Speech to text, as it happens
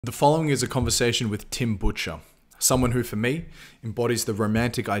The following is a conversation with Tim Butcher, someone who, for me, embodies the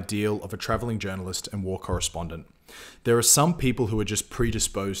romantic ideal of a traveling journalist and war correspondent. There are some people who are just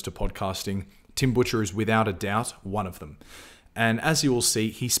predisposed to podcasting. Tim Butcher is without a doubt one of them. And as you will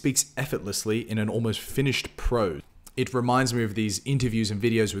see, he speaks effortlessly in an almost finished prose. It reminds me of these interviews and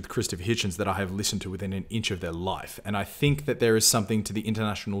videos with Christopher Hitchens that I have listened to within an inch of their life. And I think that there is something to the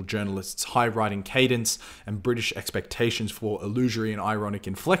international journalist's high writing cadence and British expectations for illusory and ironic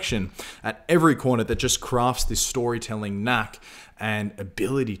inflection at every corner that just crafts this storytelling knack and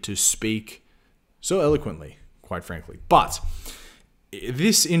ability to speak so eloquently, quite frankly. But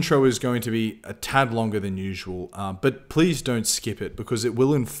this intro is going to be a tad longer than usual, but please don't skip it because it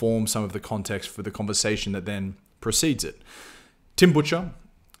will inform some of the context for the conversation that then precedes it. Tim Butcher,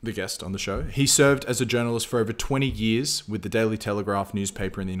 the guest on the show, he served as a journalist for over 20 years with the Daily Telegraph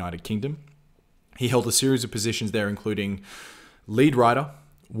newspaper in the United Kingdom. He held a series of positions there, including lead writer,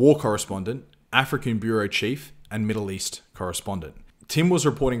 war correspondent, African bureau chief, and Middle East correspondent. Tim was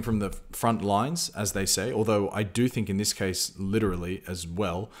reporting from the front lines, as they say, although I do think in this case, literally as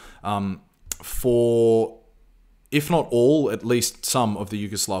well, for, if not all, at least some of the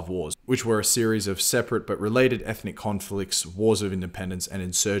Yugoslav wars, which were a series of separate but related ethnic conflicts, wars of independence, and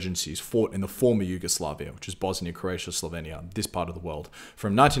insurgencies fought in the former Yugoslavia, which is Bosnia, Croatia, Slovenia, this part of the world,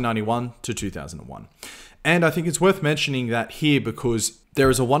 from 1991 to 2001. And I think it's worth mentioning that here because there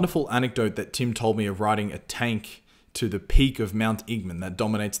is a wonderful anecdote that Tim told me of riding a tank to the peak of Mount Igman that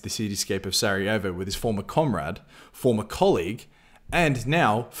dominates the cityscape of Sarajevo with his former comrade, former colleague, and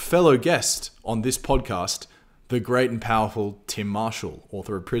now fellow guest on this podcast, the great and powerful Tim Marshall,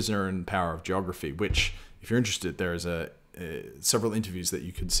 author of Prisoner and Power of Geography, which, if you're interested, there is several interviews that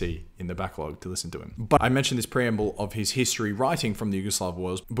you could see in the backlog to listen to him. But I mentioned this preamble of his history writing from the Yugoslav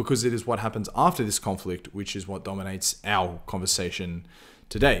wars because it is what happens after this conflict, which is what dominates our conversation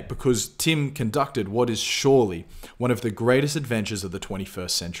today, because Tim conducted what is surely one of the greatest adventures of the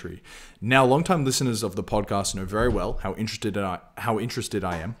 21st century. Now, longtime listeners of the podcast know very well how interested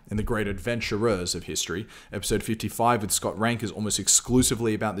I am in the great adventurers of history. Episode 55 with Scott Rank is almost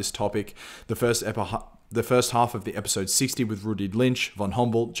exclusively about this topic. The first half of the episode 60 with Rudyard Lynch, von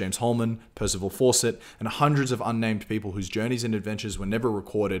Humboldt, James Holman, Percival Fawcett, and hundreds of unnamed people whose journeys and adventures were never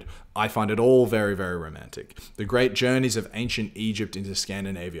recorded. I find it all very, very romantic. The great journeys of ancient Egypt into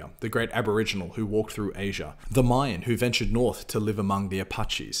Scandinavia, the great Aboriginal who walked through Asia, the Mayan who ventured north to live among the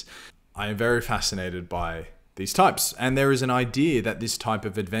Apaches. I am very fascinated by these types, and there is an idea that this type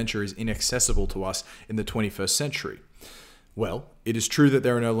of adventure is inaccessible to us in the 21st century. Well, it is true that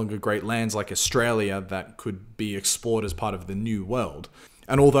there are no longer great lands like Australia that could be explored as part of the New World.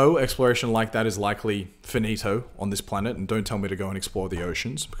 And although exploration like that is likely finito on this planet, and don't tell me to go and explore the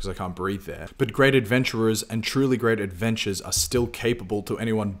oceans because I can't breathe there, but great adventurers and truly great adventures are still capable to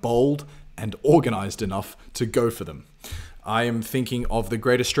anyone bold and organized enough to go for them. I am thinking of the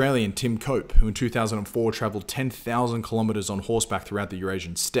great Australian Tim Cope, who in 2004 travelled 10,000 kilometres on horseback throughout the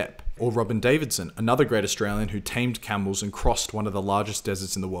Eurasian steppe. Or Robin Davidson, another great Australian who tamed camels and crossed one of the largest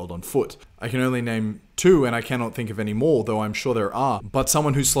deserts in the world on foot. I can only name two and I cannot think of any more, though I'm sure there are. But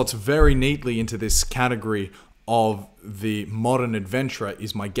someone who slots very neatly into this category of the modern adventurer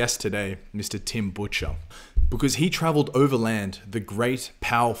is my guest today, Mr. Tim Butcher. Because he travelled overland, the great,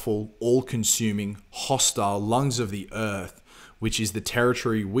 powerful, all-consuming, hostile lungs of the earth, which is the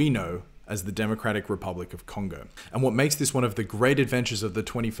territory we know as the Democratic Republic of Congo. And what makes this one of the great adventures of the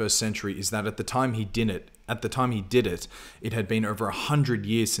 21st century is that at the time he did it, it had been over 100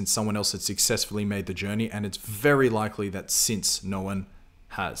 years since someone else had successfully made the journey, and it's very likely that since no one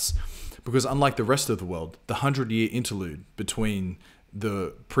has. Because unlike the rest of the world, the 100-year interlude between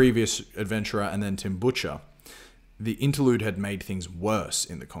the previous adventurer and then Tim Butcher, the interlude had made things worse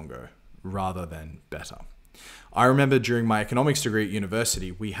in the Congo rather than better. I remember during my economics degree at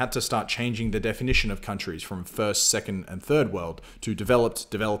university, we had to start changing the definition of countries from first, second, and third world to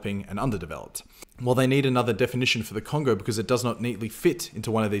developed, developing, and underdeveloped. Well, they need another definition for the Congo because it does not neatly fit into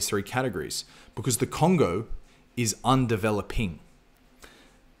one of these three categories, because the Congo is undeveloping.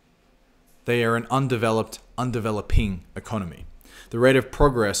 They are an undeveloped, undeveloping economy. The rate of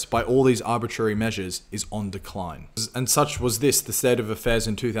progress by all these arbitrary measures is on decline. And such was the state of affairs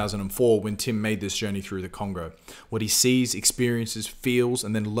in 2004 when Tim made this journey through the Congo. What he sees, experiences, feels,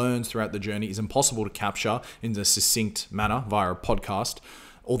 and then learns throughout the journey is impossible to capture in a succinct manner via a podcast,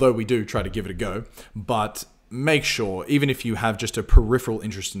 although we do try to give it a go. But make sure, even if you have just a peripheral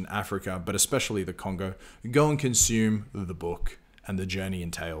interest in Africa, but especially the Congo, go and consume the book and the journey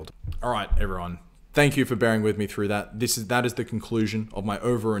entailed. All right, everyone. Thank you for bearing with me through that. That is the conclusion of my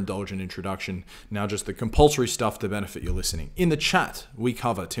overindulgent introduction. Now just the compulsory stuff to benefit your listening. In the chat, we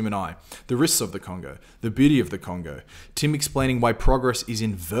cover, Tim and I, the risks of the Congo, the beauty of the Congo, Tim explaining why progress is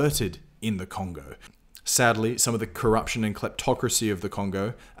inverted in the Congo. Sadly, some of the corruption and kleptocracy of the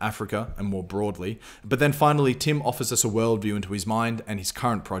Congo, Africa, and more broadly. But then finally, Tim offers us a worldview into his mind and his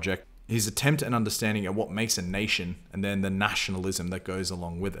current project, his attempt and understanding at what makes a nation, and then the nationalism that goes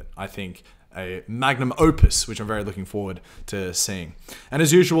along with it. I think a magnum opus, which I'm very looking forward to seeing. And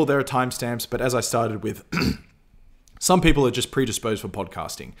as usual, there are timestamps, but as I started with, some people are just predisposed for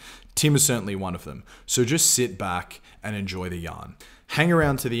podcasting. Tim is certainly one of them. So just sit back and enjoy the yarn. Hang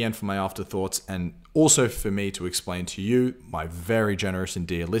around to the end for my afterthoughts and also for me to explain to you, my very generous and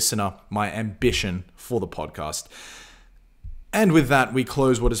dear listener, my ambition for the podcast. And with that, we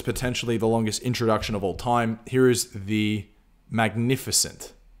close what is potentially the longest introduction of all time. Here is the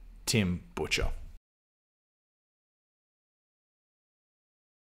magnificent Tim Butcher.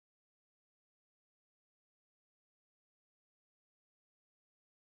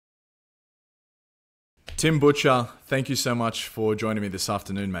 Tim Butcher, thank you so much for joining me this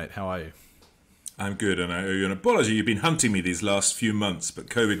afternoon, mate. How are you? I'm good, and I owe you an apology. You've been hunting me these last few months, but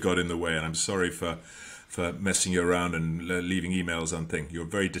COVID got in the way, and I'm sorry for messing you around and leaving emails unthink. You're a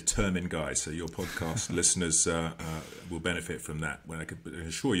very determined guy, so your podcast listeners will benefit from that. When I can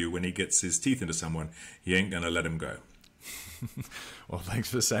assure you, when he gets his teeth into someone, he ain't going to let him go. Well,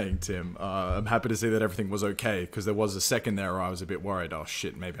 thanks for saying, Tim. I'm happy to see that everything was okay, because there was a second there where I was a bit worried. Oh,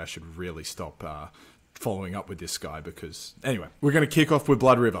 shit, maybe I should really stop following up with this guy, because... Anyway, we're going to kick off with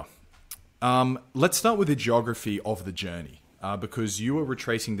Blood River. Let's start with the geography of the journey. Because you were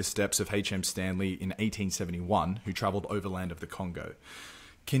retracing the steps of H.M. Stanley in 1871, who traveled overland of the Congo.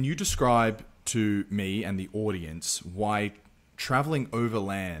 Can you describe to me and the audience why traveling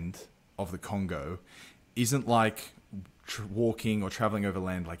overland of the Congo isn't like walking or traveling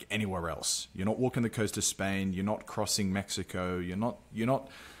overland like anywhere else? You're not walking the coast of Spain. You're not crossing Mexico. You're not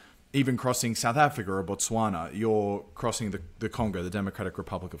even crossing South Africa or Botswana. You're crossing the Congo, the Democratic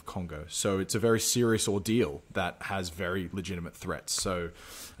Republic of Congo. So it's a very serious ordeal that has very legitimate threats. So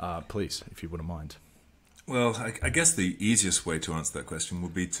please, if you wouldn't mind. Well, I guess the easiest way to answer that question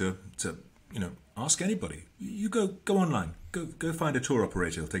would be to ask anybody. You go online, go find a tour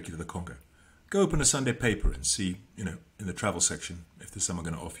operator who'll take you to the Congo. Go open a Sunday paper and see, in the travel section, if there's someone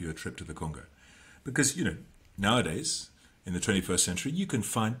going to offer you a trip to the Congo. Because, nowadays, in the 21st century, you can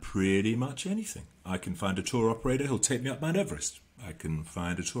find pretty much anything. I can find a tour operator who'll take me up Mount Everest. I can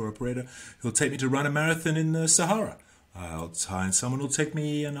find a tour operator who'll take me to run a marathon in the Sahara. I'll find someone who'll take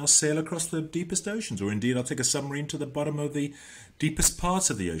me and I'll sail across the deepest oceans, or indeed I'll take a submarine to the bottom of the deepest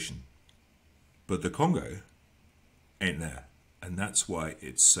parts of the ocean. But the Congo ain't there. And that's why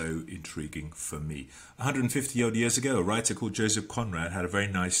it's so intriguing for me. 150 odd years ago, a writer called Joseph Conrad had a very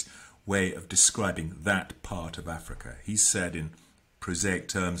nice way of describing that part of Africa. He said in prosaic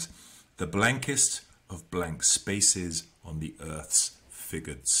terms, the blankest of blank spaces on the Earth's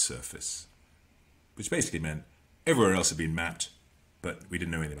figured surface. Which basically meant everywhere else had been mapped, but we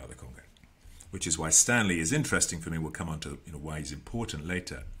didn't know anything about the Congo. Which is why Stanley is interesting for me. We'll come on to why he's important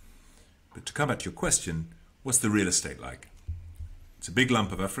later. But to come back to your question, what's the real estate like? It's a big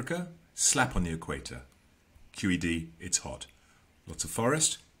lump of Africa, slap on the equator. QED, it's hot. Lots of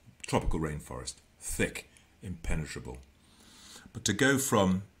forest, tropical rainforest, thick, impenetrable. But to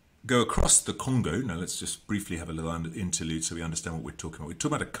go across the Congo, now let's just briefly have a little interlude so we understand what we're talking about. We're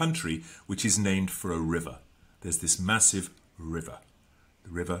talking about a country which is named for a river. There's this massive river. The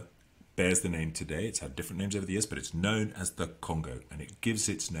river bears the name today. It's had different names over the years, but it's known as the Congo, and it gives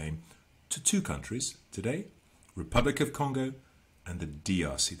its name to two countries today, Republic of Congo and the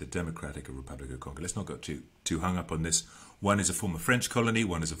DRC, the Democratic Republic of Congo. Let's not get too hung up on this. One is a former French colony,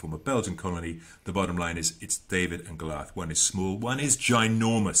 one is a former Belgian colony. The bottom line is it's David and Goliath. One is small, one is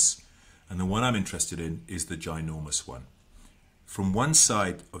ginormous. And the one I'm interested in is the ginormous one. From one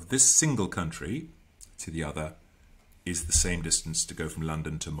side of this single country to the other is the same distance to go from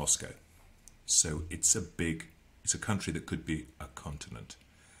London to Moscow. So it's a country that could be a continent.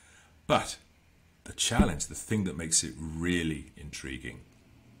 But the challenge, the thing that makes it really intriguing,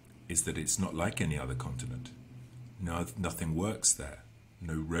 is that it's not like any other continent. No, nothing works there.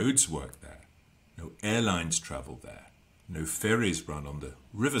 No roads work there. No airlines travel there. No ferries run on the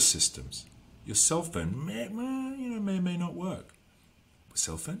river systems. Your cell phone may not work.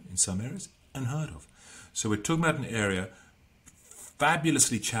 Cell phone, in some areas, unheard of. So we're talking about an area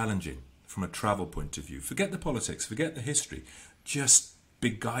fabulously challenging from a travel point of view. Forget the politics, forget the history. Just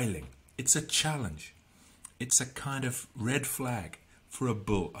beguiling. It's a challenge. It's a kind of red flag for a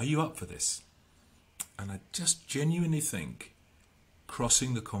bull. Are you up for this? And I just genuinely think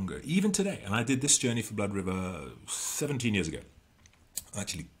crossing the Congo, even today, and I did this journey for Blood River 17 years ago.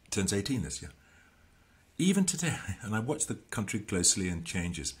 Actually, turns 18 this year. Even today, and I watch the country closely and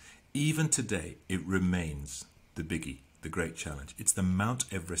changes, even today it remains the biggie, the great challenge. It's the Mount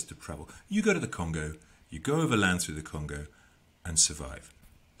Everest of travel. You go to the Congo, you go overland through the Congo and survive.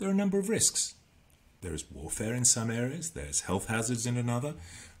 There are a number of risks. There is warfare in some areas, there's health hazards in another.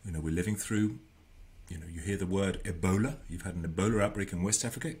 You know, we're living through, you know, you hear the word Ebola. You've had an Ebola outbreak in West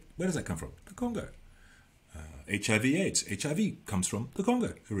Africa. Where does that come from? The Congo. HIV/AIDS. HIV comes from the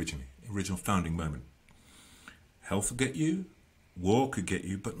Congo originally, original founding moment. Health will get you, war could get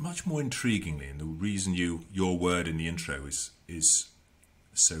you, but much more intriguingly, and the reason your word in the intro is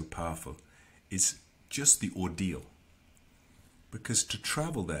so powerful, is just the ordeal. Because to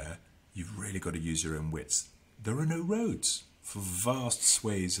travel there, you've really got to use your own wits. There are no roads for vast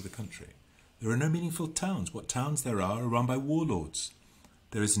swathes of the country. There are no meaningful towns. What towns there are run by warlords.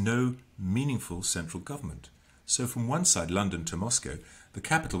 There is no meaningful central government. So from one side, London to Moscow, the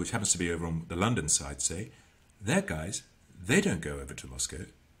capital, which happens to be over on the London side, say, their guys, they don't go over to Moscow.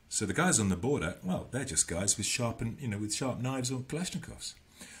 So the guys on the border, well, they're just guys with sharp knives or Kalashnikovs.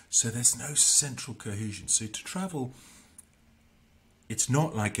 So there's no central cohesion. So to travel, it's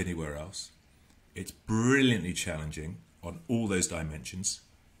not like anywhere else. It's brilliantly challenging on all those dimensions,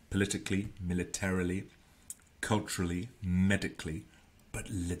 politically, militarily, culturally, medically, but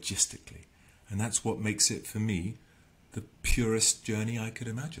logistically. And that's what makes it, for me, the purest journey I could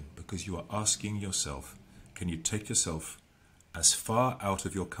imagine, because you are asking yourself, can you take yourself as far out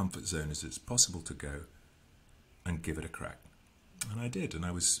of your comfort zone as it's possible to go and give it a crack? And I did, and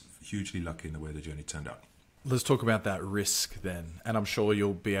I was hugely lucky in the way the journey turned out. Let's talk about that risk then, and I'm sure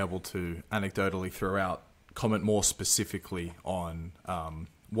you'll be able to anecdotally comment more specifically on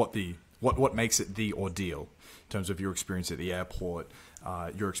what makes it the ordeal in terms of your experience at the airport,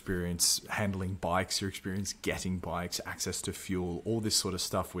 your experience handling bikes, your experience getting bikes, access to fuel, all this sort of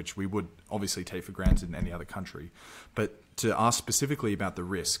stuff, which we would obviously take for granted in any other country. But to ask specifically about the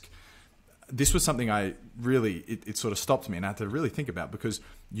risk, this was something it sort of stopped me and I had to really think about, because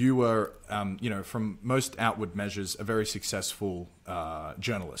you were, from most outward measures, a very successful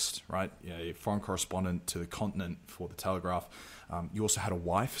journalist, right? You know, foreign correspondent to the continent for the Telegraph. You also had a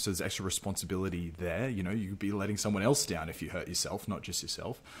wife, so there's extra responsibility there. You know, you'd be letting someone else down if you hurt yourself, not just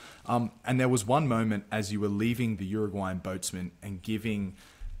yourself. And there was one moment as you were leaving the Uruguayan boatsman and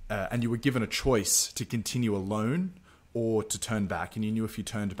and you were given a choice to continue alone or to turn back. And you knew if you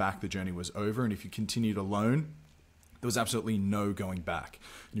turned back, the journey was over. And if you continued alone, there was absolutely no going back.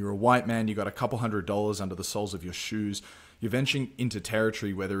 And you're a white man, you got a couple $100 under the soles of your shoes. You're venturing into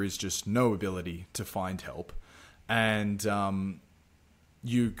territory where there is just no ability to find help. And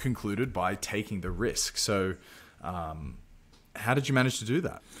you concluded by taking the risk. So how did you manage to do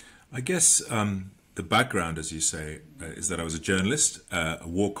that? I guess the background, as you say, is that I was a journalist, a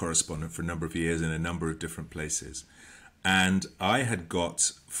war correspondent for a number of years in a number of different places. And I had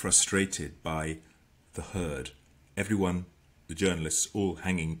got frustrated by the herd. Everyone, the journalists, all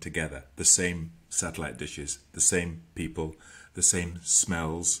hanging together, the same satellite dishes, the same people, the same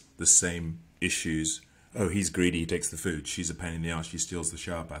smells, the same issues. Oh, he's greedy, he takes the food. She's a pain in the arse, she steals the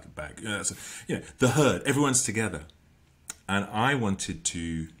shower bag. The herd, everyone's together. And I wanted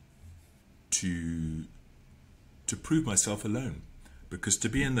to prove myself alone, because to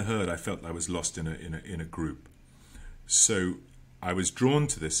be in the herd, I felt I was lost in a group. So I was drawn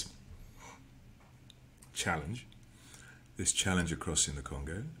to this challenge of crossing the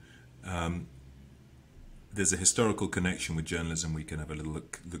Congo. There's a historical connection with journalism we can have a little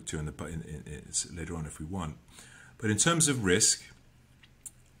look to later on if we want. But in terms of risk,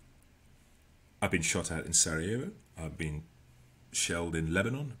 I've been shot at in Sarajevo. I've been shelled in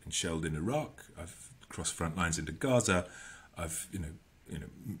Lebanon. I've been shelled in Iraq. I've crossed front lines into Gaza. I've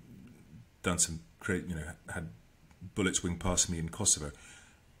done some had bullets wing past me in Kosovo.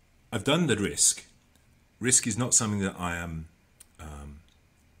 I've done the risk. Risk is not something that I am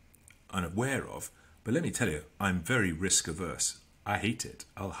unaware of. But let me tell you, I'm very risk averse. I hate it.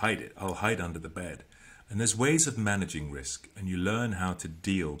 I'll hide it. I'll hide under the bed. And there's ways of managing risk, and you learn how to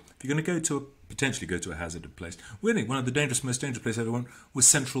deal. If you're going to potentially go to a hazardous place, really one of the most dangerous places I ever went was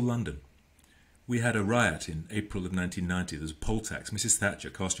central London. We had a riot in April of 1990. There was a poll tax. Mrs. Thatcher,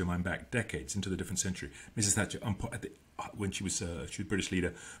 cast your mind back decades into the different century. Mrs. Thatcher, when she was a British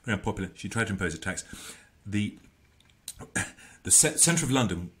leader, very unpopular, she tried to impose a tax. The centre of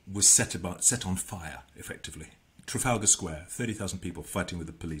London was set on fire, effectively. Trafalgar Square, 30,000 people fighting with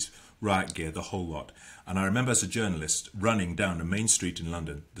the police, riot gear, the whole lot. And I remember as a journalist running down a main street in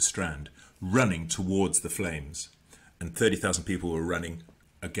London, the Strand, running towards the flames, and 30,000 people were running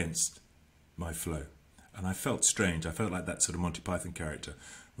against my flow. And I felt strange. I felt like that sort of Monty Python character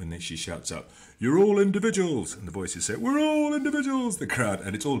when she shouts out, "You're all individuals," and the voices say, "We're all individuals," the crowd,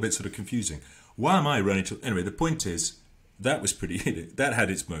 and it's all a bit sort of confusing. Why am I running to... Anyway, the point is, that was pretty... that had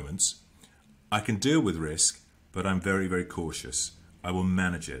its moments. I can deal with risk, but I'm very, very cautious. I will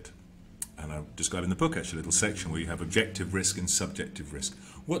manage it. And I describe in the book, actually, a little section where you have objective risk and subjective risk.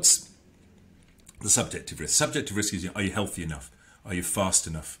 What's the subjective risk? Subjective risk is, are you healthy enough? Are you fast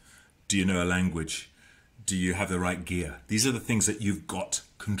enough? Do you know a language? Do you have the right gear? These are the things that you've got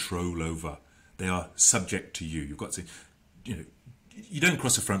control over. They are subject to you. You've got to, you don't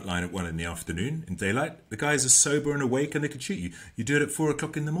cross the front line at 1 in the afternoon in daylight. The guys are sober and awake and they could shoot you. You do it at 4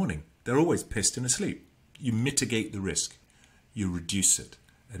 o'clock in the morning. They're always pissed and asleep. You mitigate the risk. You reduce it.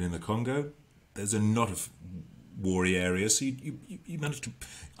 And in the Congo, there's a lot of warry areas. So you managed to...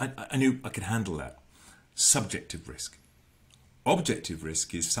 I knew I could handle that. Subjective risk. Objective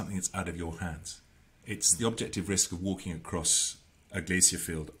risk is something that's out of your hands. It's the objective risk of walking across a glacier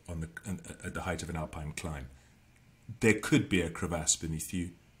field at the height of an alpine climb. There could be a crevasse beneath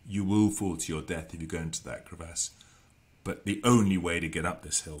you. You will fall to your death if you go into that crevasse. But the only way to get up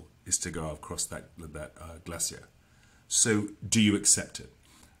this hill is to go across that glacier. So do you accept it?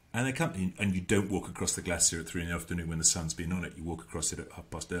 And you don't walk across the glacier at 3 in the afternoon when the sun's been on it. You walk across it at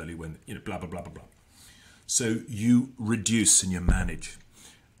 1:30 early when, blah, blah, blah, blah, blah. So you reduce and you manage.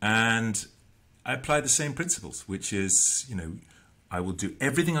 And I apply the same principles, which is, I will do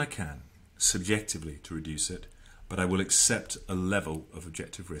everything I can subjectively to reduce it, but I will accept a level of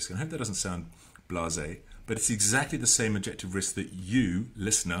objective risk. And I hope that doesn't sound blasé, but it's exactly the same objective risk that you,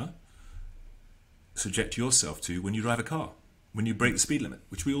 listener, subject yourself to when you drive a car, when you break the speed limit,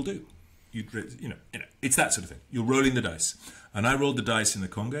 which we all do. It's that sort of thing. You're rolling the dice. And I rolled the dice in the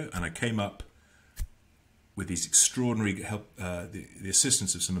Congo, and I came up with these extraordinary help, the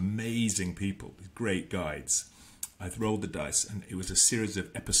assistance of some amazing people, these great guides. I've rolled the dice, and it was a series of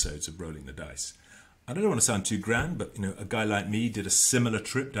episodes of rolling the dice. I don't want to sound too grand, but a guy like me did a similar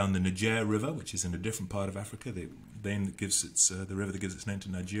trip down the Niger River, which is in a different part of Africa. The river that gives its name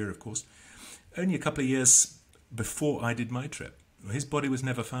to Nigeria, of course. Only a couple of years before I did my trip. His body was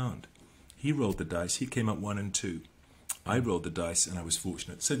never found. He rolled the dice. He came up 1 and 2. I rolled the dice, and I was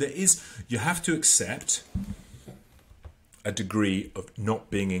fortunate. So you have to accept a degree of not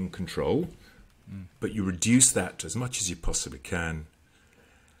being in control, but you reduce that to as much as you possibly can.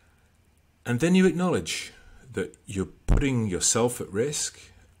 And then you acknowledge that you're putting yourself at risk,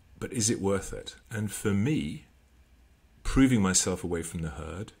 but is it worth it? And for me, proving myself away from the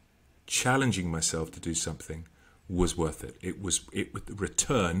herd, challenging myself to do something was worth it. It was the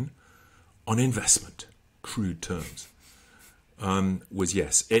return on investment, crude terms, was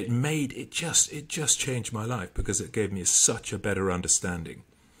yes. It just changed my life because it gave me such a better understanding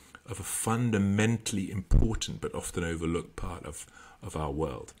of a fundamentally important but often overlooked part of our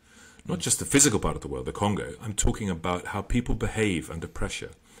world. Not just the physical part of the world, the Congo. I'm talking about how people behave under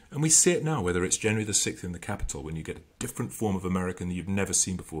pressure. And we see it now, whether it's January the 6th in the Capitol, when you get a different form of American that you've never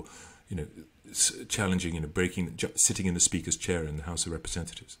seen before, challenging, sitting in the Speaker's chair in the House of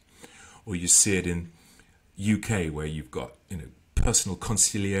Representatives. Or you see it in UK, where you've got, personal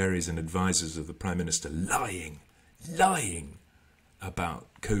consigliaries and advisors of the Prime Minister lying about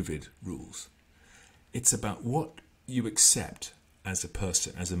COVID rules. It's about what you accept as a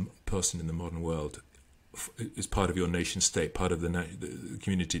person in the modern world, as part of your nation state, part of the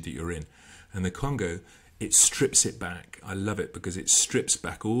community that you're in. And the Congo, it strips it back. I love it because it strips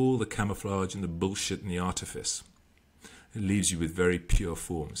back all the camouflage and the bullshit and the artifice. It leaves you with very pure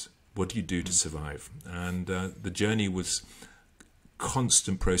forms. What do you do to survive? And the journey was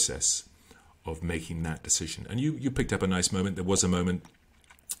constant process of making that decision. And you picked up a nice moment. There was a moment,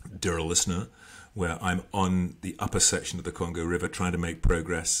 dear listener, where I'm on the upper section of the Congo River trying to make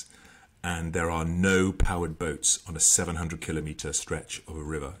progress, and there are no powered boats on a 700-kilometer stretch of a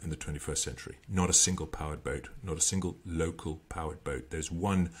river in the 21st century. Not a single powered boat, not a single local powered boat. There's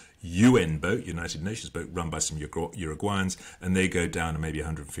one UN boat, United Nations boat, run by some Uruguayans, and they go down to maybe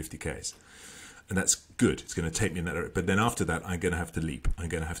 150 k's. And that's good. It's going to take me in that area. But then after that, I'm going to have to leap. I'm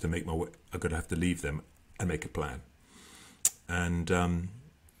going to have to make my way. I'm going to have to leave them and make a plan. And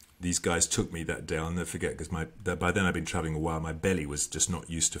these guys took me that day. I'll never forget, because by then I'd been traveling a while. My belly was just not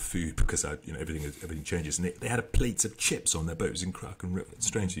used to food because everything changes. And they had plates of chips on their boat. It was in Kraken River. It's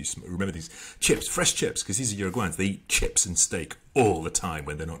strange you remember these chips, fresh chips, because these are Uruguayans. They eat chips and steak all the time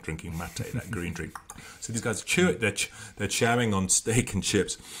when they're not drinking mate, that green drink. So these guys chew it. They're chowing on steak and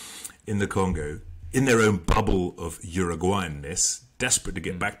chips in the Congo, in their own bubble of Uruguayanness, desperate to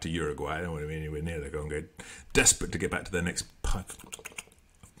get back to Uruguay. I don't want to be anywhere near the Congo. Desperate to get back to their next pipe of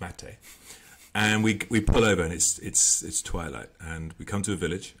mate. And we pull over, and it's twilight, and we come to a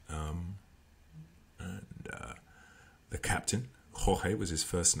village, and the captain, Jorge was his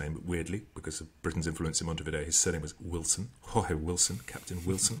first name, but weirdly, because of Britain's influence in Montevideo, his surname was Wilson. Jorge Wilson, Captain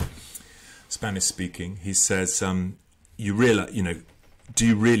Wilson, Spanish speaking. He says, "You realize, do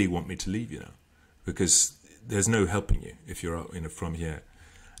you really want me to leave? Because there's no helping you if you're from here."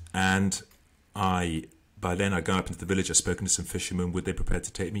 And by then I gone up into the village. I'd spoken to some fishermen. Would they prepare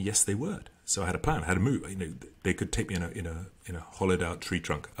to take me? Yes, they would. So I had a plan. I had a move. They could take me in a hollowed out tree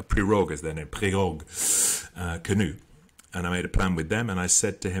trunk, a pirogue as their name, pirogue canoe. And I made a plan with them. And I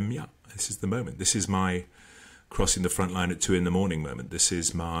said to him, "Yeah, this is the moment. This is my crossing the front line at 2 a.m. moment. This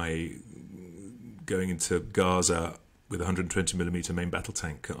is my going into Gaza with a 120mm main battle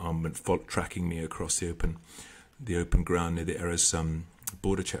tank armament, tracking me across the open ground near the Eras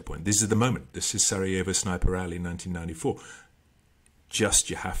border checkpoint. This is the moment. This is Sarajevo Sniper Rally 1994. Just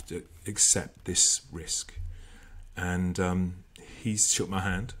you have to accept this risk." And he shook my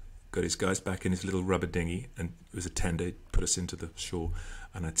hand, got his guys back in his little rubber dinghy, and it was a tender, put us into the shore.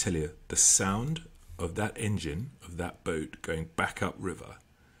 And I tell you, the sound of that engine, of that boat going back up river,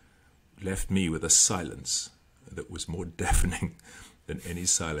 left me with a silence that was more deafening than any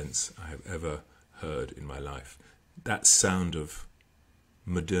silence I have ever heard in my life. That sound of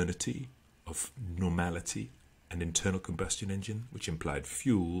modernity, of normality, and internal combustion engine, which implied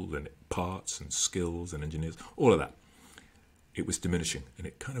fuel and parts and skills and engineers, all of that. It was diminishing, and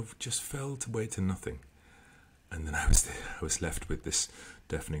it kind of just fell away to nothing. And then I was left with this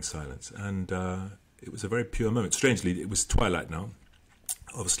deafening silence. And it was a very pure moment. Strangely, it was twilight now.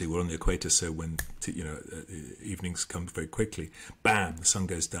 Obviously, we're on the equator, so when evenings come very quickly, bam, the sun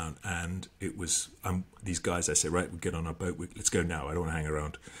goes down, and it was these guys. I say, right, we get on our boat. Let's go now. I don't want to hang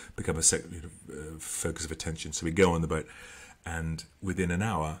around, become a focus of attention. So we go on the boat, and within an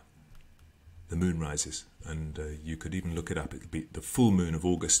hour, the moon rises, and you could even look it up. It'll be the full moon of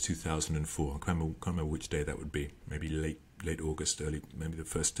August 2004. I can't remember which day that would be. Maybe late August, maybe the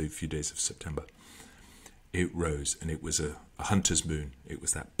first few days of September. It rose, and it was a hunter's moon. It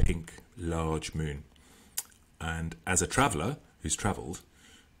was that pink, large moon. And as a traveller who's travelled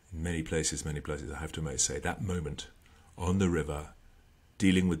in many places, I have to say, that moment on the river,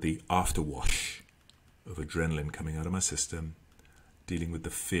 dealing with the afterwash of adrenaline coming out of my system, dealing with the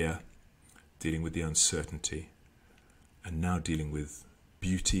fear, dealing with the uncertainty, and now dealing with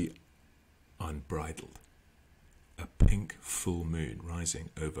beauty unbridled. A pink full moon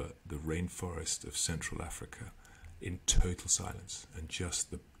rising over the rainforest of Central Africa in total silence, and just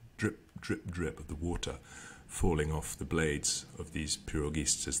the drip, drip, drip of the water falling off the blades of these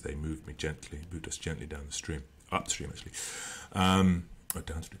piroguistes as they moved us gently down the stream, upstream actually, or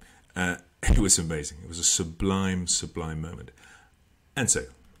downstream. It was amazing. It was a sublime, sublime moment. And so,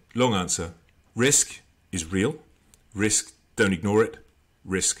 long answer, risk is real. Risk, don't ignore it.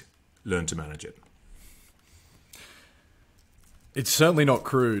 Risk, learn to manage it. It's certainly not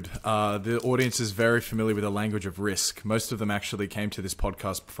crude. The audience is very familiar with the language of risk. Most of them actually came to this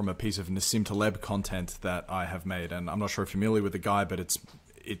podcast from a piece of Nassim Taleb content that I have made. And I'm not sure if you're familiar with the guy, but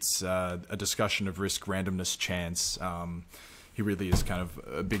it's a discussion of risk, randomness, chance. He really is kind of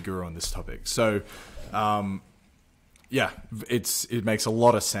a big guru on this topic. So, yeah, it makes a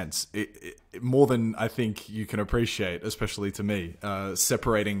lot of sense. More than I think you can appreciate, especially to me,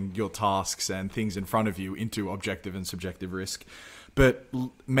 separating your tasks and things in front of you into objective and subjective risk. But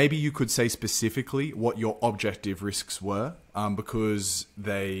maybe you could say specifically what your objective risks were, because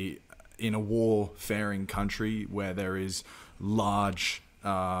in a war-faring country where there is large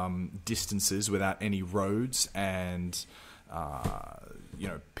distances without any roads and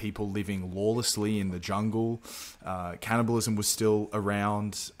people living lawlessly in the jungle. Cannibalism was still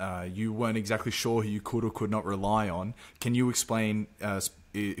around. You weren't exactly sure who you could or could not rely on. Can you explain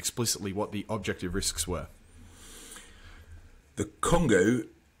explicitly what the objective risks were? The Congo,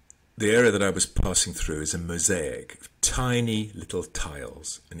 the area that I was passing through, is a mosaic of tiny little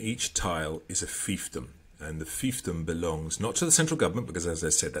tiles, and each tile is a fiefdom. And the fiefdom belongs not to the central government, because as I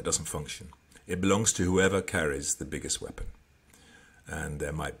said, that doesn't function. It belongs to whoever carries the biggest weapon. And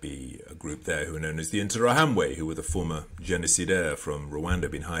there might be a group there who are known as the Interahamwe, who were the former genocidaires from Rwanda,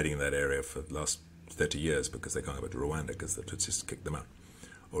 been hiding in that area for the last 30 years because they can't go back to Rwanda because the Tutsis kicked them out.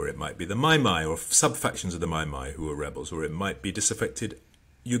 Or it might be the Mai Mai, or sub-factions of the Mai Mai who are rebels. Or it might be disaffected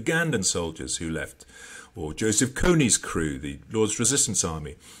Ugandan soldiers who left. Or Joseph Kony's crew, the Lord's Resistance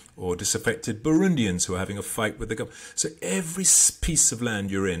Army. Or disaffected Burundians who are having a fight with the government. So every piece of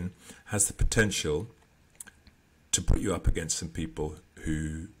land you're in has the potential to put you up against some people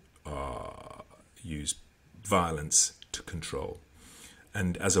who use violence to control.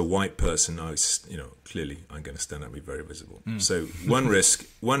 And as a white person, clearly I'm going to stand out and be very visible. So one risk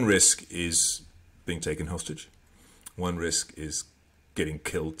is being taken hostage. One risk is getting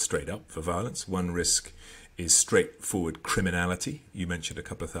killed straight up for violence. One risk is straightforward criminality. You mentioned a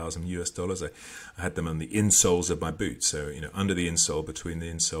couple of $1,000 I had them on the insoles of my boots. So, under the insole, between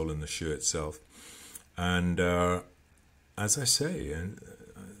the insole and the shoe itself. And as I say,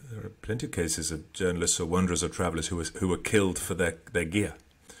 there are plenty of cases of journalists or wanderers or travelers who were killed for their gear.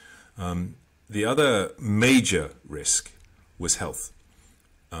 The other major risk was health.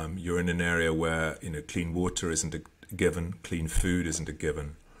 You're in an area where clean water isn't a given, clean food isn't a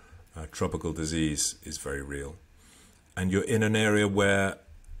given, tropical disease is very real, and you're in an area where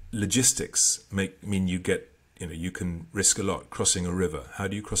logistics mean you get you can risk a lot crossing a river. How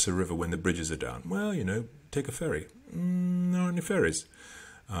do you cross a river when the bridges are down? Well, take a ferry. There aren't any ferries.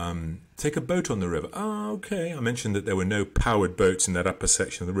 Take a boat on the river. Okay. I mentioned that there were no powered boats in that upper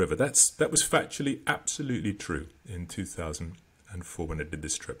section of the river. That was factually absolutely true in 2004 when I did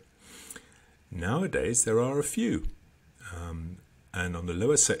this trip. Nowadays, there are a few. And on the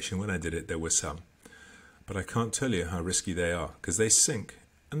lower section when I did it, there were some. But I can't tell you how risky they are because they sink.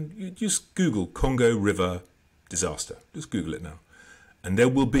 And you just Google Congo River disaster. Just Google it now. And there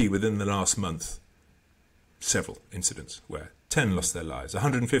will be, within the last month, several incidents where 10 lost their lives,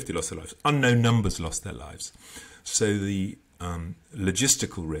 150 lost their lives, unknown numbers lost their lives. So the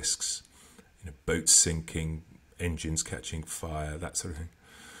logistical risks, boats sinking, engines catching fire, that sort of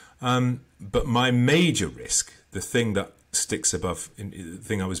thing. But my major risk, the thing that sticks above, the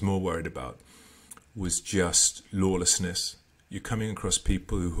thing I was more worried about, was just lawlessness. You're coming across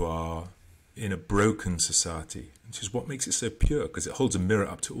people who are in a broken society, which is what makes it so pure, because it holds a mirror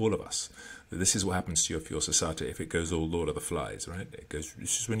up to all of us. This is what happens to your society if it goes all Lord of the Flies, right? This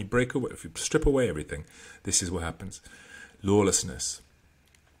is when you break away, if you strip away everything, this is what happens. Lawlessness,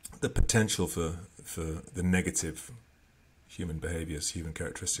 the potential for the negative human behaviors, human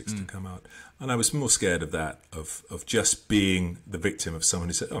characteristics to come out. And I was more scared of that, of just being the victim of someone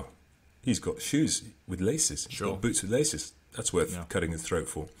who said, oh, he's got shoes with laces, he's got boots with laces. That's worth cutting his throat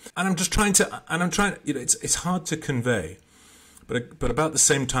for. And I'm trying, it's hard to convey. But about the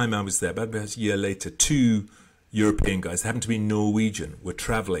same time I was there, about a year later, 2 European guys, they happened to be Norwegian, were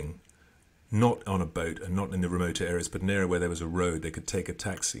traveling not on a boat and not in the remote areas, but an area where there was a road, they could take a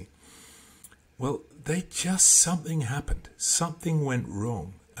taxi. Well, something happened. Something went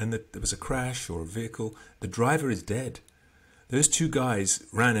wrong. And there was a crash or a vehicle. The driver is dead. Those 2 guys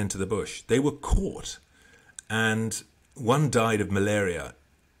ran into the bush. They were caught. And one died of malaria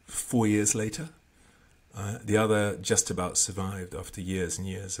 4 years later. The other just about survived after years and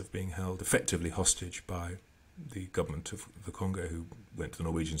years of being held effectively hostage by the government of the Congo, who went to the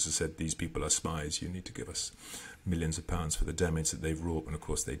Norwegians and said, these people are spies. You need to give us millions of pounds for the damage that they've wrought. And of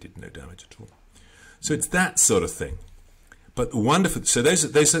course, they did no damage at all. So it's that sort of thing. But wonderful. So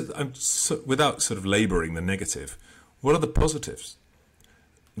those are, without sort of labouring the negative, what are the positives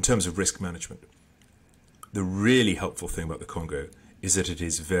in terms of risk management? The really helpful thing about the Congo is that it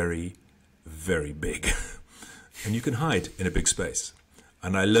is very, very big. And you can hide in a big space.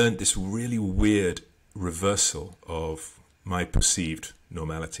 And I learned this really weird reversal of my perceived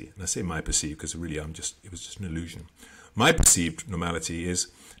normality. And I say my perceived because really it was just an illusion. My perceived normality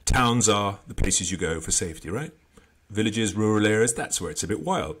is towns are the places you go for safety, right? Villages, rural areas, that's where it's a bit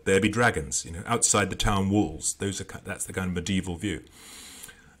wild. There be dragons, outside the town walls. That's the kind of medieval view.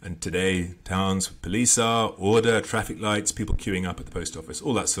 And today, towns, police are, order, traffic lights, people queuing up at the post office,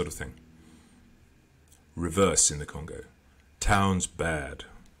 all that sort of thing. Reverse in the Congo. Towns, bad.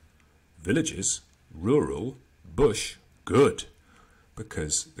 Villages, rural, bush, good.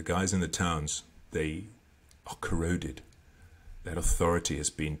 Because the guys in the towns, they are corroded. That authority has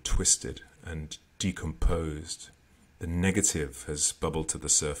been twisted and decomposed. The negative has bubbled to the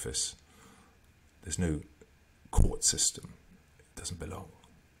surface. There's no court system. It doesn't belong.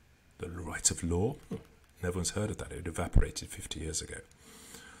 The right of law? No one's heard of that. It evaporated 50 years ago.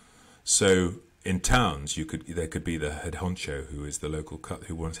 So in towns, there could be the head honcho, who is the local cut,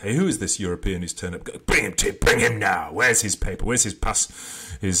 who wants, hey, who is this European who's turned up? Bring him now. Where's his paper? Where's his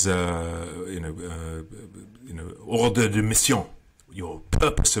pass? His ordre de mission. Your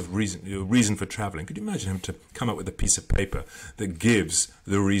purpose of reason, your reason for traveling. Could you imagine him to come up with a piece of paper that gives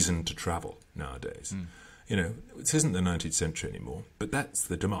the reason to travel nowadays? It isn't the 19th century anymore, but that's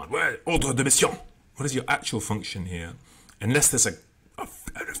the demand. Where ordre de mission? What is your actual function here? Unless there's an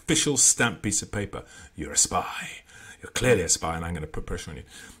official stamped piece of paper, you're a spy. You're clearly a spy, and I'm going to put pressure on you.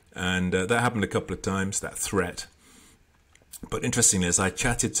 And that happened a couple of times, that threat. But interestingly, as I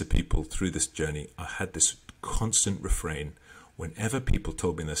chatted to people through this journey, I had this constant refrain. Whenever people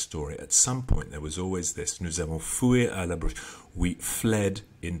told me their story, at some point there was always this: Nous avons fui à la bruche. We fled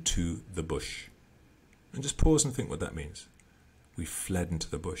into the bush. And just pause and think what that means. We fled into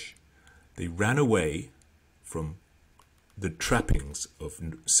the bush. They ran away from the trappings of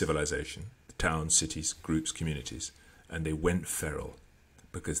civilization, towns, cities, groups, communities, and they went feral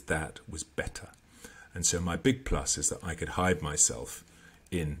because that was better. And so my big plus is that I could hide myself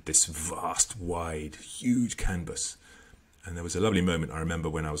in this vast, wide, huge canvas. And there was a lovely moment, I remember,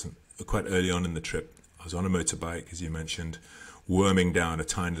 when I was quite early on in the trip. I was on a motorbike, as you mentioned, worming down a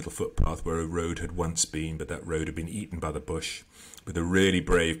tiny little footpath where a road had once been, but that road had been eaten by the bush, with a really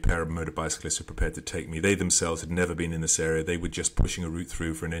brave pair of motorbicyclists who were prepared to take me. They themselves had never been in this area. They were just pushing a route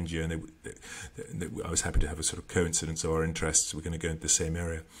through for an NGO, and I was happy to have a sort of coincidence of our interests. We're going to go into the same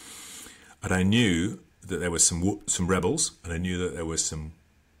area. And I knew that there was some rebels, and I knew that there was some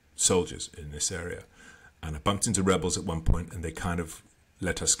soldiers in this area. And I bumped into rebels at one point, and they kind of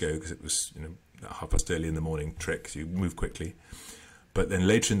let us go because it was, half past early in the morning trek, so you move quickly. But then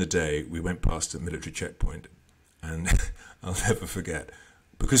later in the day, we went past a military checkpoint, and I'll never forget,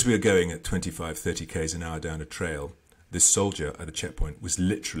 because we were going at 25, 30 k's an hour down a trail, this soldier at a checkpoint was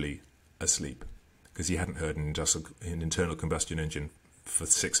literally asleep because he hadn't heard an internal combustion engine for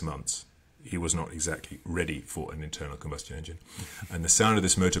 6 months. He was not exactly ready for an internal combustion engine. And the sound of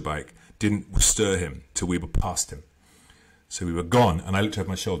this motorbike didn't stir him till we were past him. So we were gone, and I looked over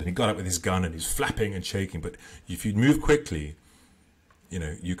my shoulder, and he got up with his gun, and he's flapping and shaking. But if you move quickly,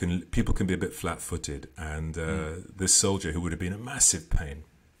 people can be a bit flat-footed. And this soldier, who would have been a massive pain,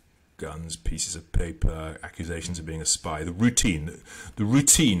 guns, pieces of paper, accusations of being a spy, the routine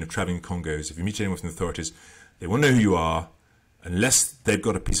of traveling in Congo is if you meet anyone from the authorities, they want to know who you are. Unless they've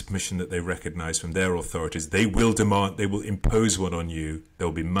got a piece of permission that they recognize from their authorities, they will impose one on you. There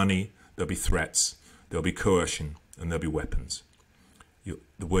will be money, there'll be threats, there'll be coercion, and there'll be weapons.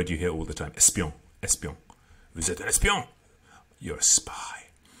 The word you hear all the time, espion, espion. Vous êtes un espion. You're a spy.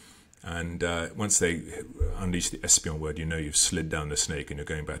 And once they unleash the espion word, you've slid down the snake and you're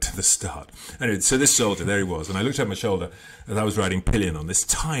going back to the start. Anyway, so this soldier, there he was. And I looked over my shoulder as I was riding pillion on this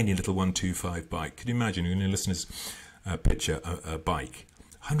tiny little 125 bike. Could you imagine, your listeners picture a bike,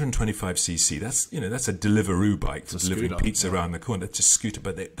 125cc. That's a Deliveroo bike for delivering pizza around the corner. That's a scooter,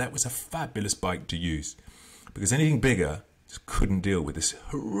 but that was a fabulous bike to use because anything bigger just couldn't deal with this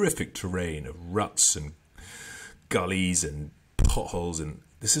horrific terrain of ruts and gullies and potholes. And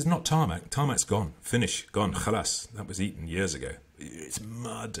this is not tarmac. Tarmac's gone, finished, gone. Khalas, that was eaten years ago. It's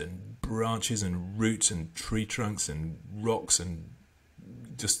mud and branches and roots and tree trunks and rocks and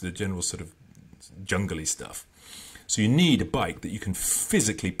just the general sort of jungly stuff. So you need a bike that you can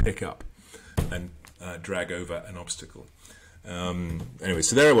physically pick up and drag over an obstacle. Anyway,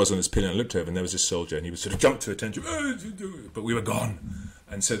 so there I was on this pillion. I looked over and there was this soldier and he was sort of jumped to attention, but we were gone.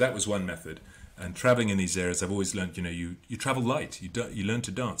 And so that was one method. And traveling in these areas, I've always learned, you travel light. You learn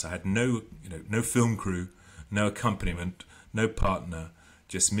to dance. I had no film crew, no accompaniment, no partner,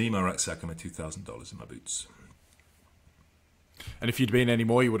 just me, my rucksack, and my $2,000 in my boots. And if you'd been any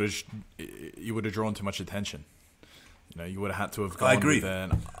more, you would have drawn too much attention. You would have had to have gone with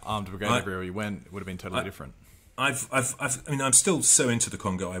an armed brigade everywhere you went. It would have been totally different. I'm still so into the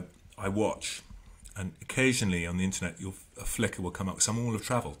Congo. I watch, and occasionally on the internet, a flicker will come up. Someone will have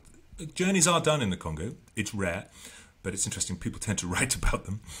travelled. Journeys are done in the Congo. It's rare, but it's interesting. People tend to write about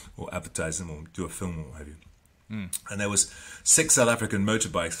them or advertise them or do a film or what have you. And there was 6 South African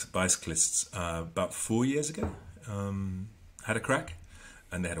motorbicyclists about 4 years ago had a crack.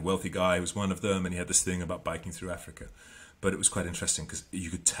 And they had a wealthy guy who was one of them, and he had this thing about biking through Africa. But it was quite interesting because you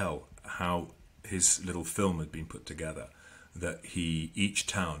could tell how his little film had been put together, that each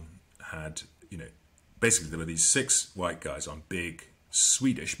town had, basically there were these 6 white guys on big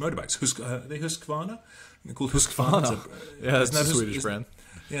Swedish motorbikes. Are they Husqvarna? They're called Husqvarna. Yeah, it's a Swedish brand.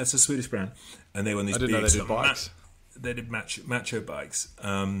 Yeah, it's a Swedish brand. And they were on these big... I didn't know they did bikes. They did macho bikes.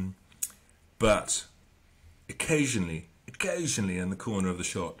 But occasionally in the corner of the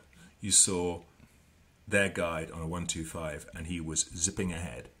shot, you saw their guide on a 125, and he was zipping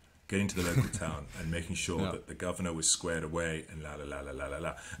ahead, getting to the local town and making sure that the governor was squared away and la la la la la la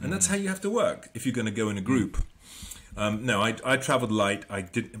la. And that's how you have to work if you're going to go in a group. No, I travelled light.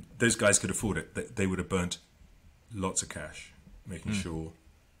 Those guys could afford it. They would have burnt lots of cash, making sure.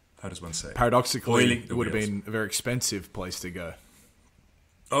 How does one say? Paradoxically, it would have been a very expensive place to go.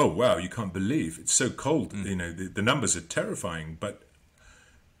 Oh, wow, you can't believe. It's so cold. The numbers are terrifying. But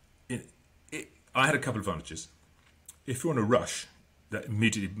I had a couple of advantages. If you're on a rush, that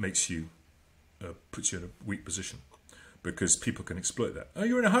immediately puts you in a weak position. because people can exploit that. Oh,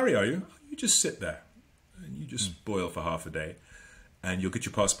 you're in a hurry, are you? You just sit there and you just boil for half a day, and you'll get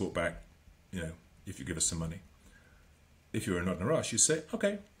your passport back, if you give us some money. If you're not in a rush, you say,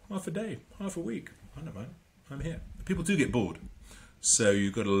 okay, half a day, half a week. I don't mind. I'm here. People do get bored. So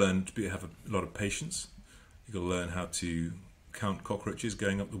you've got to learn to have a lot of patience. You've got to learn how to count cockroaches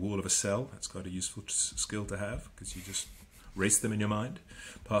going up the wall of a cell. That's quite a useful skill to have, because you just race them in your mind,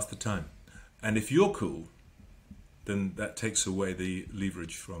 pass the time. And if you're cool, then that takes away the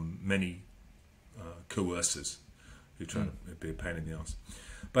leverage from many coercers who try to be a pain in the arse.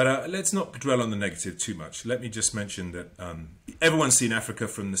 But let's not dwell on the negative too much. Let me just mention that everyone's seen Africa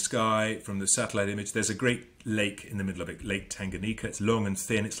from the sky, from the satellite image. There's a great lake in the middle of it, Lake Tanganyika. It's long and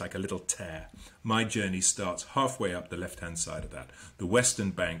thin. It's like a little tear. My journey starts halfway up the left-hand side of that, the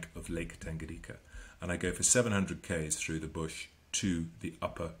western bank of Lake Tanganyika. And I go for 700 k's through the bush to the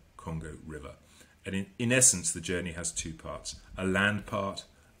upper Congo River. And in essence, the journey has two parts, a land part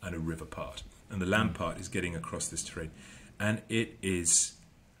and a river part. And the land part is getting across this terrain. And it is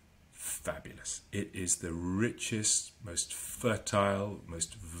fabulous. It is the richest, most fertile,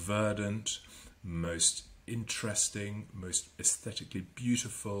 most verdant, most interesting, most aesthetically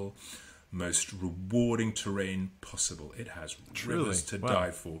beautiful, most rewarding terrain possible. It has rivers to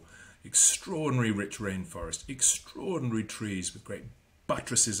die for, extraordinary rich rainforest, extraordinary trees with great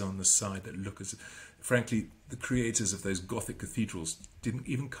buttresses on the side that look as, frankly, the creators of those Gothic cathedrals didn't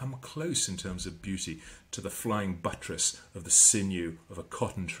even come close in terms of beauty to the flying buttress of the sinew of a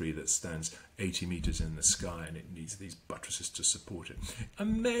cotton tree that stands 80 meters in the sky, and it needs these buttresses to support it.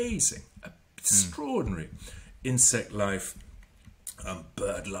 Amazing, extraordinary insect life,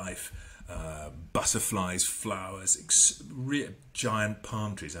 bird life, butterflies, flowers, giant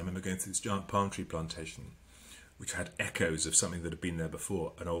palm trees. I remember going through this giant palm tree plantation, which had echoes of something that had been there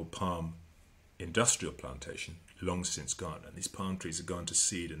before, an old palm industrial plantation, long since gone, and these palm trees had gone to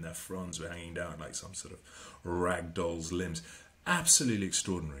seed and their fronds were hanging down like some sort of rag doll's limbs. Absolutely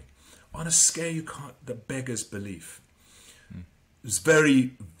extraordinary. On a scale that beggars belief. It was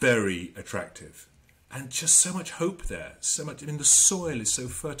very, very attractive. And just so much hope there. So much. I mean, the soil is so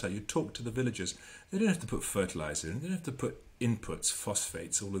fertile. You talk to the villagers. They don't have to put fertilizer in. They don't have to put inputs,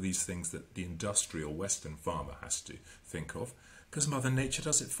 phosphates, all of these things that the industrial Western farmer has to think of, because Mother Nature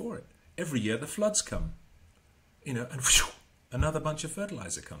does it for it. Every year the floods come, and whew, another bunch of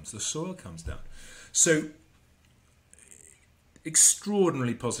fertilizer comes. The soil comes down. So,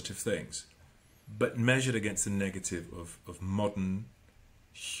 extraordinarily positive things, but measured against the negative of modern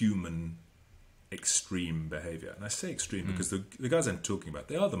human extreme behavior. And I say extreme because the guys I'm talking about,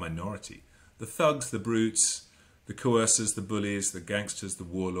 they are the minority. The thugs, the brutes, the coercers, the bullies, the gangsters, the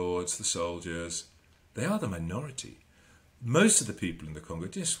warlords, the soldiers, they are the minority. Most of the people in the Congo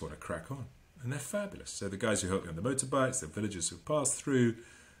just want to crack on, and they're fabulous. So the guys who help me on the motorbikes, the villagers who pass through,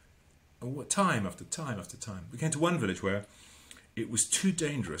 time after time after time. We came to one village where it was too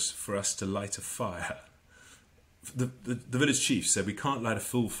dangerous for us to light a fire. The village chief said we can't light a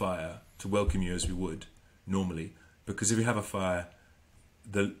full fire to welcome you as we would normally, because if we have a fire,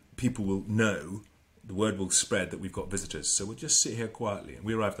 the people will know, the word will spread that we've got visitors. So we'll just sit here quietly. And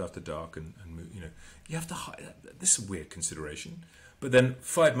we arrived after dark, and you have to hide. This is a weird consideration. But then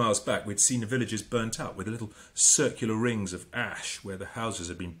 5 miles back, we'd seen the villages burnt out with little circular rings of ash where the houses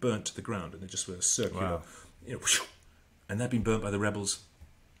had been burnt to the ground, and they just were circular, and they'd been burnt by the rebels,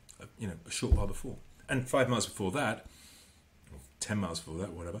 a short while before. And 5 miles before that, or 10 miles before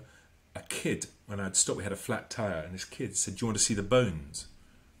that, whatever, a kid, when I'd stopped, we had a flat tire, and this kid said, "Do you want to see the bones?"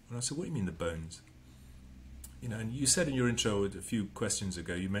 And I said, "What do you mean the bones?" And you said in your intro a few questions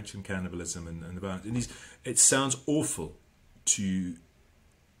ago, you mentioned cannibalism and the violence. And it sounds awful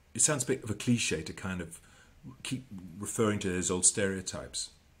it sounds a bit of a cliche to kind of keep referring to those old stereotypes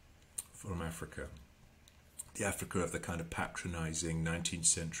from Africa. The Africa of the kind of patronizing 19th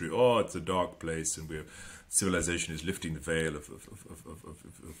century, it's a dark place, and civilization is lifting the veil of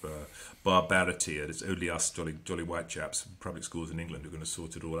barbarity, and it's only us jolly white chaps from public schools in England who are going to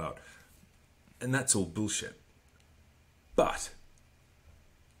sort it all out. And that's all bullshit. But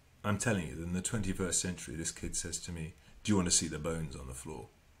I'm telling you, in the 21st century, this kid says to me, "Do you want to see the bones on the floor?"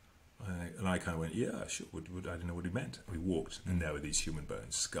 And I kind of went, "Yeah, sure." I didn't know what he meant. We walked, and there were these human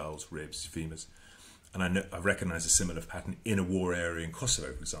bones, skulls, ribs, femurs. And I recognise a similar pattern in a war area in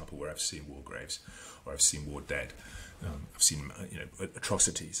Kosovo, for example, where I've seen war graves, or I've seen war dead. I've seen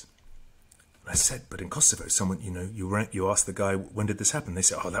atrocities. I said, but in Kosovo, someone, you asked the guy, when did this happen? They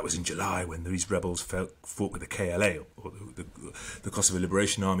said, that was in July when these rebels fought with the KLA, or the Kosovo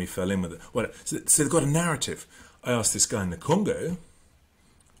Liberation Army fell in with it. So they've got a narrative. I asked this guy in the Congo,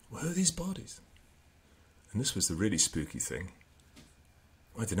 where are these bodies? And this was the really spooky thing.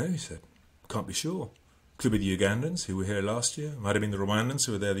 I don't know, he said. Can't be sure. Could be the Ugandans who were here last year. Might have been the Rwandans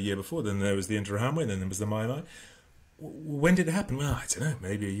who were there the year before. Then there was the Interahamwe, and then there was the Mai Mai. When did it happen? Well, I don't know.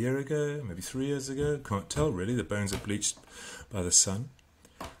 Maybe a year ago, maybe 3 years ago. Can't tell, really. The bones are bleached by the sun.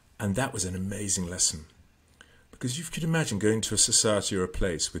 And that was an amazing lesson. Because you could imagine going to a society or a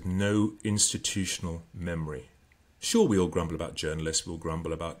place with no institutional memory. Sure, we all grumble about journalists, we all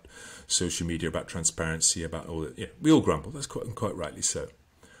grumble about social media, about transparency, about all that. Yeah, we all grumble, that's quite rightly so.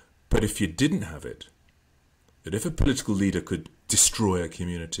 But if you didn't have it, that if a political leader could destroy a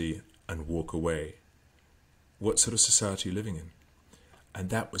community and walk away, what sort of society are you living in? And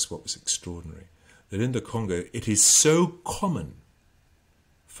that was what was extraordinary. That in the Congo, it is so common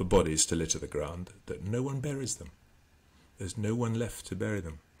for bodies to litter the ground that no one buries them. There's no one left to bury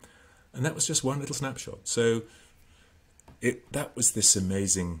them. And that was just one little snapshot. So that was this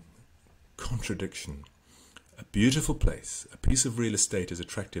amazing contradiction. A beautiful place, a piece of real estate as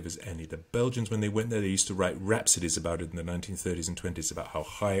attractive as any. The Belgians, when they went there, they used to write rhapsodies about it in the 1930s and 20s, about how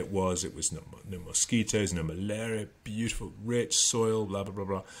high it was. It was no mosquitoes, no malaria, beautiful, rich soil, blah, blah, blah,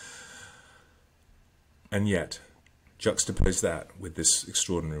 blah. And yet, juxtapose that with this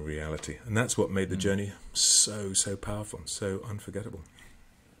extraordinary reality. And that's what made the journey so, so powerful, so unforgettable.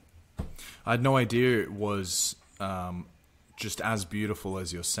 I had no idea it was just as beautiful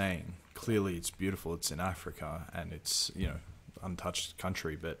as you're saying. Clearly it's beautiful. It's in Africa and it's, untouched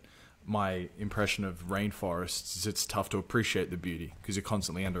country. But my impression of rainforests is it's tough to appreciate the beauty because you're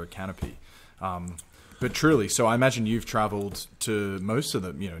constantly under a canopy. But truly, so I imagine you've traveled to most of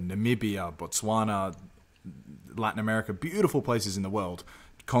them, Namibia, Botswana, Latin America, beautiful places in the world.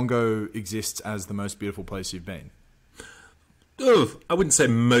 Congo exists as the most beautiful place you've been. Oh, I wouldn't say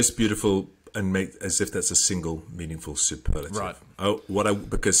most beautiful and make as if that's a single meaningful superlative. Right.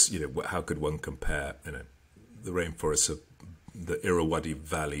 Because how could one compare the rainforests of the Irrawaddy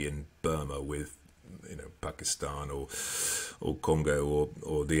Valley in Burma with Pakistan or Congo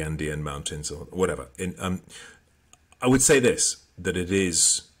or the Andean Mountains or whatever. I would say this, that it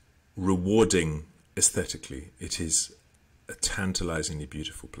is rewarding aesthetically. It is a tantalizingly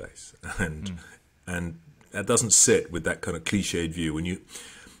beautiful place, and that doesn't sit with that kind of cliched view. When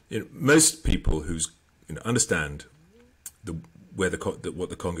most people who understand what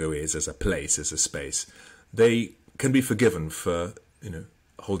the Congo is as a place, as a space, they can be forgiven for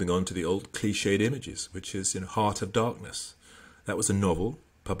holding on to the old cliched images, which is Heart of Darkness. That was a novel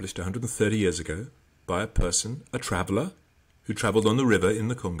published 130 years ago by a traveller who travelled on the river in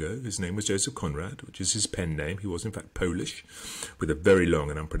the Congo. His name was Joseph Conrad, which is his pen name. He was in fact Polish, with a very long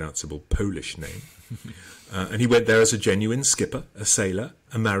and unpronounceable Polish name. And he went there as a genuine skipper, a sailor,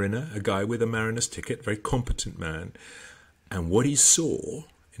 a mariner, a guy with a mariner's ticket, very competent man. And what he saw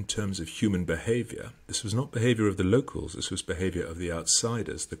in terms of human behaviour, this was not behaviour of the locals, this was behaviour of the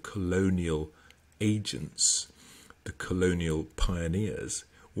outsiders, the colonial agents, the colonial pioneers.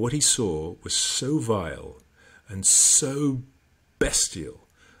 What he saw was so vile and so bestial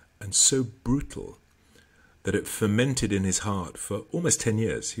and so brutal that it fermented in his heart for almost 10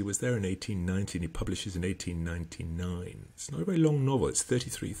 years. He was there in 1890 and he publishes in 1899. It's not a very long novel. It's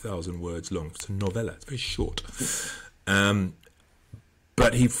 33,000 words long. It's a novella. It's very short.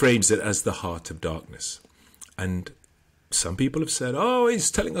 But he frames it as the heart of darkness. And some people have said, oh,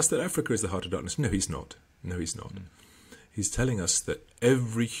 he's telling us that Africa is the heart of darkness. No, he's not. No, he's not. He's telling us that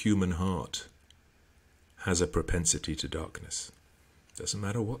every human heart has a propensity to darkness. Doesn't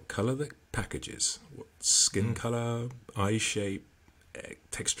matter what colour the package is, what skin colour, eye shape,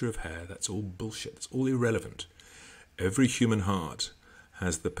 texture of hair, that's all bullshit. It's all irrelevant. Every human heart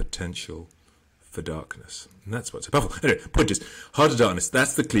has the potential for darkness. And that's what's so powerful. Anyway, point is, Heart of Darkness,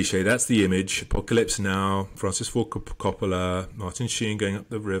 that's the cliche, that's the image. Apocalypse Now, Francis Ford Coppola, Martin Sheen going up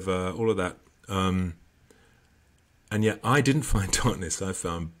the river, all of that. And yet I didn't find darkness. I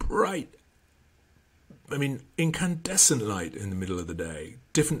found bright, incandescent light in the middle of the day.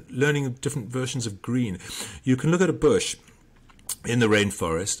 Learning different versions of green. You can look at a bush in the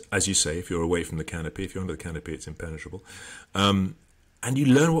rainforest, as you say, if you're away from the canopy. If you're under the canopy, it's impenetrable. And you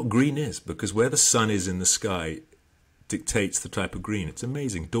learn what green is, because where the sun is in the sky dictates the type of green. It's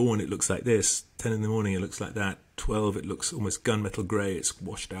amazing. Dawn, it looks like this. 10 in the morning, it looks like that. 12, it looks almost gunmetal grey. It's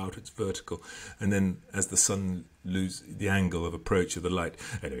washed out, it's vertical. And then as the sun loses the angle of approach of the light,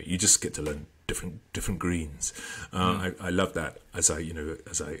 anyway, you just get to learn different greens. I love that as I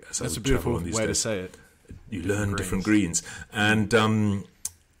That's a beautiful way to say it. You learn different greens. And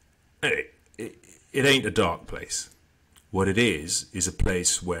anyway, it ain't a dark place. What it is a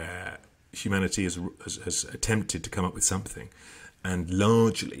place where humanity has attempted to come up with something, and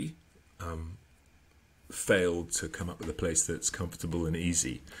largely failed to come up with a place that's comfortable and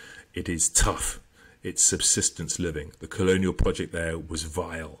easy. It is tough. It's subsistence living. The colonial project there was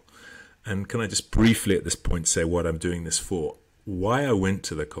vile. And can I just briefly at this point say what I'm doing this for? Why I went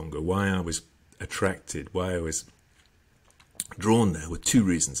to the Congo, why I was attracted, why I was drawn there were two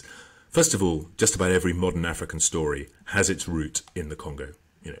reasons. First of all, just about every modern African story has its root in the Congo.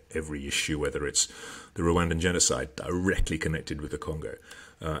 You know, every issue, whether it's the Rwandan genocide, directly connected with the Congo,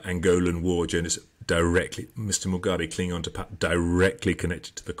 Angolan war genocide, directly, Mr. Mugabe clinging on to power, directly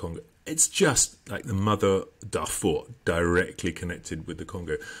connected to the Congo. It's just like the mother Darfur, directly connected with the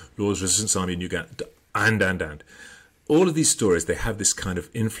Congo. Lord's Resistance Army in Uganda, and. All of these stories, they have this kind of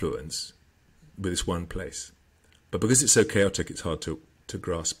influence with this one place. But because it's so chaotic, it's hard to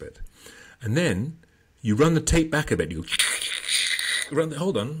grasp it. And then you run the tape back a bit. You go,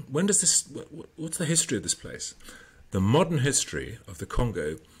 hold on, when does this? What's the history of this place? The modern history of the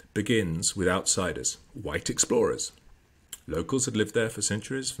Congo begins with outsiders, white explorers. Locals had lived there for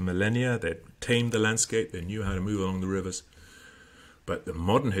centuries, for millennia. They'd tamed the landscape. They knew how to move along the rivers. But the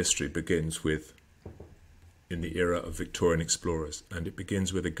modern history begins in the era of Victorian explorers. And it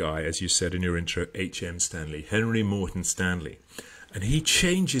begins with a guy, as you said in your intro, H.M. Stanley, Henry Morton Stanley. And he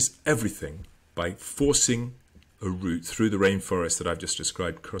changes everything by forcing a route through the rainforest that I've just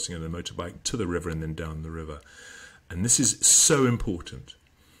described, crossing on a motorbike to the river and then down the river. And this is so important.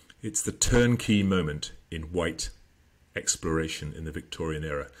 It's the turnkey moment in white exploration in the Victorian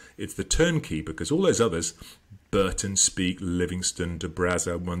era. It's the turnkey because all those others, Burton, Speke, Livingstone, de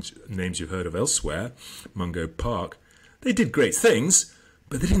Brazza, names you've heard of elsewhere, Mungo Park, they did great things,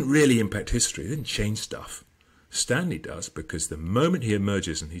 but they didn't really impact history. They didn't change stuff. Stanley does, because the moment he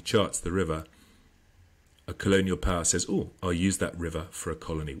emerges and he charts the river, a colonial power says, oh, I'll use that river for a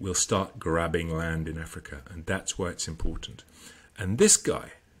colony. We'll start grabbing land in Africa, and that's why it's important. And this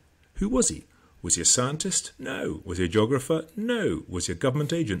guy, who was he? Was he a scientist? No. Was he a geographer? No. Was he a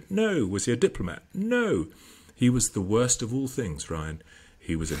government agent? No. Was he a diplomat? No. He was the worst of all things, Ryan.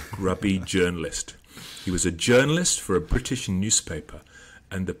 He was a grubby journalist. He was a journalist for a British newspaper,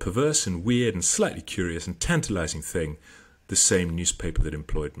 and the perverse and weird and slightly curious and tantalizing thing, the same newspaper that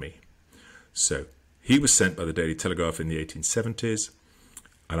employed me. So he was sent by the Daily Telegraph in the 1870s,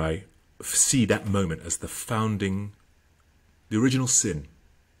 and I see that moment as the original sin.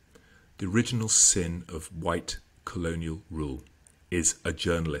 The original sin of white colonial rule is a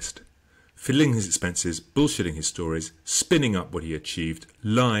journalist. Fiddling his expenses, bullshitting his stories, spinning up what he achieved,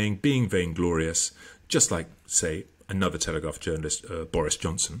 lying, being vainglorious, just like, say, another Telegraph journalist, Boris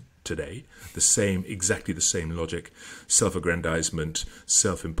Johnson, today. Exactly the same logic, self-aggrandizement,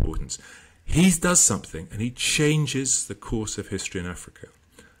 self-importance. He does something and he changes the course of history in Africa.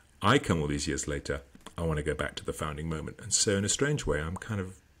 I come all these years later, I want to go back to the founding moment. And so in a strange way, I'm kind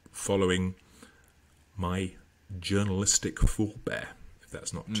of following my journalistic forebear, if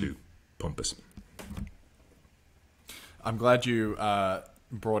that's not too pompous. I'm glad you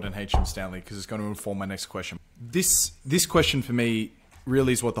brought in H.M. Stanley because it's going to inform my next question. This question for me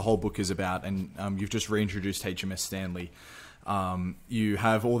really is what the whole book is about, and you've just reintroduced H.M.S. Stanley. You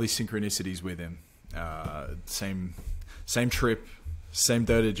have all these synchronicities with him. Same trip, same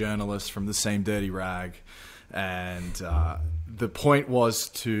dirty journalist from the same dirty rag, and the point was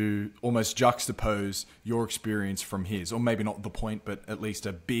to almost juxtapose your experience from his, or maybe not the point, but at least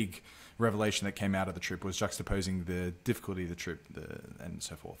a big revelation that came out of the trip was juxtaposing the difficulty of the trip and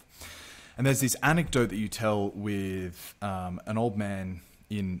so forth. And there's this anecdote that you tell with an old man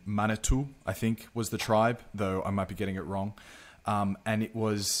in Manitou, I think was the tribe, though I might be getting it wrong. And it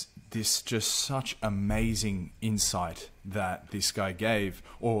was this just such amazing insight that this guy gave,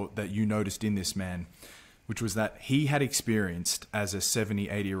 or that you noticed in this man, which was that he had experienced as a 70,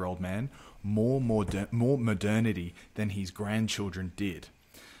 80-year-old man more modernity than his grandchildren did.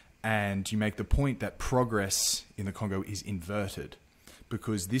 And you make the point that progress in the Congo is inverted,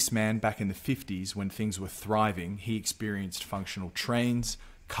 because this man back in the 50s, when things were thriving, he experienced functional trains,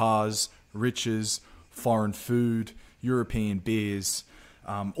 cars, riches, foreign food, European beers,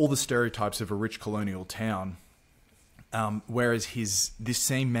 all the stereotypes of a rich colonial town. Whereas this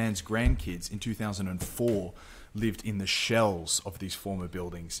same man's grandkids in 2004 lived in the shells of these former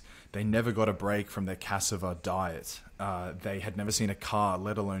buildings. They never got a break from their cassava diet. They had never seen a car,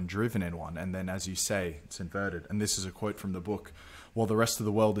 let alone driven in one. And then, as you say, it's inverted. And this is a quote from the book. While the rest of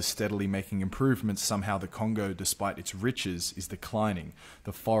the world is steadily making improvements, somehow the Congo, despite its riches, is declining.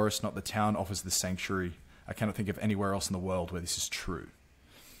 The forest, not the town, offers the sanctuary. I cannot think of anywhere else in the world where this is true.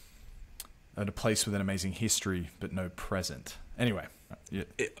 At a place with an amazing history, but no present. Anyway, yeah.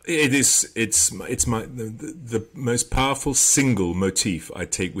 It's the most powerful single motif I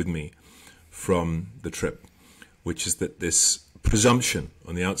take with me from the trip, which is that this presumption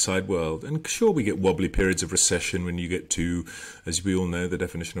on the outside world, and sure, we get wobbly periods of recession when you get to, as we all know, the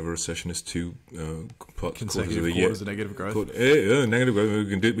definition of a recession is two consecutive quarters of negative growth. Negative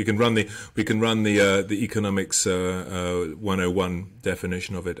growth. We can run the economics 101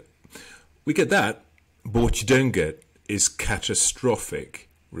 definition of it. We get that, but what you don't get is catastrophic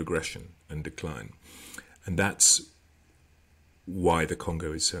regression and decline, and that's why the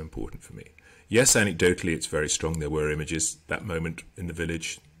Congo is so important for me. Yes, anecdotally, it's very strong. There were images, that moment in the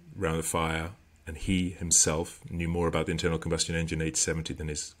village around the fire, and he himself knew more about the internal combustion engine age 70 than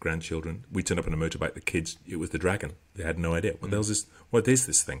his grandchildren. We turned up on a motorbike, the kids, it was the dragon. They had no idea. What is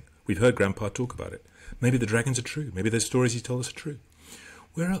this thing? We've heard Grandpa talk about it. Maybe the dragons are true. Maybe those stories he told us are true.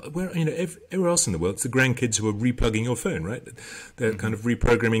 Everywhere else in the world, it's the grandkids who are replugging your phone, right? They're kind of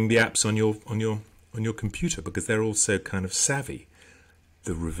reprogramming the apps on your computer because they're all so kind of savvy.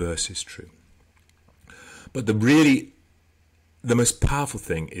 The reverse is true. But the most powerful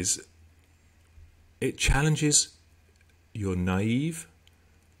thing is it challenges your naive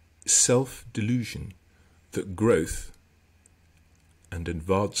self-delusion that growth and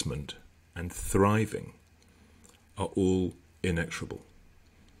advancement and thriving are all inexorable.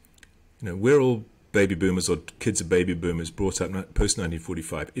 We're all baby boomers or kids of baby boomers brought up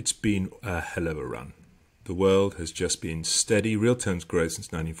post-1945. It's been a hell of a run. The world has just been steady, real terms growth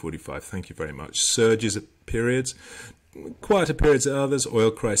since 1945. Thank you very much. Surges at periods, quieter periods at others, oil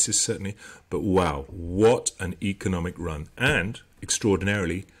crisis certainly. But wow, what an economic run, and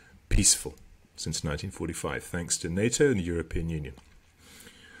extraordinarily peaceful since 1945, thanks to NATO and the European Union.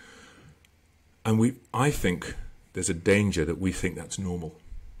 And I think there's a danger that we think that's normal.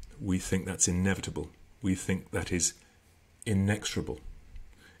 We think that's inevitable. We think that is inexorable.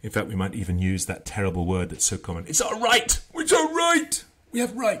 In fact, we might even use that terrible word that's so common. It's our right! It's our right! We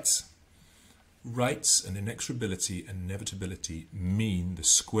have rights. Rights and inexorability and inevitability mean the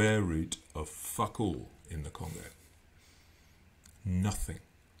square root of fuck all in the Congo. Nothing.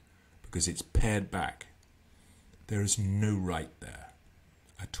 Because it's pared back. There is no right there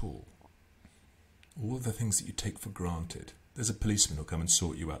at all. All of the things that you take for granted. There's a policeman who'll come and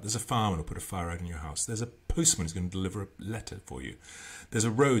sort you out. There's a fireman who'll put a fire out in your house. There's a postman who's going to deliver a letter for you. There's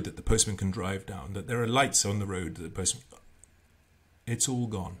a road that the postman can drive down. That there are lights on the road that the postman... It's all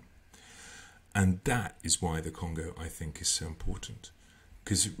gone. And that is why the Congo, I think, is so important.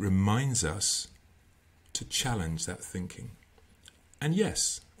 Because it reminds us to challenge that thinking. And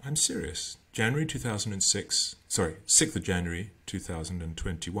yes, I'm serious. 6th of January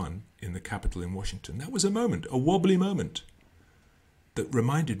 2021, in the Capitol in Washington. That was a moment, a wobbly moment, that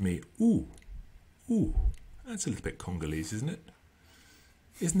reminded me, ooh, that's a little bit Congolese, isn't it?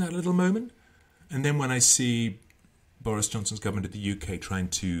 Isn't that a little moment? And then when I see Boris Johnson's government of the UK trying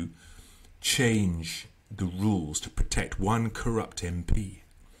to change the rules to protect one corrupt MP,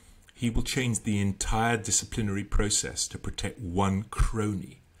 he will change the entire disciplinary process to protect one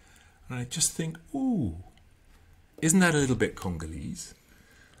crony. And I just think, ooh, isn't that a little bit Congolese?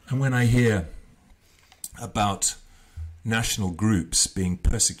 And when I hear about national groups being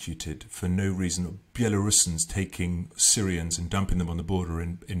persecuted for no reason, or Belarusians taking Syrians and dumping them on the border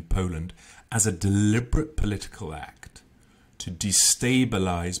in Poland as a deliberate political act to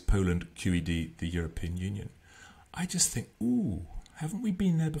destabilize Poland, QED, the European Union, I just think, ooh, haven't we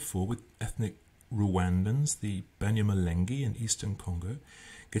been there before with ethnic Rwandans, the Banyamulenge in eastern Congo?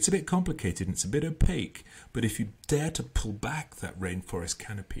 Gets a bit complicated and it's a bit opaque, but if you dare to pull back that rainforest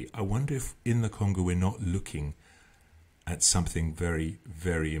canopy, I wonder if in the Congo we're not looking at something very,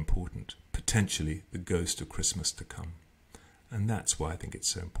 very important, potentially the ghost of Christmas to come. And that's why I think it's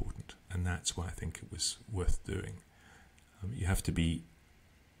so important, and that's why I think it was worth doing. You have to be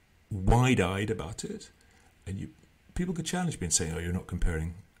wide-eyed about it, and people could challenge me and say, oh, you're not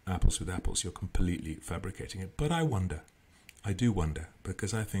comparing apples with apples, you're completely fabricating it. But I do wonder,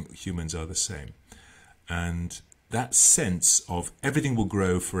 because I think humans are the same. And that sense of everything will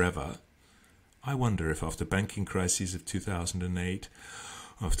grow forever, I wonder if after banking crises of 2008,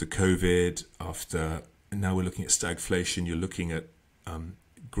 after COVID, now we're looking at stagflation, you're looking at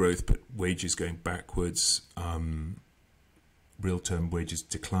growth but wages going backwards, real-term wages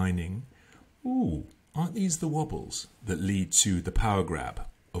declining. Ooh, aren't these the wobbles that lead to the power grab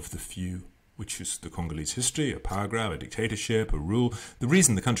of the few, which is the Congolese history, a power grab, a dictatorship, a rule? The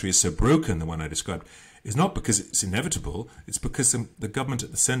reason the country is so broken, the one I described, is not because it's inevitable, it's because the government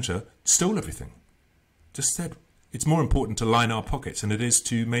at the centre stole everything. Just said, it's more important to line our pockets than it is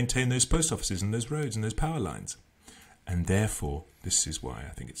to maintain those post offices and those roads and those power lines. And therefore, this is why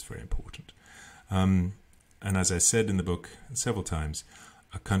I think it's very important. And as I said in the book several times,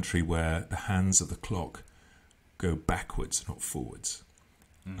 a country where the hands of the clock go backwards, not forwards.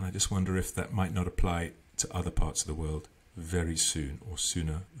 And I just wonder if that might not apply to other parts of the world very soon, or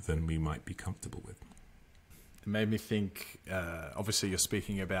sooner than we might be comfortable with. It made me think, obviously you're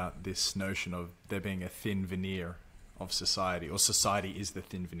speaking about this notion of there being a thin veneer of society, or society is the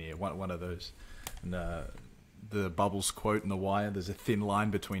thin veneer, one of those. And the Bubbles quote in The Wire, there's a thin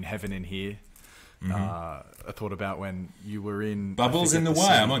line between heaven and here. I thought about when you were in... Bubbles in The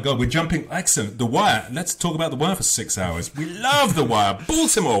Wire. Oh my God, we're jumping. Excellent. The Wire. Let's talk about The Wire for 6 hours. We love The Wire.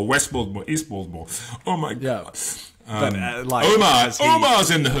 Baltimore, West Baltimore, East Baltimore. Oh my God. But, Omar's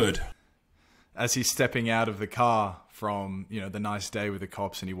in the hood. As he's stepping out of the car from, the nice day with the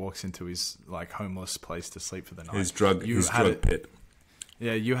cops, and he walks into his like homeless place to sleep for the night. His drug pit.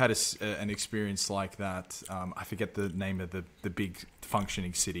 Yeah, you had an experience like that. I forget the name of the big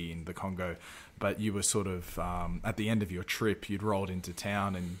functioning city in the Congo, but you were sort of, at the end of your trip, you'd rolled into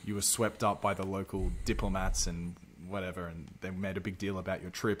town and you were swept up by the local diplomats and whatever, and they made a big deal about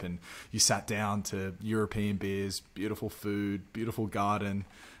your trip, and you sat down to European beers, beautiful food, beautiful garden,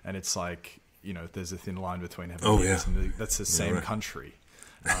 and it's like, there's a thin line between heaven and earth, and that's the same country.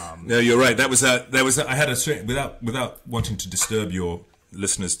 No, you're right. I had without wanting to disturb your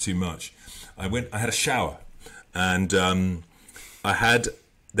listeners too much, I had a shower, and there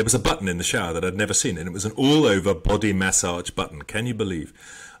was a button in the shower that I'd never seen, and it was an all-over body massage button. Can you believe?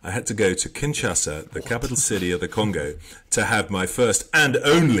 I had to go to Kinshasa, the capital city of the Congo, to have my first and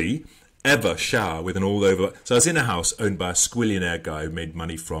only ever shower with an all-over... So I was in a house owned by a squillionaire guy who made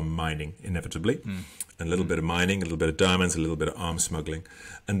money from mining, inevitably, and a little bit of mining, a little bit of diamonds, a little bit of arms smuggling.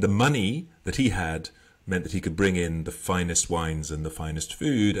 And the money that he had meant that he could bring in the finest wines and the finest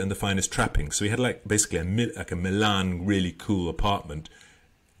food and the finest trappings. So he had basically a Milan really cool apartment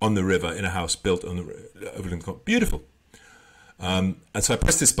on the river in a house built on the overland. Beautiful. And so I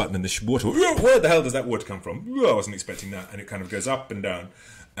pressed this button and the water, where the hell does that water come from? I wasn't expecting that. And it kind of goes up and down.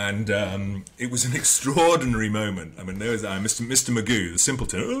 And it was an extraordinary moment. I mean, there was Mr. Magoo, the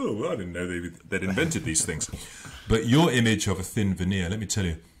simpleton. Oh, I didn't know they'd invented these things. But your image of a thin veneer, let me tell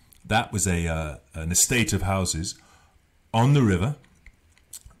you, that was an estate of houses on the river,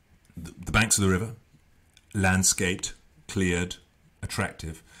 the banks of the river, landscaped, cleared,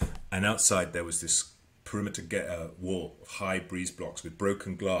 attractive. And outside there was this perimeter wall of high breeze blocks with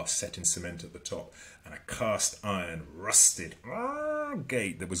broken glass set in cement at the top, and a cast iron rusted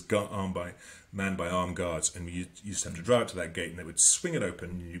gate that was manned by armed guards, and you used to have to drive up to that gate and they would swing it open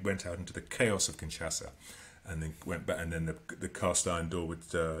and you went out into the chaos of Kinshasa, and then went back, and then the cast iron door would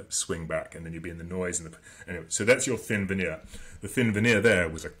swing back, and then you'd be in the noise anyway. So that's your thin veneer. The thin veneer there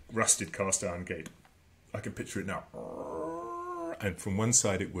was a rusted cast iron gate. I can picture it now. And from one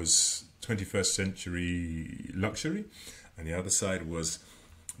side it was 21st century luxury, and the other side was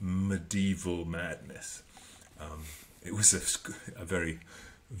medieval madness. It was a very,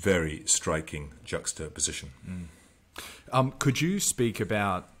 very striking juxtaposition. Could you speak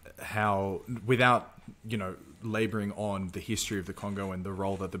about how, without labouring on the history of the Congo and the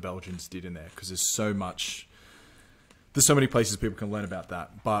role that the Belgians did in there, because there's so many places people can learn about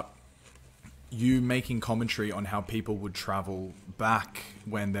that, but you making commentary on how people would travel back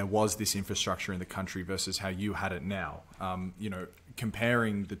when there was this infrastructure in the country versus how you had it now.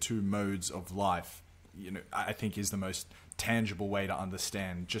 Comparing the two modes of life, I think is the most tangible way to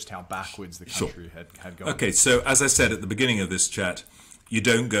understand just how backwards the country had gone. Okay, so as I said at the beginning of this chat, you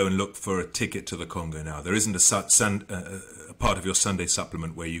don't go and look for a ticket to the Congo now. There isn't a part of your Sunday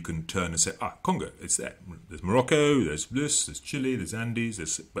supplement where you can turn and say, Congo, it's there. There's Morocco, there's Chile, there's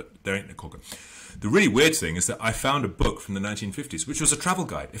Andes, but there ain't no Congo. The really weird thing is that I found a book from the 1950s, which was a travel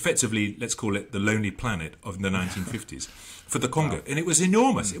guide, effectively, let's call it the Lonely Planet of the 1950s, for the Congo. Wow. And it was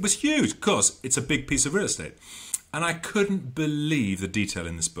enormous. It was huge because it's a big piece of real estate. And I couldn't believe the detail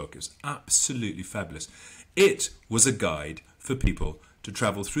in this book. It was absolutely fabulous. It was a guide for people to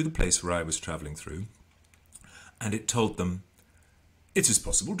travel through the place where I was travelling through, and it told them, it is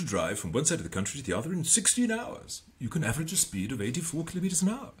possible to drive from one side of the country to the other in 16 hours. You can average a speed of 84 kilometres an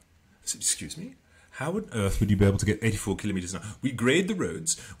hour. I said, excuse me? How on earth would you be able to get 84 kilometres an hour? We grade the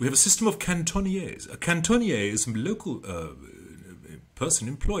roads. We have a system of cantonniers. A cantonnier is a local person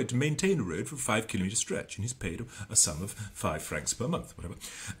employed to maintain a road for a 5 kilometre stretch, and he's paid a sum of 5 francs per month, whatever.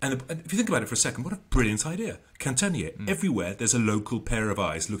 And if you think about it for a second, what a brilliant idea. Cantonnier. Everywhere there's a local pair of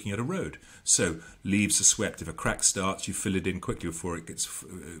eyes looking at a road. So leaves are swept. If a crack starts, you fill it in quickly before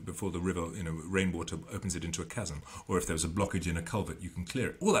the river, rainwater opens it into a chasm. Or if there's a blockage in a culvert, you can clear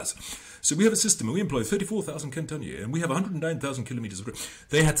it. All that. So we have a system, and we employ 34,000 cantonniers, and we have 109,000 kilometres of road.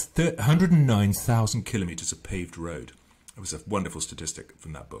 They had 109,000 kilometres of paved road. was a wonderful statistic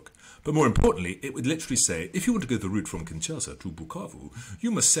from that book. But more importantly, it would literally say, if you want to go the route from Kinshasa to Bukavu,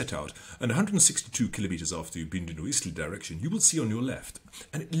 you must set out, and 162 kilometers after you've been in the easterly direction, you will see on your left.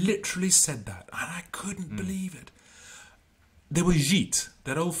 And it literally said that, and I couldn't believe it. There was gîte,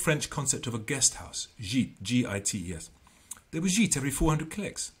 that old French concept of a guest house. Gîte, G-I-T-E-S. There was gîte every 400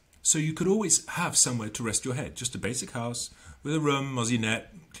 clicks. So you could always have somewhere to rest your head. Just a basic house with a room, mosinette,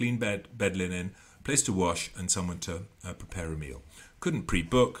 clean bed linen, place to wash, and someone to prepare a meal. Couldn't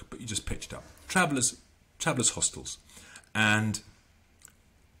pre-book, but you just pitched up. Travelers hostels. And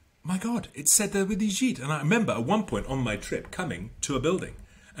my God, it said there were these gîtes. And I remember at one point on my trip coming to a building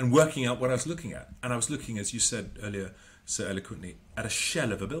and working out what I was looking at. And I was looking, as you said earlier so eloquently, at a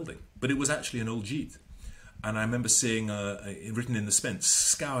shell of a building. But it was actually an old gîte. And I remember seeing written in the cement,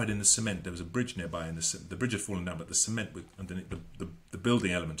 scoured in the cement. There was a bridge nearby, and the bridge had fallen down, but the cement was underneath the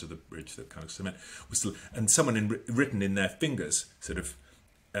building element of the bridge, that kind of cement was still. And someone written in their fingers, sort of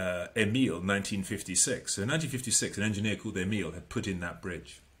Emile, 1956. So in 1956, an engineer called Emile had put in that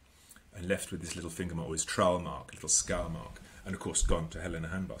bridge, and left with this little finger mark, or his trowel mark, little scour mark, and of course gone to hell in a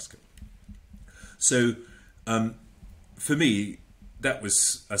handbasket. So for me, that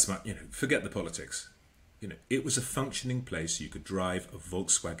was as much. Forget the politics. It was a functioning place you could drive a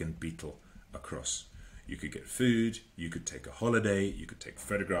Volkswagen Beetle across. You could get food, you could take a holiday, you could take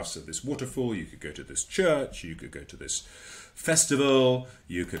photographs of this waterfall, you could go to this church, you could go to this festival,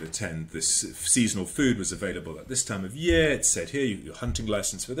 you could attend this seasonal food was available at this time of year. It said here, your hunting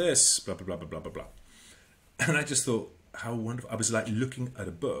license for this, blah, blah, blah, blah, blah, blah, blah. And I just thought, how wonderful. I was like looking at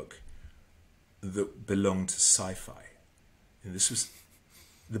a book that belonged to sci-fi. This was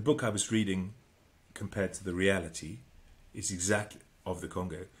the book I was reading compared to the reality is exactly of the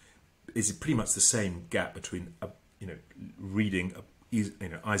Congo is pretty much the same gap between reading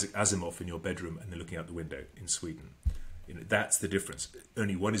Isaac Asimov in your bedroom and then looking out the window in Sweden. That's the difference.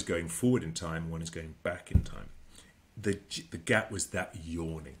 Only one is going forward in time, one is going back in time. The gap was that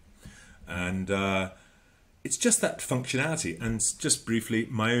yawning, and it's just that functionality. And just briefly,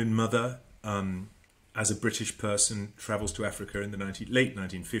 my own mother, as a British person, travels to Africa in the late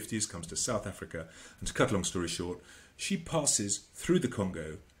 1950s, comes to South Africa, and to cut a long story short, she passes through the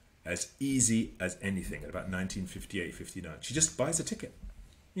Congo as easy as anything at about 1958-59. She just buys a ticket.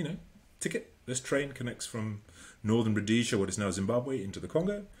 Ticket. This train connects from northern Rhodesia, what is now Zimbabwe, into the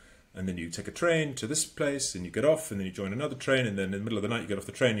Congo, and then you take a train to this place, and you get off, and then you join another train, and then in the middle of the night you get off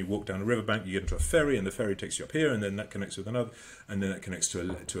the train, you walk down a riverbank, you get into a ferry, and the ferry takes you up here, and then that connects with another, and then that connects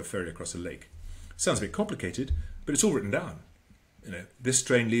to a ferry across a lake. Sounds a bit complicated, but it's all written down. This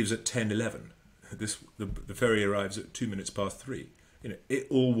train leaves at 10:11. The ferry arrives at 2 minutes past 3. It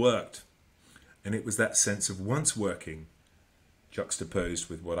all worked, and it was that sense of once working, juxtaposed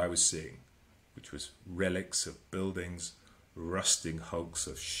with what I was seeing, which was relics of buildings, rusting hulks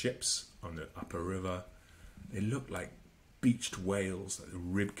of ships on the upper river. They looked like beached whales, like the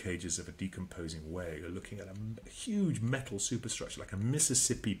rib cages of a decomposing whale. You're looking at a huge metal superstructure, like a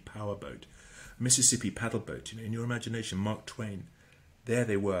Mississippi powerboat. Mississippi paddle boat, in your imagination, Mark Twain, there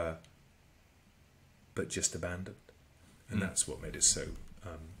they were, but just abandoned. And that's what made it so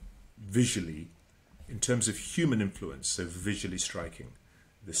visually, in terms of human influence, so visually striking,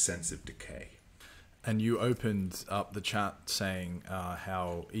 the sense of decay. And you opened up the chat saying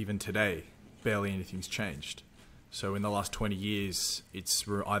how even today, barely anything's changed. So in the last 20 years, it's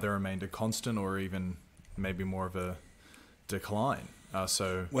either remained a constant or even maybe more of a decline. What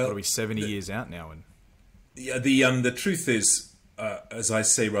are we, 70 years out now? And yeah, the truth is, as I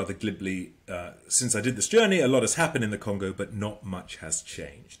say rather glibly, since I did this journey, a lot has happened in the Congo, but not much has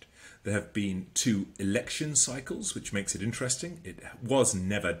changed. There have been 2 election cycles, which makes it interesting. It was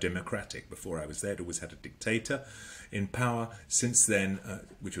never democratic before I was there. It always had a dictator in power. Since then,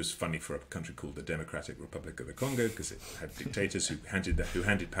 which was funny for a country called the Democratic Republic of the Congo, because it had dictators who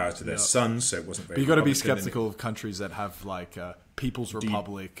handed power to their sons, so it wasn't very. But you've got to be skeptical of countries that have like People's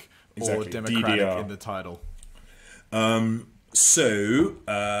Republic or democratic DDR in the title.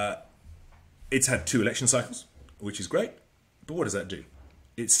 It's had 2 election cycles, which is great. But what does that do?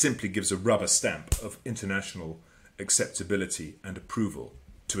 It simply gives a rubber stamp of international acceptability and approval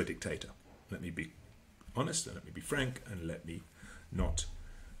to a dictator. Let me be honest, and let me be frank, and let me not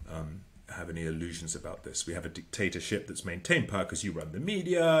have any illusions about this. We have a dictatorship that's maintained power because you run the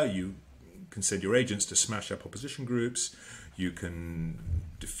media, you can send your agents to smash up opposition groups, you can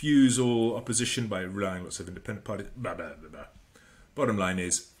diffuse all opposition by relying on lots of independent parties, blah, blah, blah, blah. Bottom line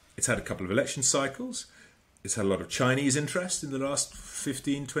is, it's had a couple of election cycles. It's had a lot of Chinese interest in the last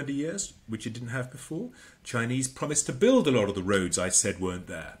 15, 20 years, which it didn't have before. Chinese promised to build a lot of the roads I said weren't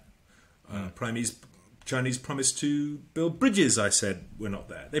there. Chinese promised to build bridges. I said, we're not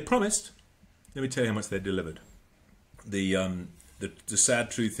there. They promised. Let me tell you how much they delivered. The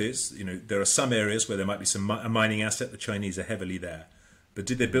sad truth is, there are some areas where there might be a mining asset. The Chinese are heavily there. But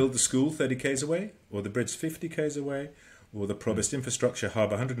did they build the school 30 k's away? Or the bridge 50 k's away? Or the promised infrastructure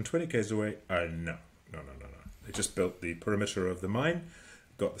hub 120 k's away? No. They just built the perimeter of the mine,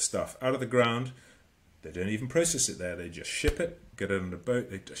 got the stuff out of the ground. They don't even process it there. They just ship it, get it on a boat.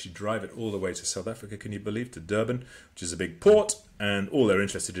 They actually drive it all the way to South Africa, can you believe, to Durban, which is a big port. And all they're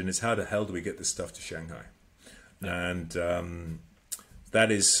interested in is how the hell do we get this stuff to Shanghai? And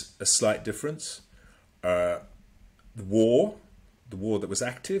that is a slight difference. The war that was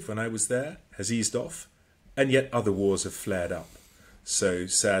active when I was there has eased off, and yet other wars have flared up. So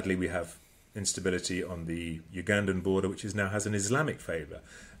sadly, we have instability on the Ugandan border, which now has an Islamic flavour,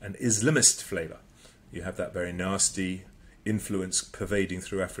 an Islamist flavour. You have that very nasty influence pervading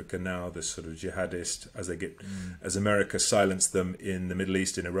through Africa now, this sort of jihadist, as America silenced them in the Middle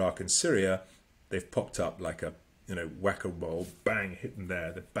East, in Iraq and Syria, they've popped up like a whack-a-mole, bang, hit them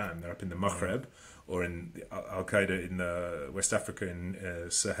there, they're up in the Maghreb, or in Al-Qaeda in West Africa, in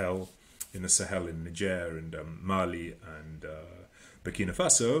Sahel, in Niger and Mali and Burkina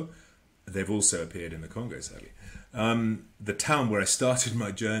Faso. They've also appeared in the Congo, sadly. The town where I started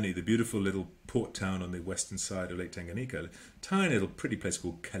my journey, the beautiful little port town on the western side of Lake Tanganyika, a tiny little pretty place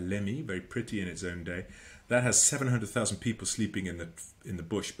called Kalemi, very pretty in its own day, that has 700,000 people sleeping in the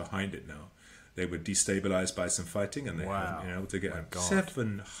bush behind it now. They were destabilized by some fighting, and they haven't been able to get home.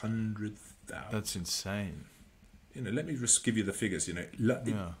 700,000. That's insane. Let me just give you the figures.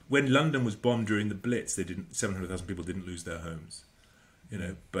 When London was bombed during the Blitz, 700,000 people didn't lose their homes.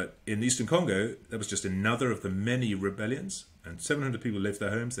 But in the Eastern Congo, that was just another of the many rebellions, and 700 people left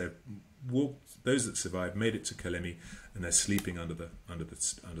their homes. Those that survived made it to Kalemi, and they're sleeping under the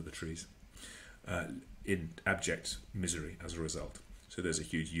trees in abject misery as a result. So there's a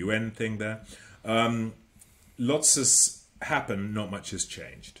huge UN thing there. Lots has happened, not much has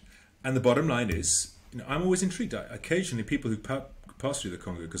changed. And the bottom line is, I'm always intrigued. Occasionally, people who pass through the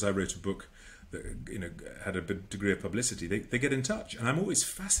Congo, because I wrote a book that had a big degree of publicity, they get in touch, and I'm always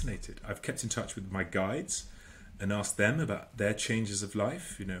fascinated. I've kept in touch with my guides and asked them about their changes of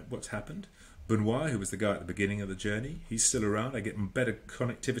life. What's happened. Benoit, who was the guy at the beginning of the journey, he's still around. I get better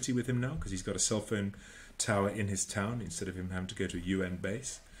connectivity with him now because he's got a cell phone tower in his town instead of him having to go to a UN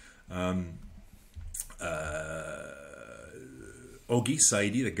base. Ogi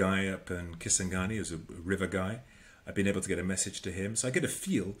Saidi, the guy up in Kisangani, is a river guy. I've been able to get a message to him, so I get a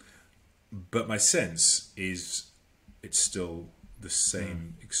feel. But my sense is it's still the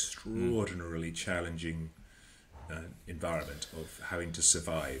same extraordinarily challenging environment of having to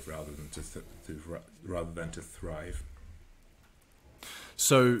survive rather than to thrive.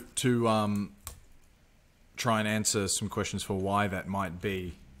 So to try and answer some questions for why that might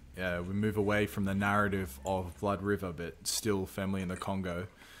be, we move away from the narrative of Blood River, but still firmly in the Congo.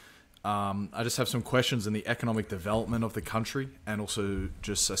 I just have some questions in the economic development of the country, and also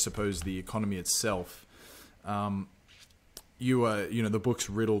just, I suppose, the economy itself. The book's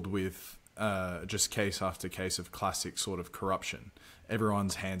riddled with just case after case of classic sort of corruption.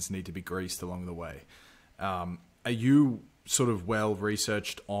 Everyone's hands need to be greased along the way. Are you sort of well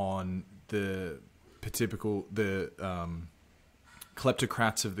researched on the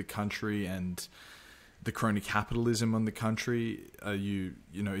kleptocrats of the country and the crony capitalism on the country?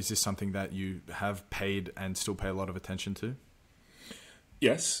 Is this something that you have paid and still pay a lot of attention to?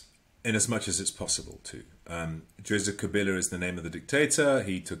 Yes, in as much as it's possible to. Joseph Kabila is the name of the dictator.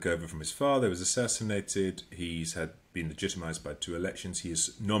 He took over from his father, was assassinated. He's been legitimized by 2 elections. He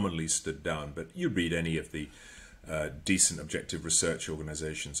has nominally stood down, but you read any of the decent objective research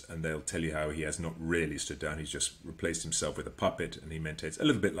organizations and they'll tell you how he has not really stood down. He's just replaced himself with a puppet, and he maintains a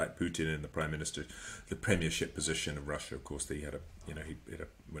little bit like Putin in the premiership position of Russia. Of course, he had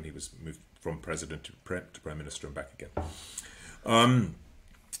when he was moved from president to prime minister and back again.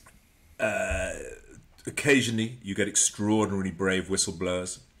 Occasionally you get extraordinarily brave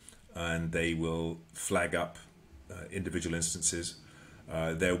whistleblowers, and they will flag up individual instances.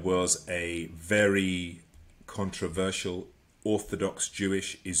 There was a very controversial Orthodox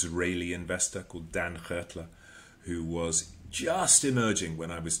Jewish Israeli investor called Dan Hertler, who was just emerging when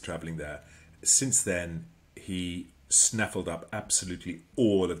I was traveling there. Since then, he snaffled up absolutely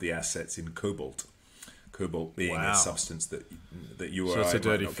all of the assets in cobalt. Cobalt being a substance that you or I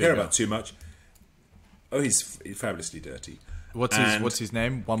might not care about too much. Oh, he's fabulously dirty. What's his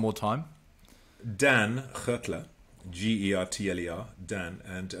name? One more time. Dan Hertler. Gertler, Dan,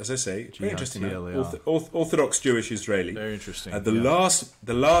 and as I say, very interesting man. Gertler. Orthodox Jewish Israeli. Very interesting.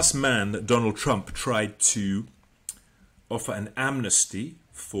 The last man that Donald Trump tried to offer an amnesty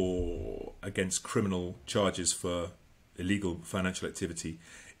for against criminal charges for illegal financial activity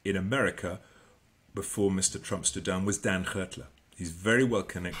in America before Mr. Trump stood down was Dan Gertler. He's very well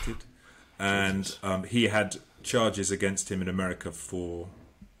connected, and he had charges against him in America for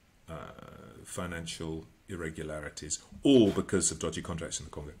financial irregularities, all because of dodgy contracts in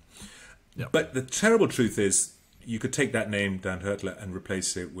the Congo. Yep. But the terrible truth is, you could take that name, Dan Gertler, and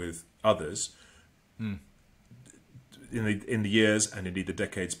replace it with others in the years and indeed the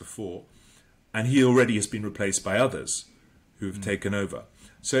decades before, and he already has been replaced by others who have taken over.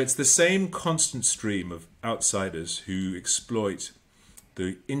 So it's the same constant stream of outsiders who exploit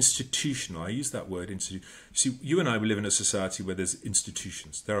the institutional, I use that word, see, you and I, we live in a society where there's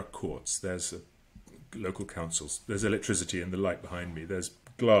institutions. There are courts, there's local councils, there's electricity and the light behind me, there's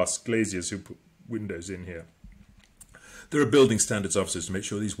glaziers who put windows in here. There are building standards officers to make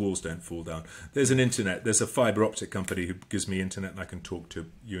sure these walls don't fall down. There's an internet, there's a fibre optic company who gives me internet and I can talk to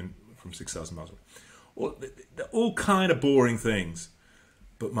you from 6,000 miles away. They're all kind of boring things.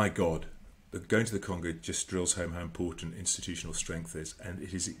 But my God, going to the Congo just drills home how important institutional strength is, and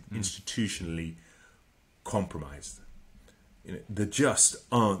it is institutionally compromised. There just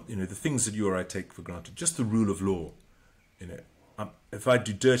aren't, the things that you or I take for granted, just the rule of law. If I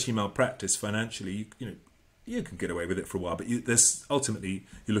do dirty malpractice financially, you can get away with it for a while, but there's ultimately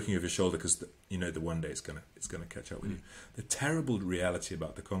you're looking over your shoulder because that one day it's gonna catch up with you. The terrible reality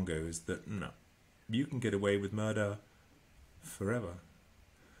about the Congo is that no, you can get away with murder forever.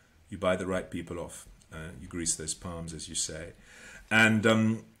 You buy the right people off, you grease those palms, as you say,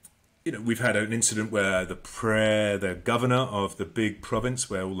 and we've had an incident where the governor of the big province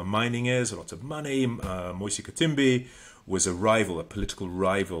where all the mining is, a lot of money, Moise Katumbi, was a political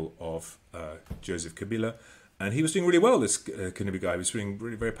rival of Joseph Kabila, and he was doing really well. This Katumbi guy was doing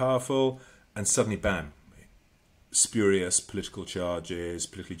really very powerful, and suddenly, bam, spurious political charges,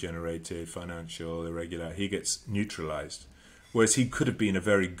 politically generated, financial, irregular. He gets neutralized. Whereas he could have been a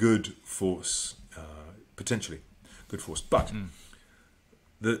very good force, potentially good force. But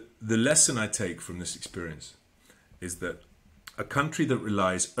the lesson I take from this experience is that a country that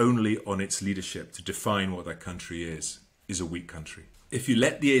relies only on its leadership to define what that country is a weak country. If you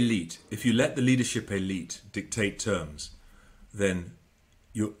let the leadership elite dictate terms, then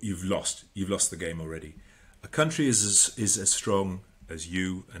you've lost the game already. A country is as strong as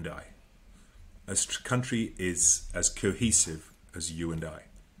you and I. A country is as cohesive as you and I,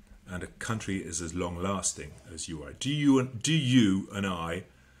 and a country is as long-lasting as you are. Do you and I,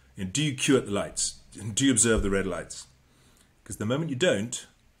 do you queue at the lights? Do you observe the red lights? Because the moment you don't,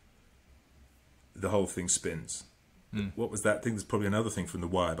 the whole thing spins. What was that thing? There's probably another thing from The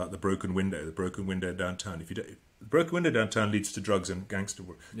Wire about the broken window downtown. The broken window downtown leads to drugs and gangster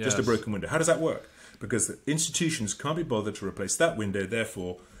work. Yes. Just a broken window. How does that work? Because the institutions can't be bothered to replace that window,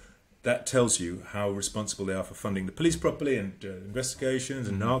 therefore that tells you how responsible they are for funding the police properly and investigations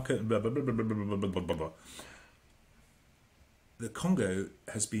and narco and blah, blah, blah, blah, blah, blah, blah, blah, blah, blah. The Congo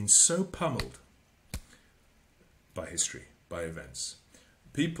has been so pummeled by history, by events.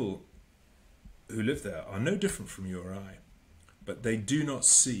 People who live there are no different from you or I, but they do not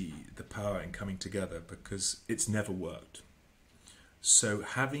see the power in coming together because it's never worked. So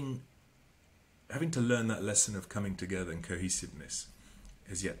having to learn that lesson of coming together and cohesiveness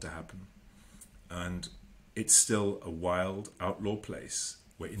is yet to happen, and it's still a wild outlaw place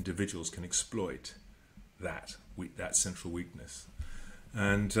where individuals can exploit that central weakness.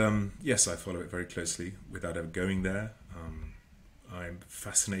 And yes, I follow it very closely without ever going there. I'm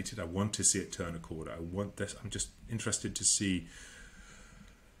fascinated. I want to see it turn a corner. I'm just interested to see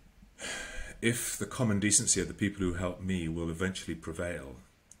if the common decency of the people who help me will eventually prevail.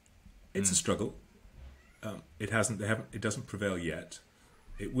 It's a struggle. It doesn't prevail yet.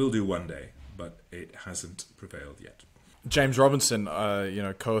 It will do one day, but it hasn't prevailed yet. James Robinson,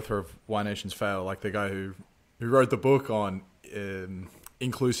 co-author of Why Nations Fail, like the guy who wrote the book on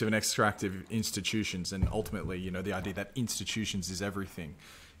inclusive and extractive institutions, and ultimately, the idea that institutions is everything.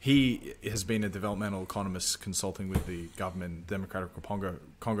 He has been a developmental economist consulting with the government, Democratic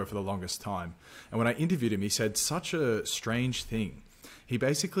Congo for the longest time. And when I interviewed him, he said such a strange thing. He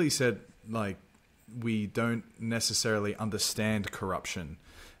basically said, we don't necessarily understand corruption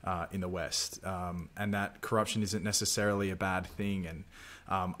in the West, and that corruption isn't necessarily a bad thing. And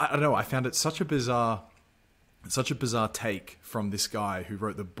I don't know, I found it such a bizarre such a bizarre take from this guy who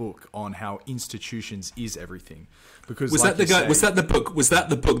wrote the book on how institutions is everything. Because was like that the guy? say, Was that the book? Was that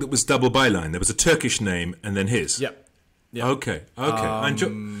the book that was double byline? There was a Turkish name and then his. Yep. Okay.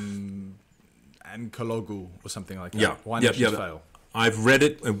 And Kologu or something like that. Yeah. Why nations fail. I've read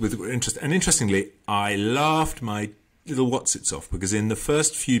it with interest, and interestingly, I laughed my little whatsits off because in the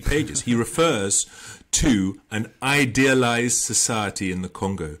first few pages he refers to an idealized society in the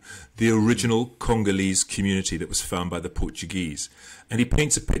Congo, the original Congolese community that was found by the Portuguese, and he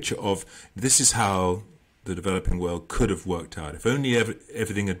paints a picture of this is how the developing world could have worked out if only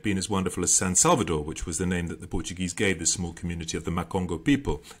everything had been as wonderful as San Salvador, which was the name that the Portuguese gave the small community of the Makongo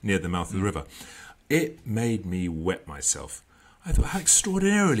people near the mouth of the river. It made me wet myself. I thought, how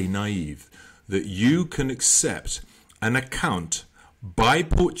extraordinarily naive that you can accept an account by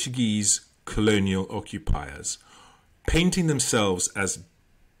Portuguese colonial occupiers painting themselves as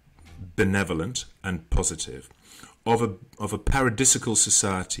benevolent and positive of a paradisical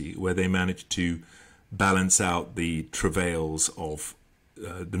society where they managed to balance out the travails of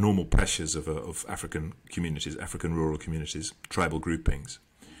the normal pressures of African communities, African rural communities, tribal groupings.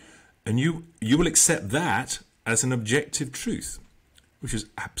 And you will accept that as an objective truth, which is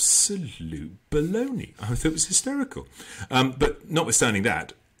absolute baloney. I thought it was hysterical. But notwithstanding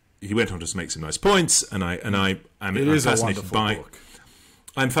that, he went on to make some nice points, and I'm fascinated by. Book.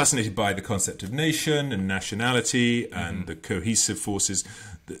 I'm fascinated by the concept of nation and nationality and the cohesive forces,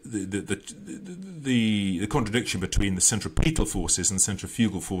 the contradiction between the centripetal forces and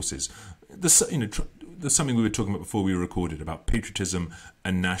centrifugal forces. There's something we were talking about before we recorded about patriotism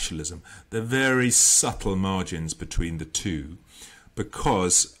and nationalism. There are very subtle margins between the two,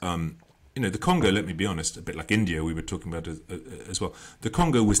 because the Congo. Let me be honest, a bit like India, we were talking about as well. The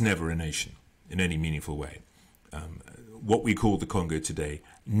Congo was never a nation in any meaningful way. What we call the Congo today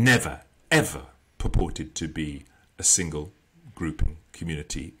never, ever purported to be a single grouping,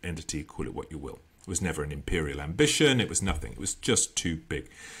 community, entity, call it what you will. It was never an imperial ambition. It was nothing. It was just too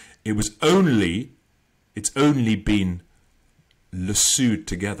big. It's only been lassoed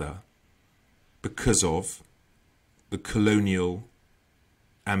together because of the colonial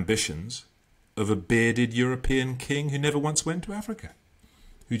ambitions of a bearded European king who never once went to Africa,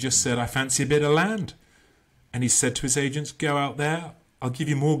 who just said, I fancy a bit of land. And he said to his agents, go out there, I'll give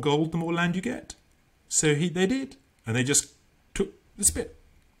you more gold the more land you get. So they did. And they just took this bit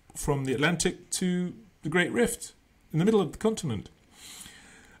from the Atlantic to the Great Rift in the middle of the continent.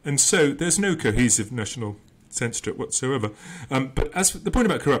 And so there's no cohesive national sense to it whatsoever. But as for the point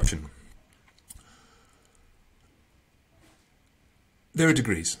about corruption, there are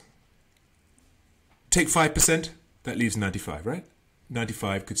degrees. Take 5%, that leaves 95, right?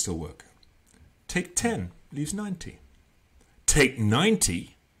 95 could still work. Take 10, leaves 90. Take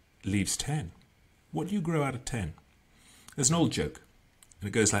 90, leaves 10. What do you grow out of 10? There's an old joke, and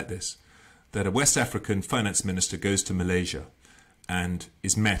it goes like this, that a West African finance minister goes to Malaysia and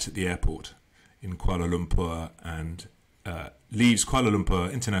is met at the airport in Kuala Lumpur and leaves Kuala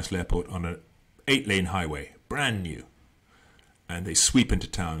Lumpur International Airport on an 8-lane highway, brand new. And they sweep into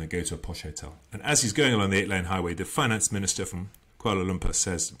town and go to a posh hotel. And as he's going along the 8-lane highway, the finance minister from Kuala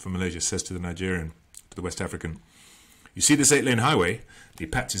Lumpur from Malaysia says to the Nigerian, to the West African, you see this 8-lane highway? He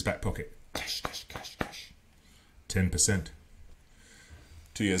pats his back pocket. Cash, cash, cash, cash. 10%.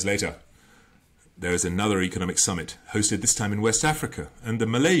 2 years later, there is another economic summit, hosted this time in West Africa, and the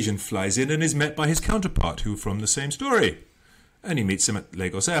Malaysian flies in and is met by his counterpart, who from the same story. And he meets him at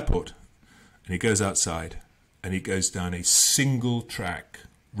Lagos Airport. And he goes outside, and he goes down a single-track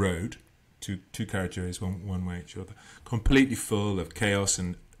road, two carriageways, one way each other, completely full of chaos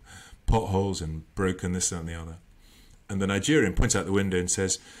and potholes and broken this, that, and the other. And the Nigerian points out the window and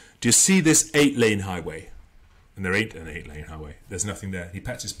says, do you see this 8-lane highway? And there ain't an 8-lane highway. There's nothing there. He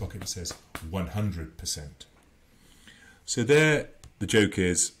pats his pocket and says, 100%. So there, the joke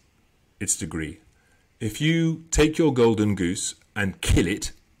is, it's degree. If you take your golden goose and kill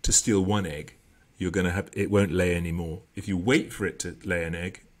it to steal one egg, it won't lay any more. If you wait for it to lay an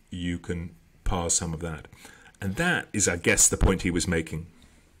egg, you can parse some of that. And that is, I guess, the point he was making.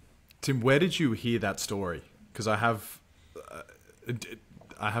 Tim, where did you hear that story? Because I have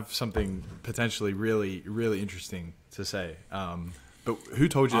something potentially really, really interesting to say. But who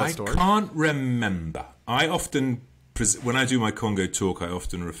told you that story? I can't remember. I often, when I do my Congo talk, I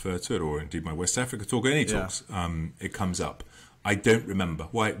often refer to it, or indeed my West Africa talk, or any talks, it comes up. I don't remember.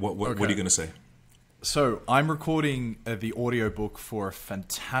 Why? What are you going to say? So I'm recording the audiobook for a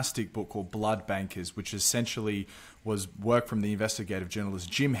fantastic book called Blood Bankers, which essentially was work from the investigative journalist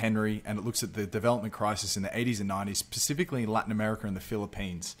Jim Henry, and it looks at the development crisis in the 80s and 90s, specifically in Latin America and the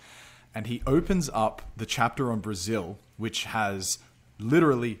Philippines. and he opens up the chapter on Brazil, which has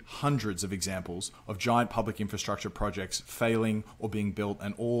literally hundreds of examples of giant public infrastructure projects failing or being built,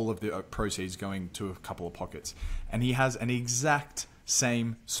 and all of the proceeds going to a couple of pockets. And he has an exact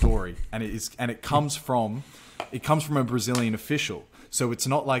same story, and it comes from a Brazilian official. So it's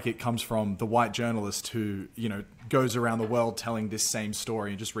not like it comes from the white journalist who, goes around the world telling this same story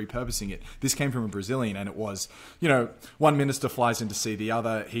and just repurposing it. This came from a Brazilian, and it was, one minister flies in to see the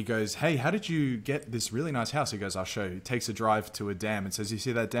other. He goes, "Hey, how did you get this really nice house?" He goes, "I'll show you." He takes a drive to a dam and says, "You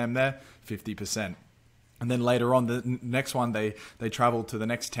see that dam there? 50%. And then later on, the next one, they travel to the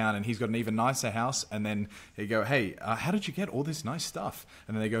next town, and he's got an even nicer house. And then they go, "Hey, how did you get all this nice stuff?"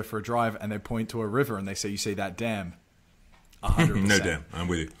 And then they go for a drive, and they point to a river, and they say, "You see that dam? 100%. No dam. I'm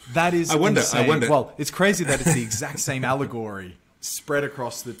with you. That is insane. I wonder. Well, it's crazy that it's the exact same allegory spread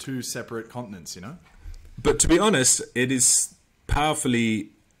across the two separate continents, But to be honest, it is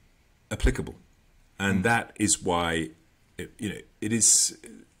powerfully applicable. And that is why, it is...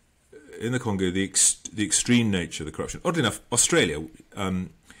 in the Congo, the extreme nature of the corruption. Oddly enough, Australia's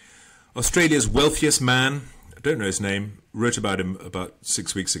wealthiest man, I don't know his name, wrote about him about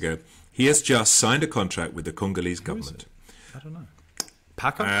 6 weeks ago. He has just signed a contract with the Congolese government. I don't know.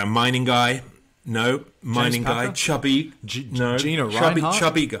 Packer? Mining guy. No. Mining guy. Chubby. Gina chubby, Reinhardt?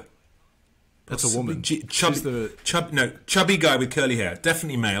 chubby guy. That's a woman. Chubby guy with curly hair.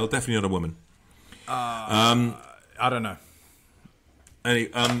 Definitely male. Definitely not a woman. I don't know.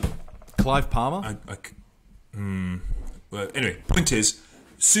 Clive Palmer? Well, anyway, point is,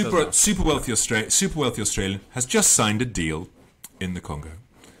 super wealthy Australian has just signed a deal in the Congo,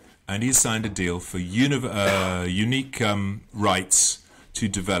 and he's signed a deal for unique rights to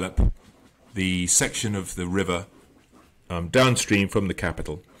develop the section of the river downstream from the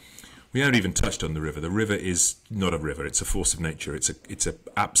capital. We haven't even touched on the river. The river is not a river. It's a force of nature. It's a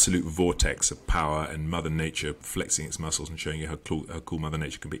absolute vortex of power and Mother Nature flexing its muscles and showing you how cool Mother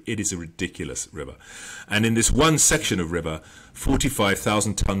Nature can be. It is a ridiculous river. And in this one section of river,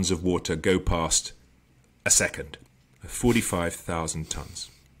 45,000 tons of water go past a second. 45,000 tons.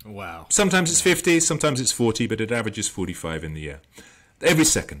 Wow. Sometimes it's 50, sometimes it's 40, but it averages 45 in the year. Every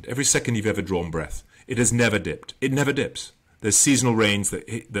second you've ever drawn breath. It has never dipped. It never dips. There's seasonal rains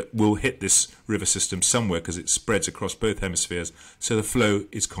that will hit this river system somewhere because it spreads across both hemispheres, so the flow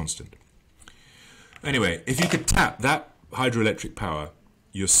is constant. Anyway, if you could tap that hydroelectric power,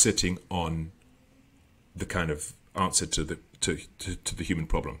 you're sitting on the kind of answer to the human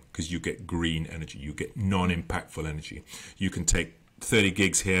problem, because you get green energy, you get non-impactful energy. You can take 30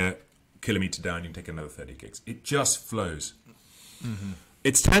 gigs here, kilometre down, you can take another 30 gigs. It just flows. Mm-hmm.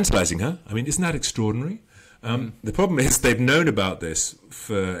 It's tantalising, huh? I mean, isn't that extraordinary? The problem is they've known about this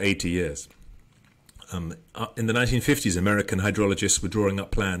for 80 years. In the 1950s, American hydrologists were drawing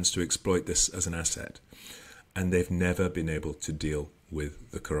up plans to exploit this as an asset, and they've never been able to deal with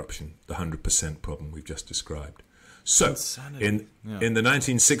the corruption, the 100% problem we've just described. So, in the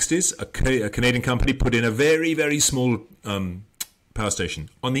 1960s, a Canadian company put in a very, very small power station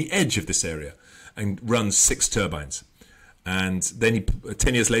on the edge of this area and runs 6 turbines. And then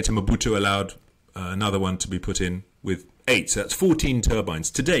 10 years later, Mobutu allowed another one to be put in with 8. So that's 14 turbines.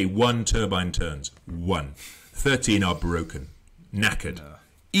 Today, 1 turbine turns. 1. 13 are broken, knackered.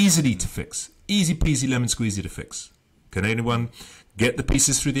 Easily to fix. Easy peasy lemon squeezy to fix. Can anyone get the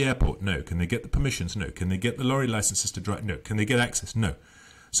pieces through the airport? No. Can they get the permissions? No. Can they get the lorry licenses to drive? No. Can they get access? No.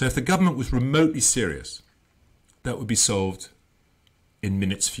 So if the government was remotely serious, that would be solved in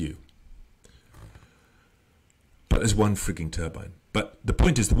minutes few. But there's 1 frigging turbine. But the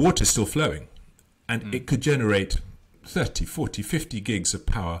point is the water is still flowing. And it could generate 30, 40, 50 gigs of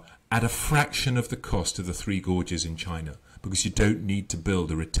power at a fraction of the cost of the 3 gorges in China, because you don't need to build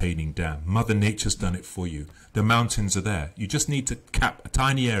a retaining dam. Mother Nature's done it for you. The mountains are there. You just need to cap a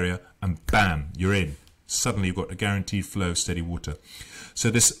tiny area and bam, you're in. Suddenly you've got a guaranteed flow of steady water. So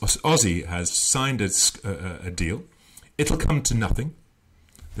this Aussie has signed a deal. It'll come to nothing.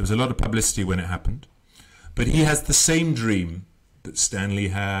 There was a lot of publicity when it happened. But he has the same dream that Stanley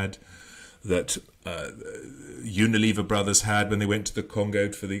had, that Unilever brothers had when they went to the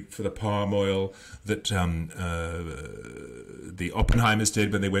Congo for the palm oil, that the Oppenheimers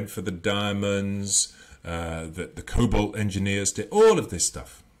did when they went for the diamonds, that the cobalt engineers did. All of this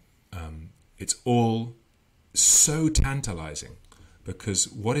stuff. It's all so tantalizing, because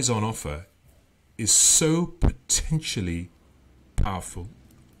what is on offer is so potentially powerful,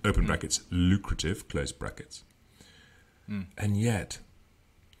 open brackets, lucrative, close brackets. And yet,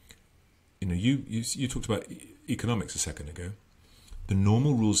 you talked about economics a second ago. The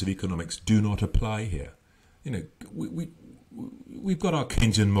normal rules of economics do not apply here. we've got our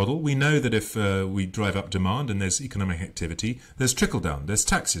Keynesian model. We know that if we drive up demand and there's economic activity, there's trickle down, there's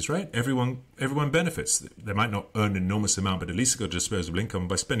taxes, right? Everyone benefits. They might not earn an enormous amount, but at least they've got disposable income.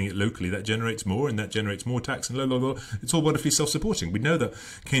 By spending it locally, that generates more, and that generates more tax, and blah, blah, blah. It's all wonderfully self-supporting. We know that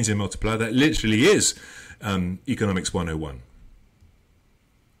Keynesian multiplier, that literally is economics 101.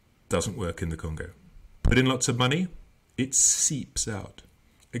 Doesn't work in the Congo. Put in lots of money, it seeps out.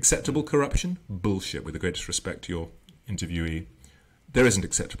 Acceptable corruption? Bullshit, with the greatest respect to your interviewee. There isn't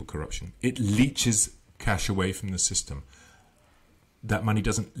acceptable corruption. It leaches cash away from the system. That money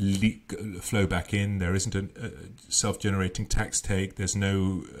doesn't flow back in. There isn't a self-generating tax take. There's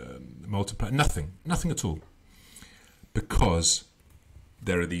no multiplier. Nothing at all. Because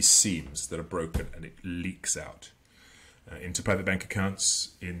there are these seams that are broken and it leaks out into private bank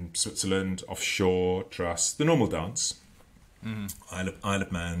accounts in Switzerland, offshore trusts, the normal dance. Isle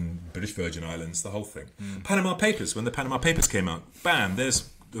of Man, British Virgin Islands, the whole thing. Panama Papers, when the Panama Papers came out, bam, there's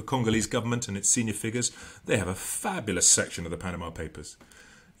the Congolese government and its senior figures. They have a fabulous section of the Panama Papers.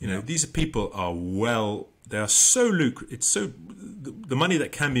 You know, these people are they are so lucrative. It's so, the money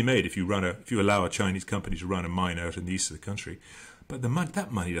that can be made if you allow a Chinese company to run a mine out in the east of the country. But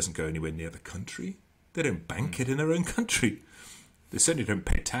that money doesn't go anywhere near the country. They don't bank it in their own country. They certainly don't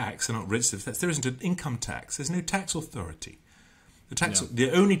pay tax. They're not registered for tax. There isn't an income tax. There's no tax authority.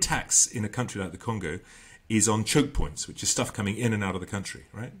 The only tax in a country like the Congo is on choke points, which is stuff coming in and out of the country,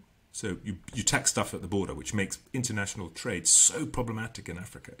 right? So you tax stuff at the border, which makes international trade so problematic in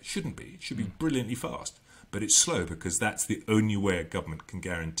Africa. It shouldn't be. It should be brilliantly fast. But it's slow because that's the only way a government can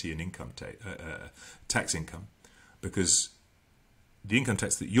guarantee an income tax income. Because the income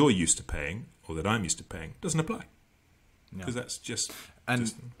tax that you're used to paying, or that I'm used to paying, doesn't apply. Because that's just...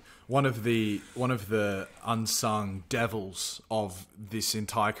 One of the unsung devils of this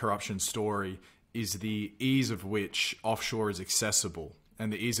entire corruption story is the ease of which offshore is accessible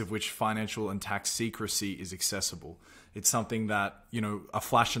and the ease of which financial and tax secrecy is accessible. It's something that, a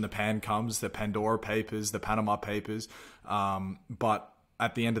flash in the pan comes, the Pandora Papers, the Panama Papers, but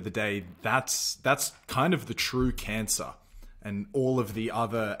at the end of the day, that's kind of the true cancer. And all of the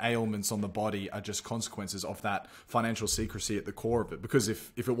other ailments on the body are just consequences of that financial secrecy at the core of it. Because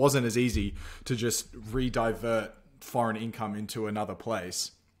if it wasn't as easy to just re-divert foreign income into another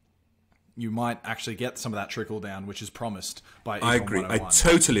place, you might actually get some of that trickle down, which is promised by Econ I agree. 101. I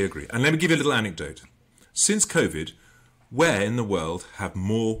totally agree. And let me give you a little anecdote. Since COVID, where in the world have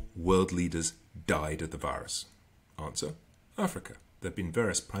more world leaders died of the virus? Answer, Africa. There have been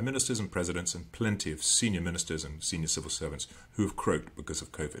various prime ministers and presidents and plenty of senior ministers and senior civil servants who have croaked because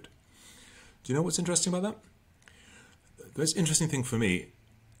of COVID. Do you know what's interesting about that? The most interesting thing for me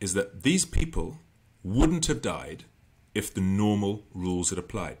is that these people wouldn't have died if the normal rules had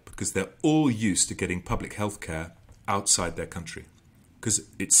applied, because they're all used to getting public health care outside their country, because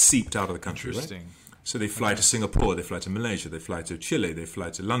it's seeped out of the country, right? So they fly to Singapore, they fly to Malaysia, they fly to Chile, they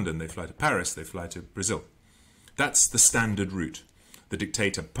fly to London, they fly to Paris, they fly to Brazil. That's the standard route. The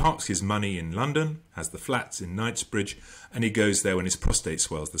dictator parks his money in London, has the flats in Knightsbridge, and he goes there when his prostate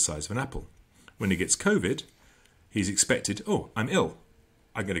swells the size of an apple. When he gets COVID, he's expected, I'm ill.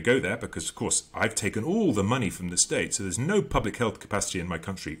 I'm going to go there because, of course, I've taken all the money from the state, so there's no public health capacity in my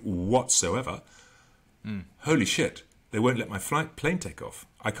country whatsoever. Holy shit, they won't let my plane take off.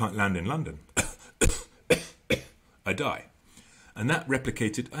 I can't land in London. I die. And that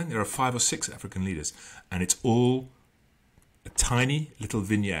replicated, I think there are 5 or 6 African leaders, and it's all a tiny little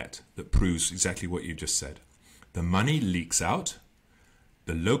vignette that proves exactly what you just said. The money leaks out,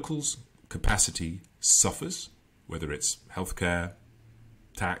 the locals' capacity suffers, whether it's healthcare,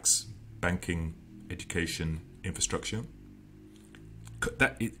 tax, banking, education, infrastructure.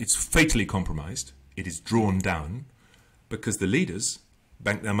 It's fatally compromised. It is drawn down because the leaders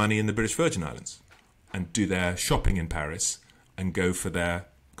bank their money in the British Virgin Islands and do their shopping in Paris and go for their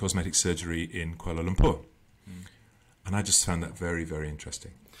cosmetic surgery in Kuala Lumpur. And I just found that very, very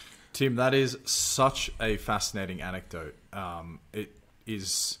interesting. Tim, that is such a fascinating anecdote. It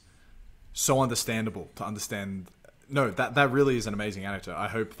is so understandable to understand. No, that really is an amazing anecdote. I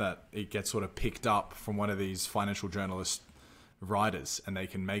hope that it gets sort of picked up from one of these financial journalist writers and they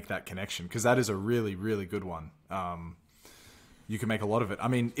can make that connection, because that is a really, really good one. You can make a lot of it. I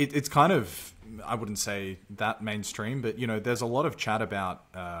mean, it's kind of, I wouldn't say that mainstream, but, there's a lot of chat about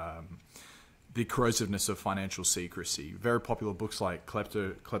the corrosiveness of financial secrecy. Very popular books like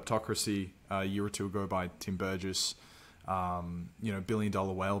Kleptocracy a year or two ago by Tim Burgess, Billion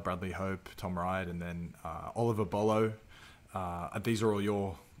Dollar Whale, Bradley Hope, Tom Wright, and then Oliver Bollo. These are all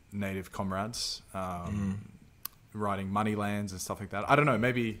your native comrades. writing Moneylands and stuff like that. I don't know.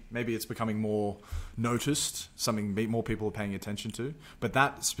 Maybe it's becoming more noticed, something more people are paying attention to. But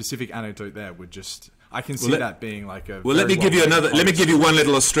that specific anecdote there would just, I can see that being like a. Well, let me give you another. Let me give you one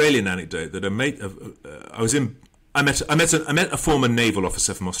little Australian anecdote that a mate of. I met a former naval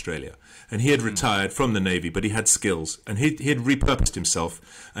officer from Australia, and he had retired from the Navy, but he had skills, and he had repurposed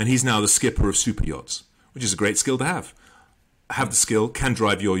himself, and he's now the skipper of super yachts, which is a great skill to have. Have the skill, can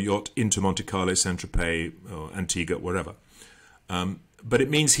drive your yacht into Monte Carlo, Saint-Tropez, or Antigua, wherever. But it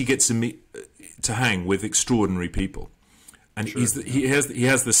means he gets to hang with extraordinary people, and he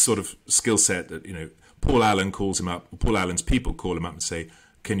has this sort of skill set that Paul Allen calls him up. Paul Allen's people call him up and say,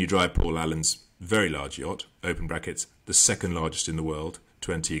 "Can you drive Paul Allen's very large yacht, open brackets, the second largest in the world,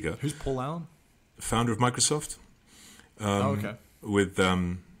 to Antigua?" Who's Paul Allen? Founder of Microsoft. Okay. With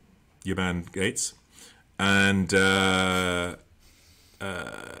your man Gates. And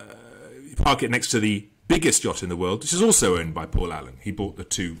park it next to the biggest yacht in the world, which is also owned by Paul Allen. He bought the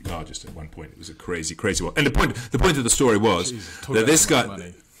two largest at one point. It was a crazy one. And the point of the story was that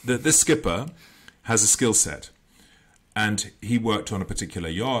this skipper has a skill set, and he worked on a particular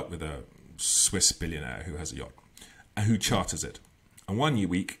yacht with a Swiss billionaire who has a yacht and who charters it. And one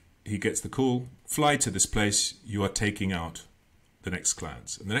week he gets the call, fly to this place, you are taking out the next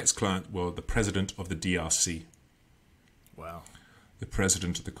clients. And the next client were the president of the DRC. Wow. The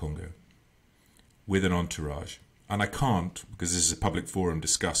president of the Congo, with an entourage. And I can't, because this is a public forum,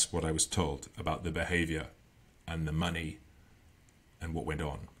 discuss what I was told about the behavior and the money and what went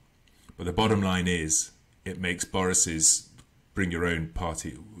on. But the bottom line is, it makes Boris's bring your own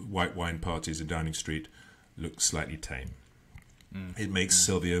party, white wine parties in Downing Street look slightly tame. It makes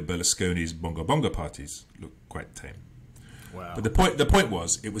Silvio Berlusconi's bonga bonga parties look quite tame. Wow. But the point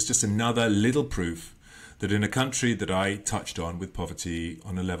was, it was just another little proof that in a country that I touched on with poverty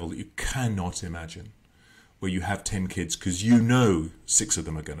on a level that you cannot imagine, where you have 10 kids because 6 of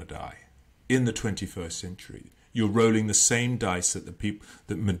them are going to die, in the 21st century, you're rolling the same dice that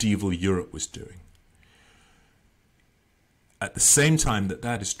that medieval Europe was doing. At the same time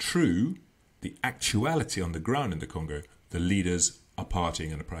that is true, the actuality on the ground in the Congo, the leaders are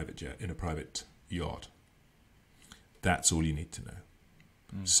partying in a private jet, in a private yacht. That's all you need to know.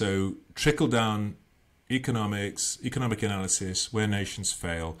 So trickle down economic analysis, where nations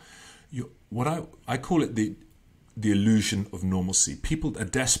fail. I call it the illusion of normalcy. People are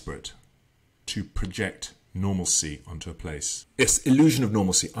desperate to project normalcy onto a place. Yes, illusion of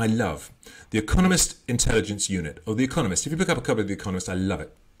normalcy. I love the Economist Intelligence Unit, or The Economist. If you pick up a copy of The Economist, I love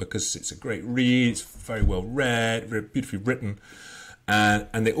it because it's a great read. It's very well read, very beautifully written,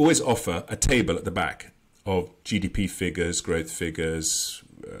 and they always offer a table at the back of GDP figures, growth figures,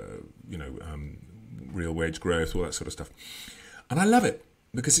 real wage growth, all that sort of stuff. And I love it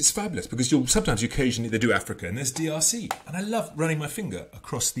because it's fabulous, because occasionally they do Africa and there's DRC. And I love running my finger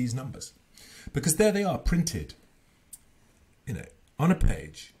across these numbers because there they are printed, on a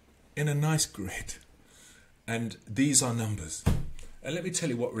page in a nice grid. And these are numbers. And let me tell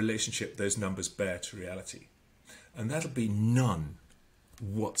you what relationship those numbers bear to reality. And that'll be none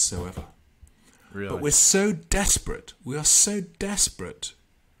whatsoever. Really? But we are so desperate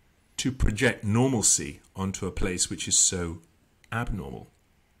to project normalcy onto a place which is so abnormal,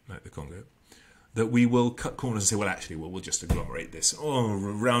 like the Congo, that we will cut corners and say, well, actually, we'll just agglomerate this,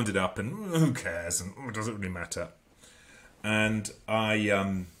 round it up, and who cares, and it doesn't really matter. And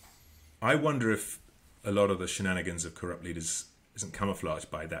I wonder if a lot of the shenanigans of corrupt leaders isn't camouflaged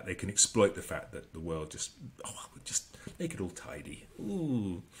by that. They can exploit the fact that the world just make it all tidy.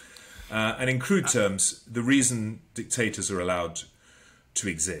 Ooh. And in crude terms, the reason dictators are allowed to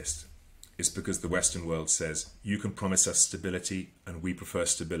exist is because the Western world says, you can promise us stability, and we prefer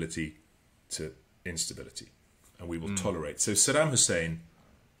stability to instability, and we will tolerate. So Saddam Hussein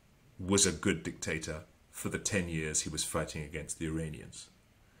was a good dictator for the 10 years he was fighting against the Iranians.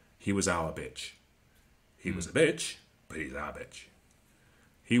 He was our bitch. He was a bitch, but he's our bitch.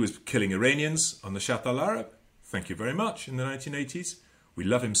 He was killing Iranians on the Shatt al-Arab. Thank you very much, in the 1980s. We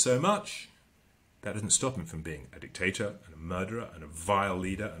love him so much. That doesn't stop him from being a dictator and a murderer and a vile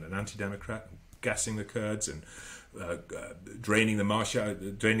leader and an anti-democrat, and gassing the Kurds and draining the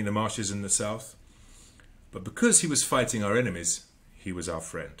marshes in the south. But because he was fighting our enemies, he was our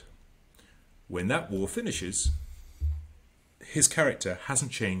friend. When that war finishes, his character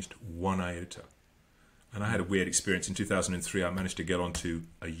hasn't changed one iota. And I had a weird experience in 2003. I managed to get onto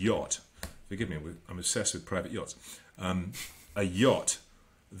a yacht. Forgive me, I'm obsessed with private yachts. A yacht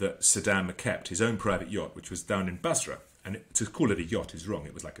that Saddam kept, his own private yacht, which was down in Basra. And to call it a yacht is wrong.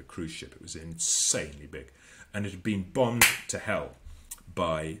 It was like a cruise ship. It was insanely big. And it had been bombed to hell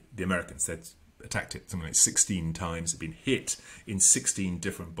by the Americans. They'd attacked it something like 16 times. It had been hit in 16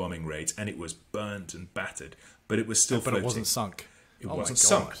 different bombing raids, and it was burnt and battered, but it was still floating. But it wasn't sunk. It wasn't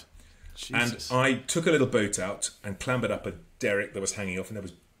sunk. Jesus. And I took a little boat out and clambered up a derrick that was hanging off, and there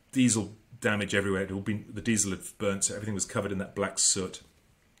was diesel damage everywhere. It had all been, the diesel had burnt, so everything was covered in that black soot.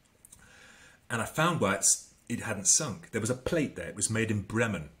 And I found why it hadn't sunk. There was a plate there. It was made in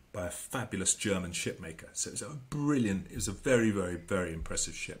Bremen by a fabulous German shipmaker. So it was a brilliant, it was a very, very, very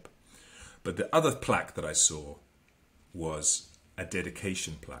impressive ship. But the other plaque that I saw was a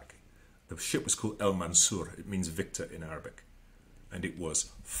dedication plaque. The ship was called El Mansur. It means victor in Arabic. And it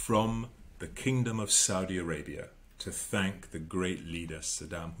was from the Kingdom of Saudi Arabia to thank the great leader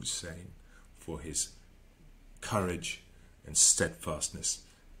Saddam Hussein for his courage and steadfastness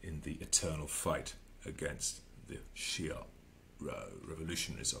in the eternal fight against the Shia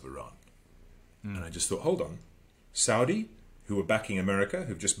revolutionaries of Iran. And I just thought, hold on, Saudi, who were backing America,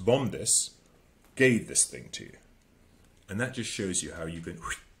 who've just bombed this, gave this thing to you. And that just shows you how you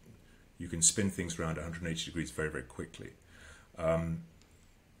can spin things around 180 degrees very, very quickly.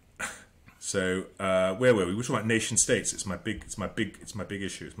 So where were we? We were talking about nation states. It's my big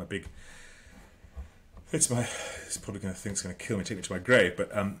issue. It's probably going to think it's going to kill me, take me to my grave.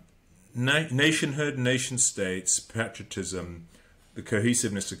 But nationhood, nation states, patriotism, the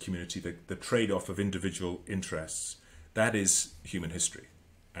cohesiveness of community, the trade-off of individual interests, that is human history.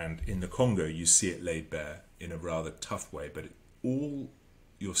 And in the Congo, you see it laid bare in a rather tough way. But all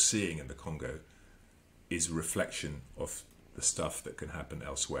you're seeing in the Congo is a reflection of the stuff that can happen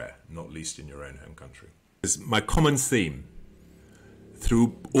elsewhere, not least in your own home country. My common theme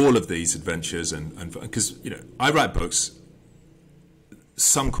through all of these adventures, and because I write books,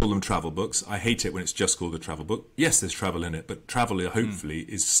 some call them travel books. I hate it when it's just called a travel book. Yes, there's travel in it, but travel hopefully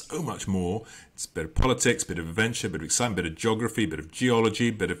is so much more. It's a bit of politics, a bit of adventure, a bit of excitement, a bit of geography, a bit of geology,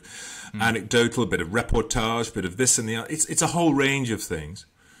 a bit of anecdotal, a bit of reportage, a bit of this and the other. It's a whole range of things.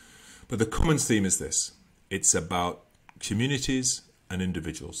 But the common theme is this. It's about communities and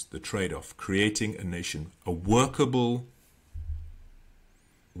individuals, the trade-off, creating a nation, a workable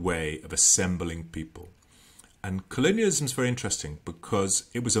way of assembling people. And colonialism is very interesting because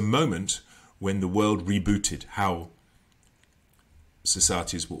it was a moment when the world rebooted how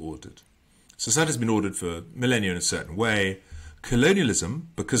societies were ordered. Society has been ordered for millennia in a certain way. Colonialism,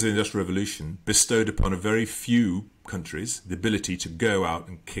 because of the Industrial Revolution, bestowed upon a very few countries the ability to go out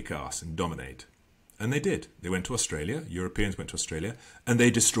and kick ass and dominate. And they did. They went to Australia, Europeans went to Australia, and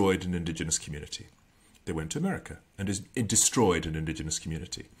they destroyed an indigenous community. They went to America and it destroyed an indigenous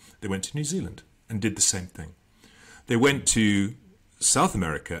community. They went to New Zealand and did the same thing. They went to South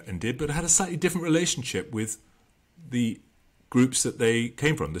America and did, but had a slightly different relationship with the groups that they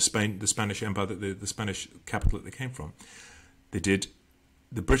came from, the Spanish Empire, the Spanish capital that they came from. The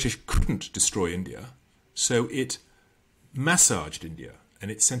British couldn't destroy India, so it massaged India, and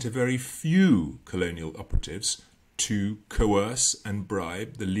it sent a very few colonial operatives to coerce and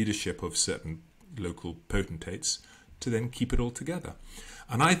bribe the leadership of certain local potentates to then keep it all together.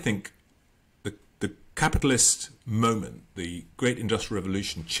 And I think the capitalist moment, the great industrial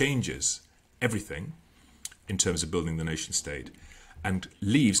revolution, changes everything in terms of building the nation state and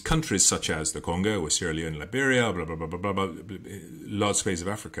leaves countries such as the Congo or Sierra Leone, Liberia, blah, blah, blah, blah, blah, blah, large swathes of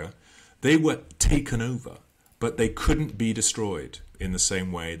Africa. They were taken over, but they couldn't be destroyed in the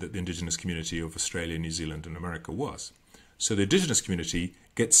same way that the indigenous community of Australia, New Zealand and America was. So the indigenous community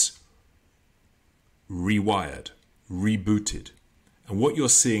gets rewired, rebooted. And what you're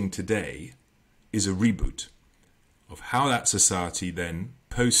seeing today is a reboot of how that society then,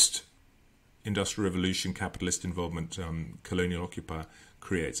 post-industrial revolution, capitalist involvement, colonial occupier,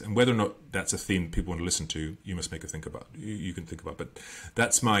 creates. And whether or not that's a theme people want to listen to, you must make a think about. You can think about. But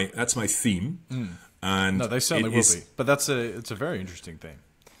that's my theme. And no, they certainly will be. But it's a very interesting theme.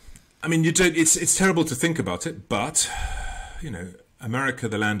 I mean, it's terrible to think about it, but America,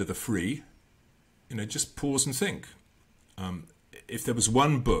 the land of the free. Just pause and think. If there was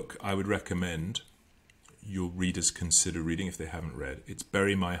one book I would recommend your readers consider reading if they haven't read, it's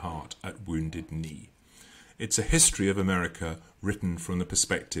Bury My Heart at Wounded Knee. It's a history of America written from the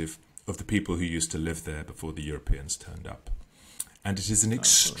perspective of the people who used to live there before the Europeans turned up. And it is an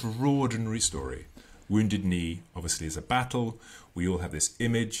extraordinary story. Wounded Knee obviously is a battle. We all have this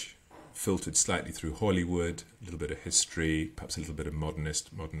image filtered slightly through Hollywood, a little bit of history, perhaps a little bit of modernist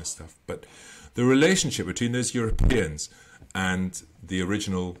stuff. But the relationship between those Europeans and the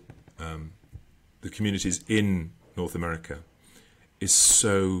original, the communities in North America is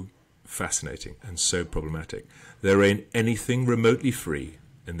so fascinating and so problematic. There ain't anything remotely free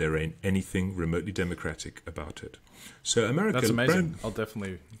and there ain't anything remotely democratic about it. So America... That's amazing. I'll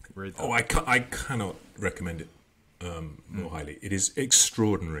definitely read that. Oh, I cannot recommend it more highly. It is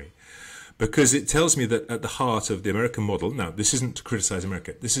extraordinary. Because it tells me that at the heart of the American model, now this isn't to criticize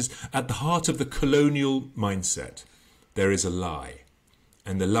America, this is at the heart of the colonial mindset, there is a lie.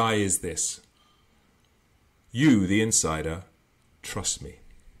 And the lie is this: you, the insider, trust me.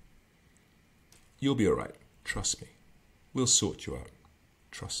 You'll be all right. Trust me. We'll sort you out.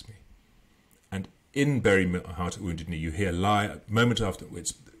 Trust me. And in Bury Heart at Wounded Knee, you hear lie a moment after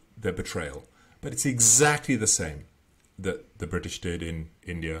it's their betrayal. But it's exactly the same that the British did in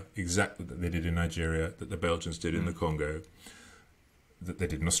India, exactly that they did in Nigeria, that the Belgians did in the Congo, that they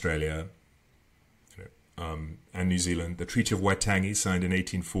did in Australia, and New Zealand. The Treaty of Waitangi, signed in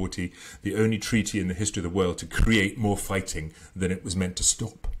 1840, the only treaty in the history of the world to create more fighting than it was meant to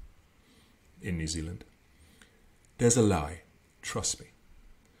stop in New Zealand. There's a lie, trust me.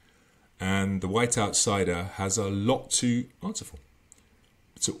 And the white outsider has a lot to answer for.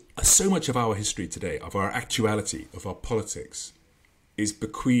 So much of our history today, of our actuality, of our politics, is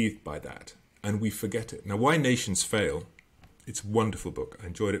bequeathed by that, and we forget it. Now, Why Nations Fail, it's a wonderful book. I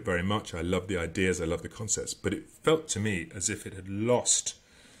enjoyed it very much. I love the ideas, I love the concepts, but it felt to me as if it had lost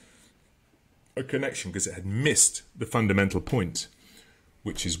a connection because it had missed the fundamental point,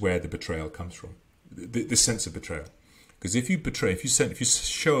 which is where the betrayal comes from, the sense of betrayal. Because if you betray, if you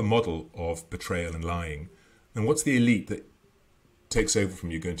show a model of betrayal and lying, then what's the elite that takes over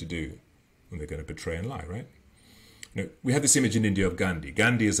from you going to do? And they're going to betray and lie, right? We have this image in India of Gandhi.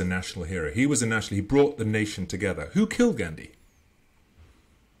 Gandhi is a national hero. He brought the nation together. Who killed Gandhi?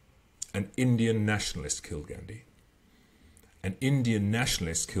 An Indian nationalist killed Gandhi. An Indian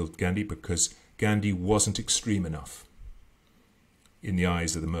nationalist killed Gandhi because Gandhi wasn't extreme enough in the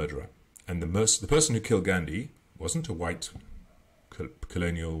eyes of the murderer. And the person who killed Gandhi wasn't a white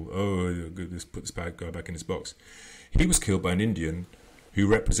colonial, put this guy back in his box. He was killed by an Indian who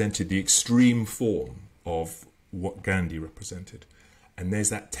represented the extreme form of what Gandhi represented. And there's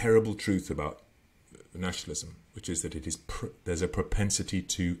that terrible truth about nationalism, which is that there's a propensity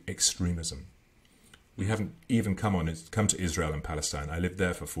to extremism. We haven't even come to Israel and Palestine. I lived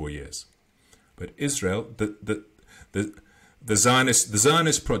there for 4 years. But Israel, the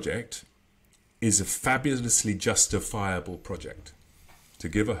Zionist project is a fabulously justifiable project to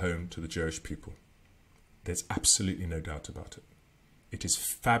give a home to the Jewish people. There's absolutely no doubt about it. It is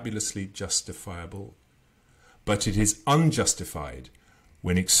fabulously justifiable, but it is unjustified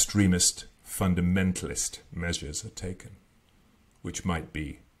when extremist, fundamentalist measures are taken, which might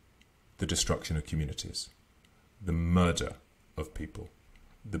be the destruction of communities, the murder of people,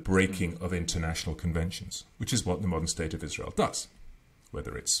 the breaking of international conventions, which is what the modern state of Israel does,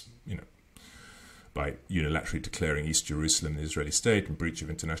 whether it's, by unilaterally declaring East Jerusalem the Israeli state in breach of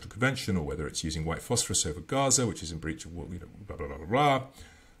international convention, or whether it's using white phosphorus over Gaza, which is in breach of blah, blah, blah, blah, blah.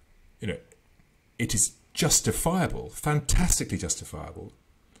 It is justifiable, fantastically justifiable,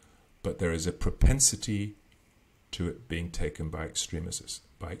 but there is a propensity to it being taken by extremists.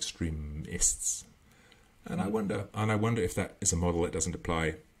 And I wonder if that is a model that doesn't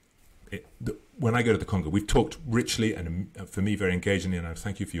apply. When I go to the Congo, we've talked richly and for me very engagingly, and I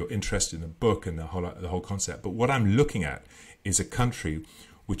thank you for your interest in the book and the whole concept. But what I'm looking at is a country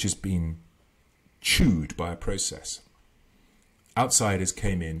which has been chewed by a process. Outsiders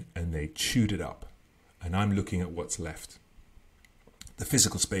came in and they chewed it up, and I'm looking at what's left. The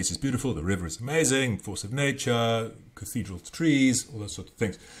physical space is beautiful, the river is amazing, force of nature, cathedral trees, all those sorts of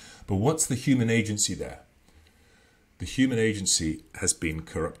things. But what's the human agency there? The human agency has been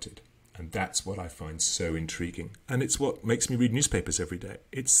corrupted. And that's what I find so intriguing. And it's what makes me read newspapers every day.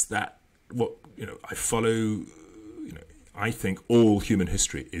 It's that I follow, I think all human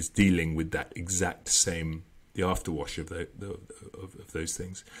history is dealing with that exact same, the afterwash of those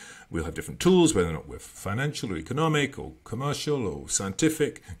things. We'll have different tools, whether or not we're financial or economic or commercial or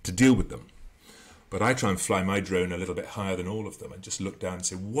scientific, to deal with them. But I try and fly my drone a little bit higher than all of them and just look down and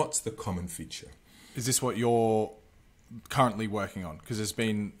say, what's the common feature? Is this what you're currently working on? Because there's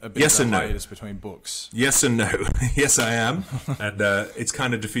been a bit of a hiatus between books. Yes and no. Yes, I am. And it's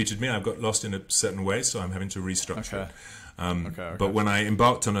kind of defeated me. I've got lost in a certain way, so I'm having to restructure it. Okay. But when I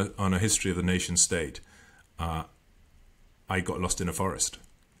embarked on a history of the nation state, I got lost in a forest.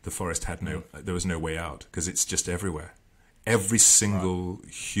 The forest had there was no way out, because it's just everywhere. Every single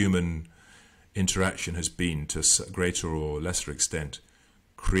human interaction has been, to a greater or lesser extent,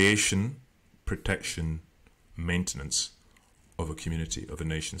 creation, protection, maintenance of a community, of a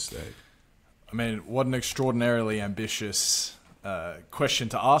nation state. I mean, what an extraordinarily ambitious question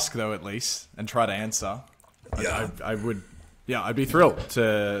to ask, though, at least, and try to answer. Yeah. I would Yeah, I'd be thrilled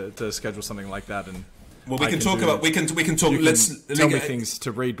to schedule something like that. And well, we can talk about we can talk. Let's tell me things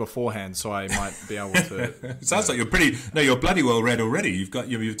to read beforehand, so I might be able to. It sounds like you're bloody well read already.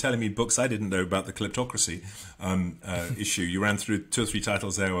 You're telling me books I didn't know about the kleptocracy issue. You ran through 2 or 3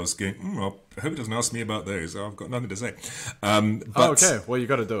 titles there. I was going, well, I hope it doesn't ask me about those. I've got nothing to say. Okay, well, you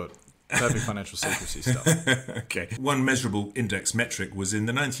got to do it. Perfect financial secrecy stuff. Okay. One measurable index metric was in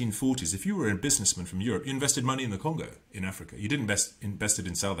the 1940s. If you were a businessman from Europe, you invested money in the Congo, in Africa. You didn't invest it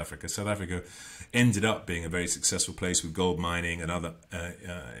in South Africa. South Africa ended up being a very successful place with gold mining and other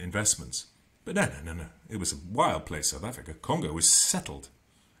investments. But no. It was a wild place, South Africa. Congo was settled,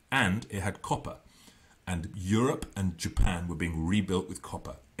 and it had copper. And Europe and Japan were being rebuilt with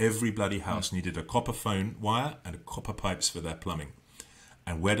copper. Every bloody house needed a copper phone wire and copper pipes for their plumbing.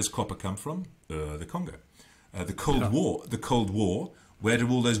 And where does copper come from? The Congo. The Cold War. Where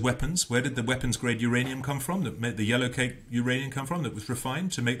did all those weapons? Where did the weapons-grade uranium come from? The yellow cake uranium come from that was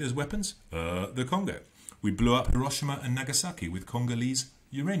refined to make those weapons? The Congo. We blew up Hiroshima and Nagasaki with Congolese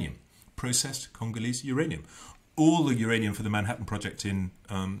uranium, processed Congolese uranium. All the uranium for the Manhattan Project in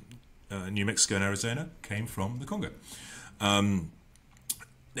New Mexico and Arizona came from the Congo.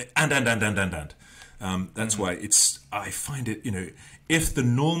 That's why I find it, if the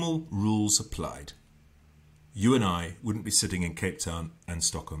normal rules applied, you and I wouldn't be sitting in Cape Town and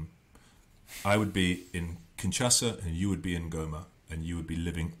Stockholm. I would be in Kinshasa and you would be in Goma, and you would be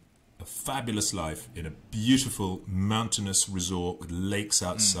living a fabulous life in a beautiful mountainous resort with lakes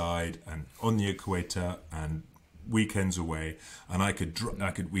outside and on the equator and weekends away. And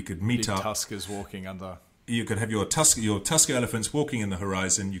we could meet up. Tuskers walking under. You could have your Tusker elephants walking in the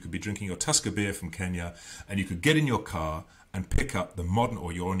horizon. You could be drinking your Tusker beer from Kenya, and you could get in your car and pick up the modern,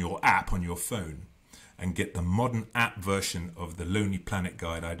 or you're on your app on your phone, and get the modern app version of the Lonely Planet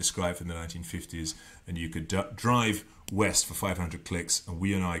guide I described in the 1950s, and you could drive west for 500 clicks, and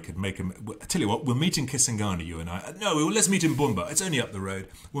we and I could make them. I tell you what, we'll meet in Kisangani, you and I. No, let's meet in Bumba. It's only up the road.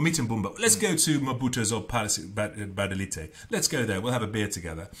 We'll meet in Bumba. Let's go to Maputo's old palace at Badalite. Let's go there. We'll have a beer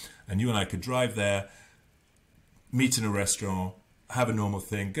together, and you and I could drive there, meet in a restaurant, have a normal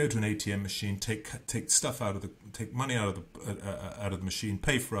thing, go to an ATM machine, take money out of the machine,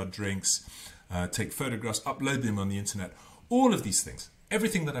 pay for our drinks, take photographs, upload them on the internet. All of these things,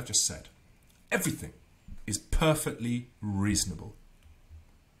 everything that I've just said, everything is perfectly reasonable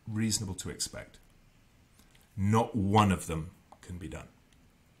to expect. Not one of them can be done.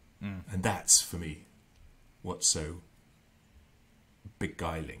 And that's, for me, what's so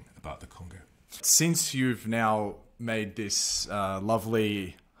beguiling about the Congo. Since you've now made this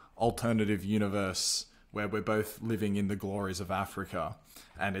lovely alternative universe where we're both living in the glories of Africa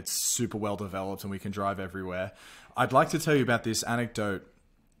and it's super well developed and we can drive everywhere, I'd like to tell you about this anecdote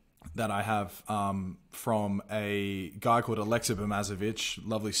that I have from a guy called Aleksa Bamazovic,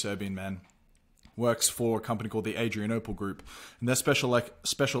 lovely Serbian man, works for a company called the Adrianople Group, and they're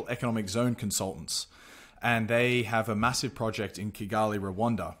special economic zone consultants. And they have a massive project in Kigali,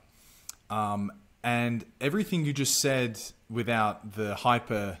 Rwanda. And everything you just said, without the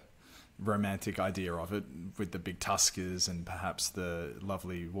hyper romantic idea of it, with the big tuskers and perhaps the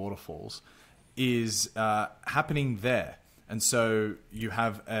lovely waterfalls, is happening there. And so you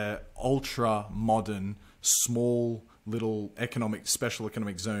have an ultra modern, small little special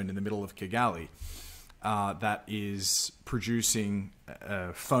economic zone in the middle of Kigali that is producing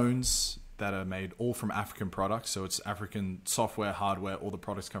phones that are made all from African products. So it's African software, hardware, all the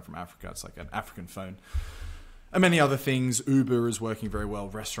products come from Africa. It's like an African phone. And many other things. Uber is working very well.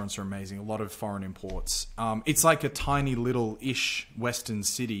 Restaurants are amazing. A lot of foreign imports. It's like a tiny little-ish Western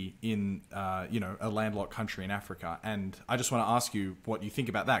city in, a landlocked country in Africa. And I just want to ask you what you think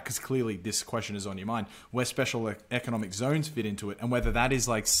about that, because clearly this question is on your mind, where special economic zones fit into it, and whether that is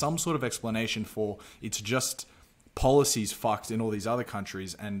like some sort of explanation for it's just policies fucked in all these other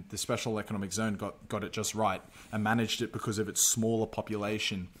countries, and the special economic zone got it just right and managed it because of its smaller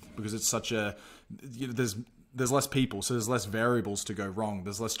population, because it's such a there's less people, so there's less variables to go wrong,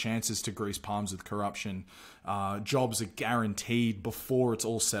 there's less chances to grease palms with corruption, jobs are guaranteed before it's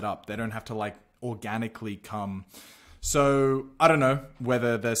all set up, they don't have to like organically come. So I don't know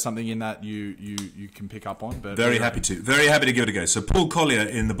whether there's something in that you can pick up on, but very happy to give it a go. So Paul Collier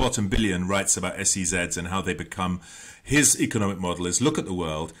in The Bottom Billion writes about SEZs and how they become. His economic model is look at the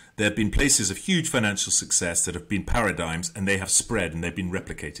world. There have been places of huge financial success that have been paradigms, and they have spread and they've been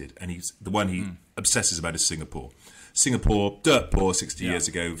replicated. And the one he obsesses about is Singapore. Singapore, dirt poor 60 years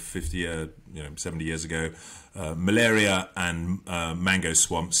ago, 70 years ago, malaria and mango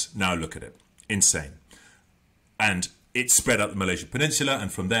swamps. Now look at it, insane. And it spread up the Malaysian Peninsula,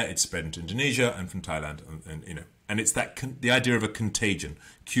 and from there it spread into Indonesia and from Thailand, and it's the idea of a contagion.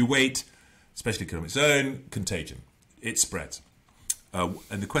 Kuwait, especially economic zone, contagion. It spreads, and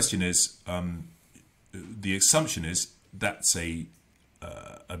the question is, the assumption is that's a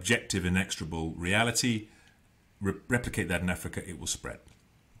objective, inexorable reality. Replicate that in Africa, it will spread.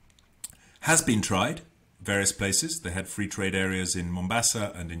 Has been tried various places. They had free trade areas in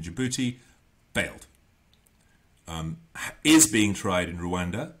Mombasa and in Djibouti, failed. Is being tried in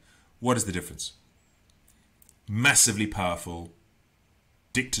Rwanda. What is the difference? Massively powerful,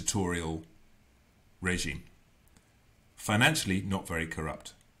 dictatorial regime. Financially, not very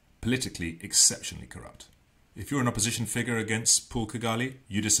corrupt. Politically, exceptionally corrupt. If you're an opposition figure against Paul Kagame,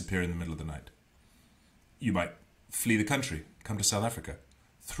 you disappear in the middle of the night. You might flee the country, come to South Africa.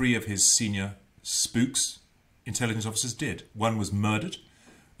 3 of his senior spooks, intelligence officers, did. 1 was murdered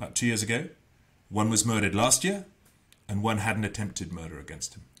about 2 years ago. 1 was murdered last year, and 1 had an attempted murder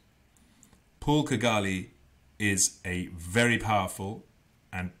against him. Paul Kagame is a very powerful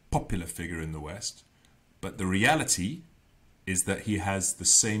and popular figure in the West, but the reality is that he has the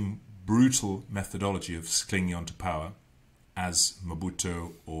same brutal methodology of clinging onto power as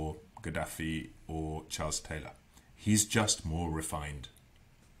Mobutu or Gaddafi or Charles Taylor. He's just more refined.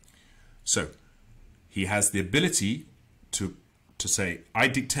 So he has the ability to say, I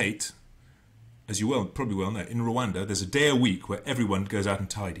dictate, as you probably well know, in Rwanda, there's a day a week where everyone goes out and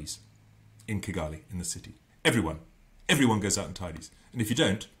tidies in Kigali, in the city. Everyone goes out and tidies. And if you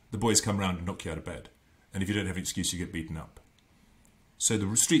don't, the boys come round and knock you out of bed. And if you don't have an excuse, you get beaten up. So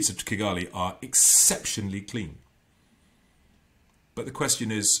the streets of Kigali are exceptionally clean. But the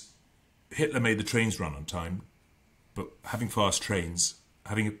question is, Hitler made the trains run on time, but having fast trains,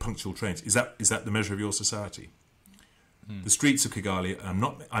 having punctual trains, is that the measure of your society? The streets of Kigali,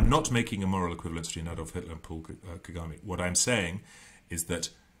 I'm not making a moral equivalence between Adolf Hitler and Paul Kagame. What I'm saying is that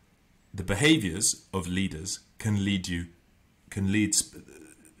the behaviors of leaders can lead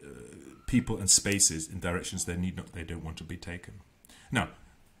people and spaces in directions they don't want to be taken. Now,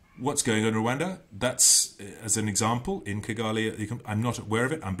 what's going on in Rwanda? That's, as an example, in Kigali, I'm not aware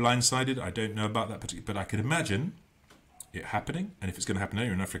of it. I'm blindsided. I don't know about that particular, but I can imagine it happening. And if it's going to happen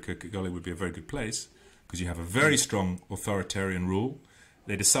anywhere in Africa, Kigali would be a very good place, because you have a very strong authoritarian rule.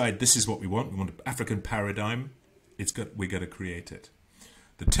 They decide this is what we want. We want an African paradigm. We're going to create it.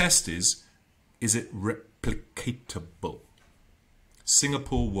 The test is it replicatable?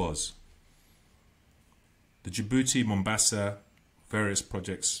 Singapore was. The Djibouti, Mombasa, various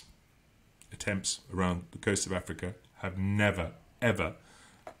projects, attempts around the coast of Africa have never, ever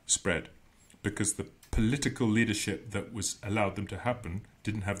spread, because the political leadership that was allowed them to happen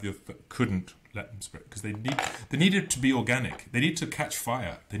couldn't let them spread, because they needed to be organic. They need to catch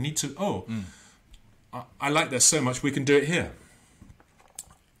fire. They need to, I like that so much, we can do it here.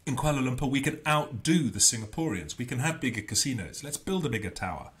 In Kuala Lumpur, we can outdo the Singaporeans. We can have bigger casinos. Let's build a bigger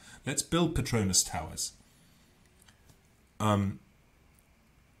tower. Let's build Petronas towers.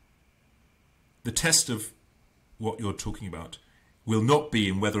 The test of what you're talking about will not be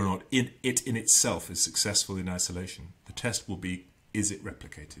in whether or not it in itself is successful in isolation. The test will be, is it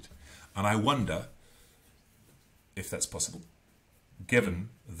replicated? And I wonder if that's possible, given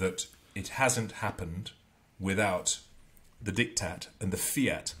that it hasn't happened without the diktat and the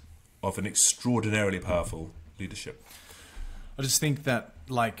fiat of an extraordinarily powerful leadership. I just think that,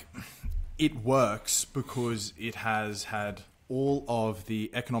 it works because it has had all of the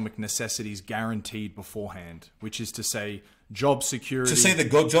economic necessities guaranteed beforehand, which is to say job security. To say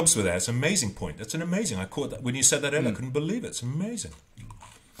that jobs were there, it's an amazing point. That's an amazing. I caught that when you said that earlier. I couldn't believe it. It's amazing.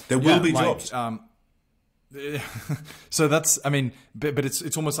 There will be jobs. So that's, but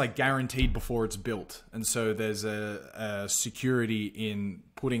it's almost like guaranteed before it's built. And so there's a security in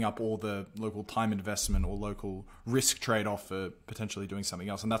putting up all the local time investment or local risk trade-off for potentially doing something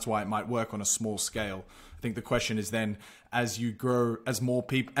else. And that's why it might work on a small scale. I think the question is then, as you grow, as more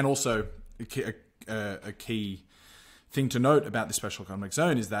people, and also a key thing to note about the special economic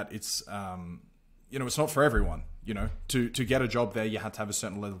zone is that it's, it's not for everyone. To get a job there, you have to have a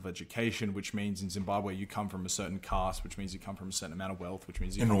certain level of education, which means in Zimbabwe you come from a certain caste, which means you come from a certain amount of wealth, which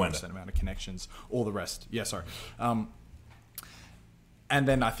means you come from a certain amount of connections, all the rest. Yeah, sorry. And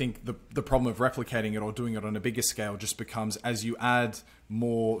then I think the problem of replicating it or doing it on a bigger scale just becomes, as you add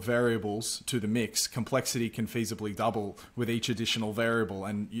more variables to the mix, complexity can feasibly double with each additional variable.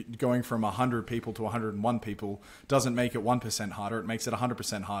 And going from 100 people to 101 people doesn't make it 1% harder. It makes it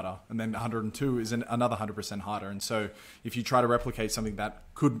 100% harder. And then 102 is another 100% harder. And so if you try to replicate something that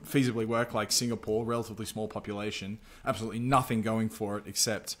could feasibly work, like Singapore, relatively small population, absolutely nothing going for it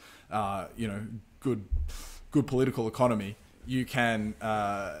except, good good political economy, you can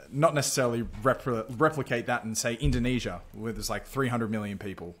not necessarily replicate that in, say, Indonesia, where there's like 300 million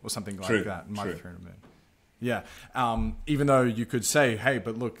people or something like that. Might be 300 million. Yeah. Even though you could say, hey,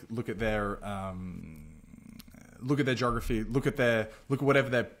 but look at their geography, look at whatever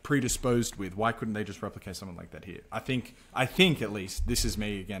they're predisposed with. Why couldn't they just replicate something like that here? I think at least, this is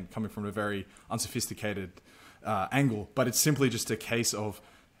me again coming from a very unsophisticated angle, but it's simply just a case of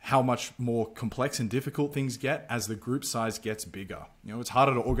how much more complex and difficult things get as the group size gets bigger. It's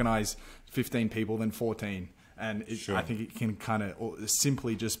harder to organize 15 people than 14, and I think it can kind of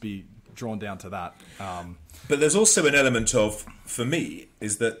simply just be drawn down to that. But there's also an element of, for me,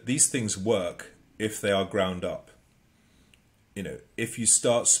 is that these things work if they are ground up. If you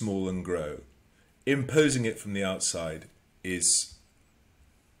start small and grow, imposing it from the outside is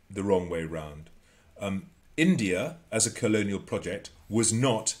the wrong way round. India, as a colonial project, was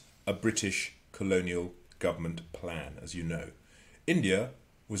not a British colonial government plan, as you know. India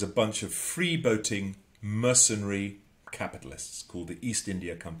was a bunch of freeboating, mercenary capitalists called the East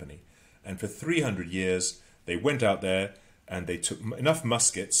India Company. And for 300 years, they went out there and they took enough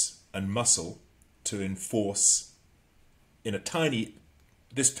muskets and muscle to enforce in a tiny,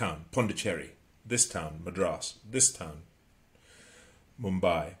 this town, Pondicherry, this town, Madras, this town,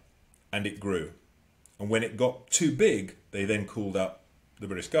 Mumbai, and it grew. And when it got too big, they then called up the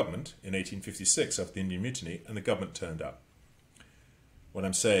British government in 1856 after the Indian Mutiny, and the government turned up. What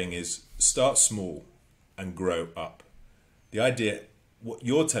I'm saying is, start small and grow up. The idea, what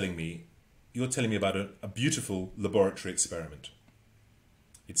you're telling me about a beautiful laboratory experiment.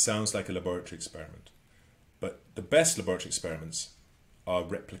 It sounds like a laboratory experiment. But the best laboratory experiments are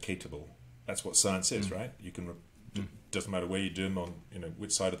replicatable. That's what science is, right? You can, doesn't matter where you do them on,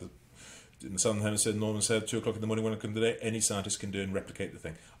 which side of in the southern hemisphere, northern hemisphere, 2 o'clock in the morning, 1 o'clock in the day, any scientist can do and replicate the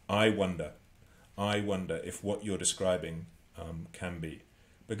thing. I wonder if what you're describing can be,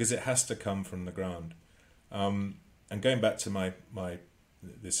 because it has to come from the ground. And going back to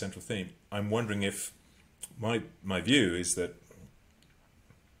the central theme, I'm wondering if my view is that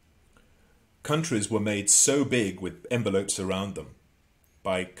countries were made so big with envelopes around them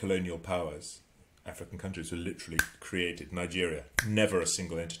by colonial powers. African countries were literally created. Nigeria, never a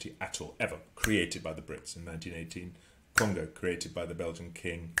single entity at all, ever, created by the Brits in 1918. Congo, created by the Belgian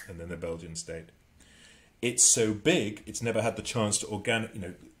king and then the Belgian state. It's so big, it's never had the chance to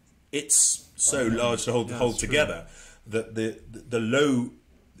it's so large to hold together that the low,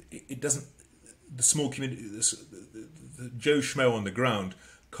 it doesn't, the small community, the Joe Schmo on the ground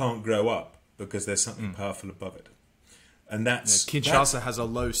can't grow up because there's something powerful above it. And Kinshasa has a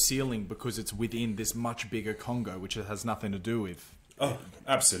low ceiling because it's within this much bigger Congo, which it has nothing to do with. Oh,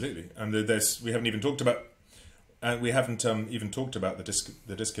 absolutely. And we haven't even talked about,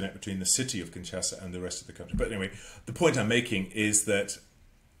 the disconnect between the city of Kinshasa and the rest of the country. But anyway, the point I'm making is that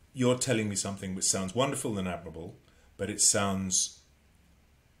you're telling me something which sounds wonderful and admirable, but it sounds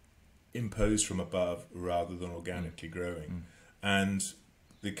imposed from above rather than organically growing. And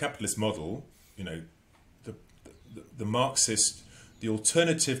the capitalist model, the Marxist, the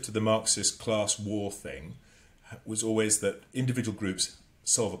alternative to the Marxist class war thing was always that individual groups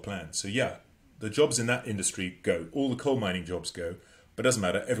solve a plan. So yeah, the jobs in that industry go, all the coal mining jobs go, but it doesn't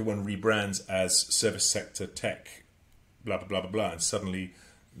matter, everyone rebrands as service sector tech, blah, blah, blah, blah, blah, and suddenly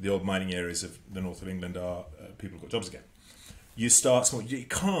the old mining areas of the north of England are, people have got jobs again. You start small, you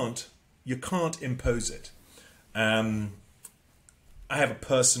can't impose it. I have a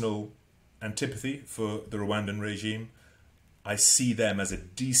personal antipathy for the Rwandan regime. I see them as a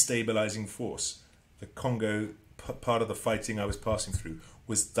destabilizing force. The Congo, part of the fighting I was passing through,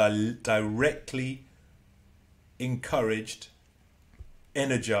 was directly encouraged,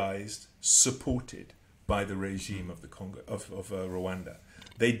 energized, supported by the regime of the Congo of Rwanda.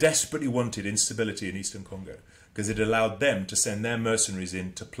 They desperately wanted instability in Eastern Congo because it allowed them to send their mercenaries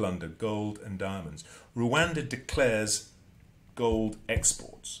in to plunder gold and diamonds. Rwanda declares gold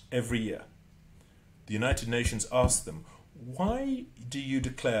exports every year. The United Nations asked them, why do you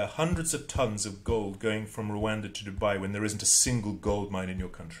declare hundreds of tons of gold going from Rwanda to Dubai when there isn't a single gold mine in your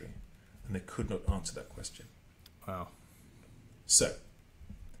country? And they could not answer that question. Wow. So,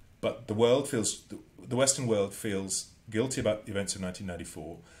 but the Western world feels guilty about the events of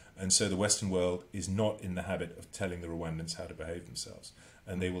 1994, and so the Western world is not in the habit of telling the Rwandans how to behave themselves.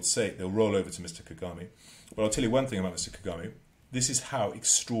 And they'll roll over to Mr. Kagame. But I'll tell you one thing about Mr. Kagame. This is how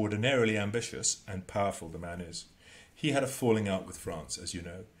extraordinarily ambitious and powerful the man is. He had a falling out with France, as you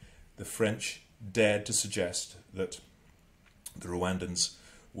know. The French dared to suggest that the Rwandans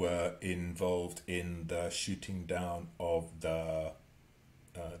were involved in the shooting down of the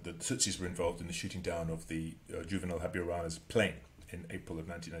the Tutsis were involved in the shooting down of the Juvenal Habyarimana's plane in April of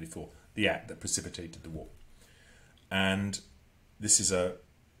 1994, the act that precipitated the war. And this is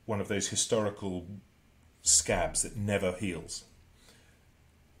one of those historical scabs that never heals.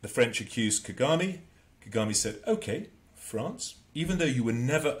 The French accused Kagame. Kagame said, okay, France, even though you were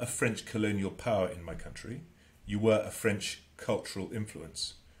never a French colonial power in my country, you were a French cultural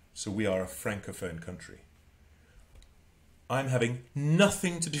influence. So we are a francophone country. I'm having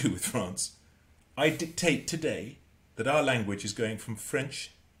nothing to do with France. I dictate today that our language is going from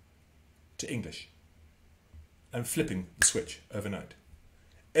French to English. I'm flipping the switch overnight.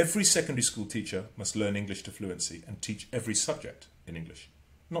 Every secondary school teacher must learn English to fluency and teach every subject in English.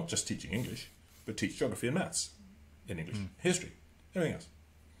 Not just teaching English, but teach geography and maths in English, history, everything else.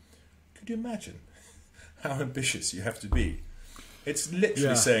 Could you imagine how ambitious you have to be? It's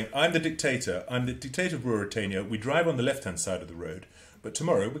literally saying, I'm the dictator of Ruritania, we drive on the left-hand side of the road, but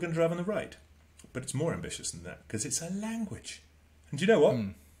tomorrow we're going to drive on the right. But it's more ambitious than that, because it's a language. And do you know what?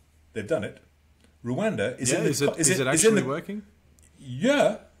 They've done it. Rwanda is in the... Is it actually working?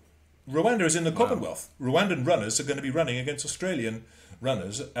 Yeah. Rwanda is in the Commonwealth. Rwandan runners are going to be running against Australian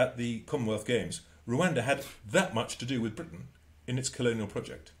runners at the Commonwealth Games. Rwanda had that much to do with Britain in its colonial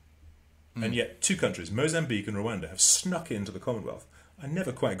project. And yet two countries, Mozambique and Rwanda, have snuck into the Commonwealth. I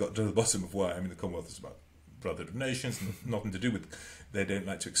never quite got to the bottom of why. I mean, the Commonwealth is about brotherhood of nations, nothing to do with... They don't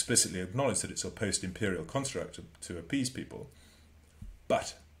like to explicitly acknowledge that it's a post-imperial construct to appease people.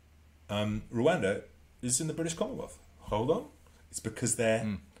 But Rwanda is in the British Commonwealth. Hold on. It's because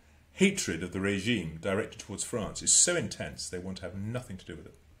their hatred of the regime directed towards France is so intense, they want to have nothing to do with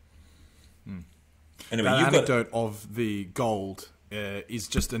it. Anyway, that anecdote of the gold is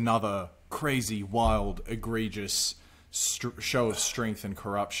just another crazy, wild, egregious show of strength and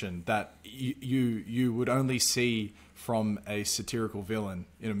corruption that you would only see from a satirical villain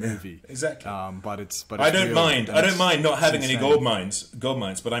in a movie. Yeah, exactly. But I don't mind not having any gold mines,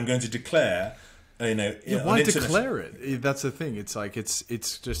 but I'm going to declare. Why declare it? That's the thing. It's like it's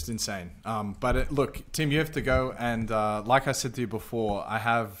just insane. Look, Tim, you have to go, and like I said to you before, I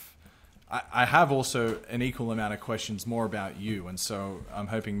have also an equal amount of questions more about you, and so I'm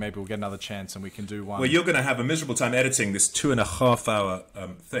hoping maybe we'll get another chance and we can do one. Well, you're going to have a miserable time editing this 2.5 hour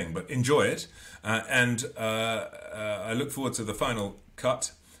thing, but enjoy it, and I look forward to the final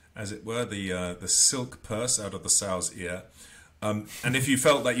cut, as it were, the silk purse out of the sow's ear. And if you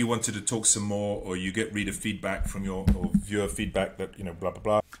felt that you wanted to talk some more, or you get reader feedback from or viewer feedback that, blah, blah,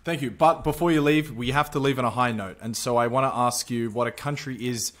 blah. Thank you. But before you leave, we have to leave on a high note. And so I want to ask you what a country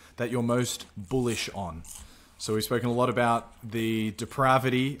is that you're most bullish on. So we've spoken a lot about the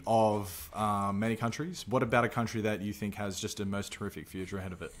depravity of many countries. What about a country that you think has just a most terrific future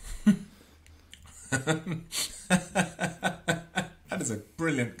ahead of it? That is a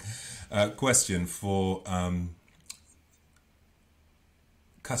brilliant question for...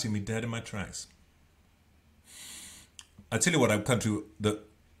 cutting me dead in my tracks. I tell you what, a country that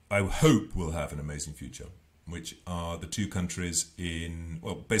I hope will have an amazing future, which are the two countries in,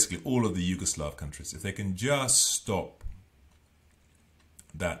 well, basically all of the Yugoslav countries. If they can just stop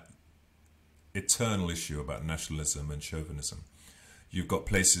that eternal issue about nationalism and chauvinism. You've got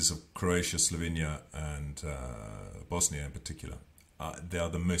places of Croatia, Slovenia, and Bosnia in particular. They are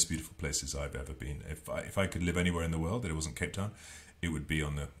the most beautiful places I've ever been. If I could live anywhere in the world that it wasn't Cape Town, it would be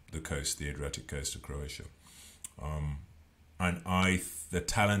on the coast, the Adriatic coast of Croatia. And the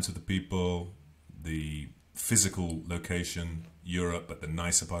talent of the people, the physical location, Europe, but the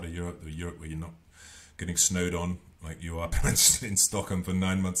nicer part of Europe, the Europe where you're not getting snowed on like you are in Stockholm for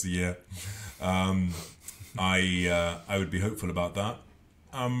 9 months a year. I would be hopeful about that.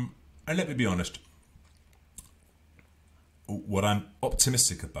 And let me be honest, what I'm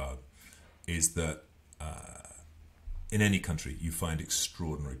optimistic about is that in any country you find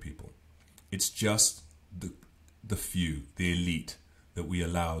extraordinary people. It's just the few, the elite, that we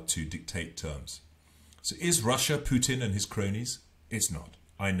allow to dictate terms. So is Russia Putin and his cronies? It's not.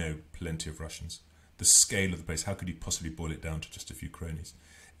 I know plenty of Russians. The scale of the place, how could you possibly boil it down to just a few cronies?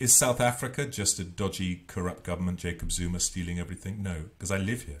 Is South Africa just a dodgy, corrupt government, Jacob Zuma stealing everything? No, because I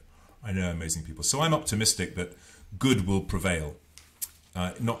live here. I know amazing people. So I'm optimistic that good will prevail.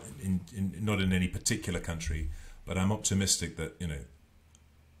 Not in any particular country, but I'm optimistic that,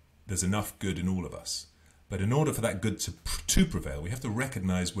 there's enough good in all of us. But in order for that good to prevail, we have to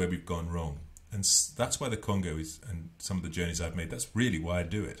recognize where we've gone wrong. And that's why the Congo is, and some of the journeys I've made, that's really why I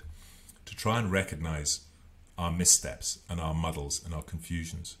do it. To try and recognize our missteps and our muddles and our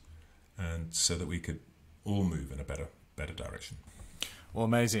confusions, and so that we could all move in a better direction. Well,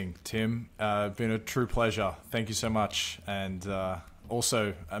 amazing, Tim. Been a true pleasure. Thank you so much, and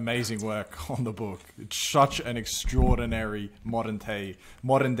also amazing work on the book. It's such an extraordinary modern day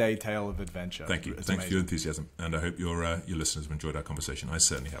tale of adventure. Thank you. Thanks for your enthusiasm, and I hope your listeners have enjoyed our conversation. I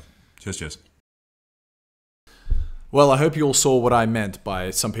certainly have. Cheers. Well, I hope you all saw what I meant by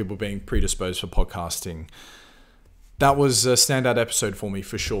some people being predisposed for podcasting. That was a standout episode for me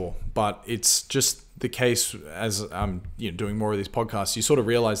for sure, but it's just the case as I'm doing more of these podcasts. You sort of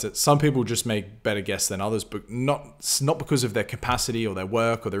realize that some people just make better guests than others, but not because of their capacity or their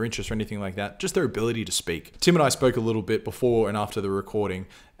work or their interest or anything like that, just their ability to speak. Tim and I spoke a little bit before and after the recording,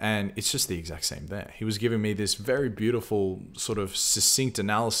 and it's just the exact same there. He was giving me this very beautiful sort of succinct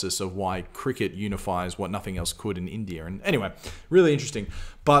analysis of why cricket unifies what nothing else could in India. And anyway, really interesting.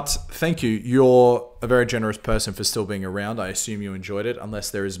 But thank you. You're a very generous person for still being around. I assume you enjoyed it, unless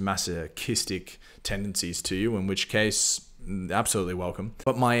there is masochistic tendencies to you, in which case, absolutely welcome.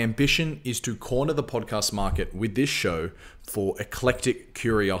 But my ambition is to corner the podcast market with this show for eclectic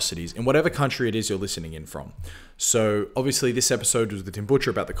curiosities in whatever country it is you're listening in from. So obviously this episode was with Tim Butcher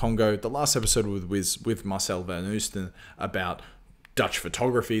about the Congo. The last episode was with Marcel Van Oosten about Dutch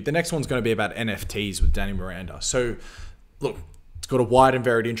photography. The next one's going to be about NFTs with Danny Miranda. So look, it's got a wide and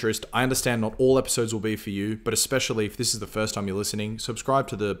varied interest. I understand not all episodes will be for you, but especially if this is the first time you're listening, subscribe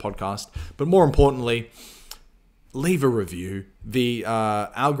to the podcast. But more importantly, leave a review. The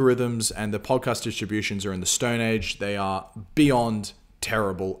algorithms and the podcast distributions are in the Stone Age. They are beyond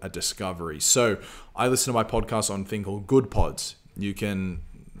terrible at discovery. So I listen to my podcast on a thing called Good Pods. You can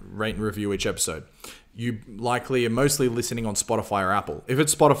rate and review each episode. You likely are mostly listening on Spotify or Apple. If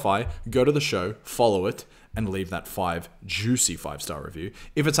it's Spotify, go to the show, follow it, and leave that juicy 5-star review.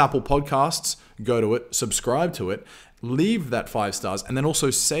 If it's Apple Podcasts, go to it, subscribe to it, leave that 5 stars, and then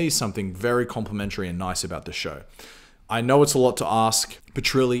also say something very complimentary and nice about the show. I know it's a lot to ask, but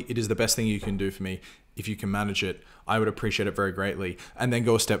truly it is the best thing you can do for me. If you can manage it, I would appreciate it very greatly. And then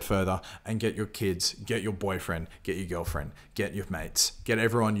go a step further and get your kids, get your boyfriend, get your girlfriend, get your mates, get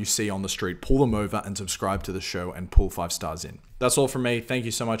everyone you see on the street, pull them over and subscribe to the show and pull 5 stars in. That's all from me. Thank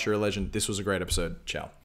you so much. You're a legend. This was a great episode. Ciao.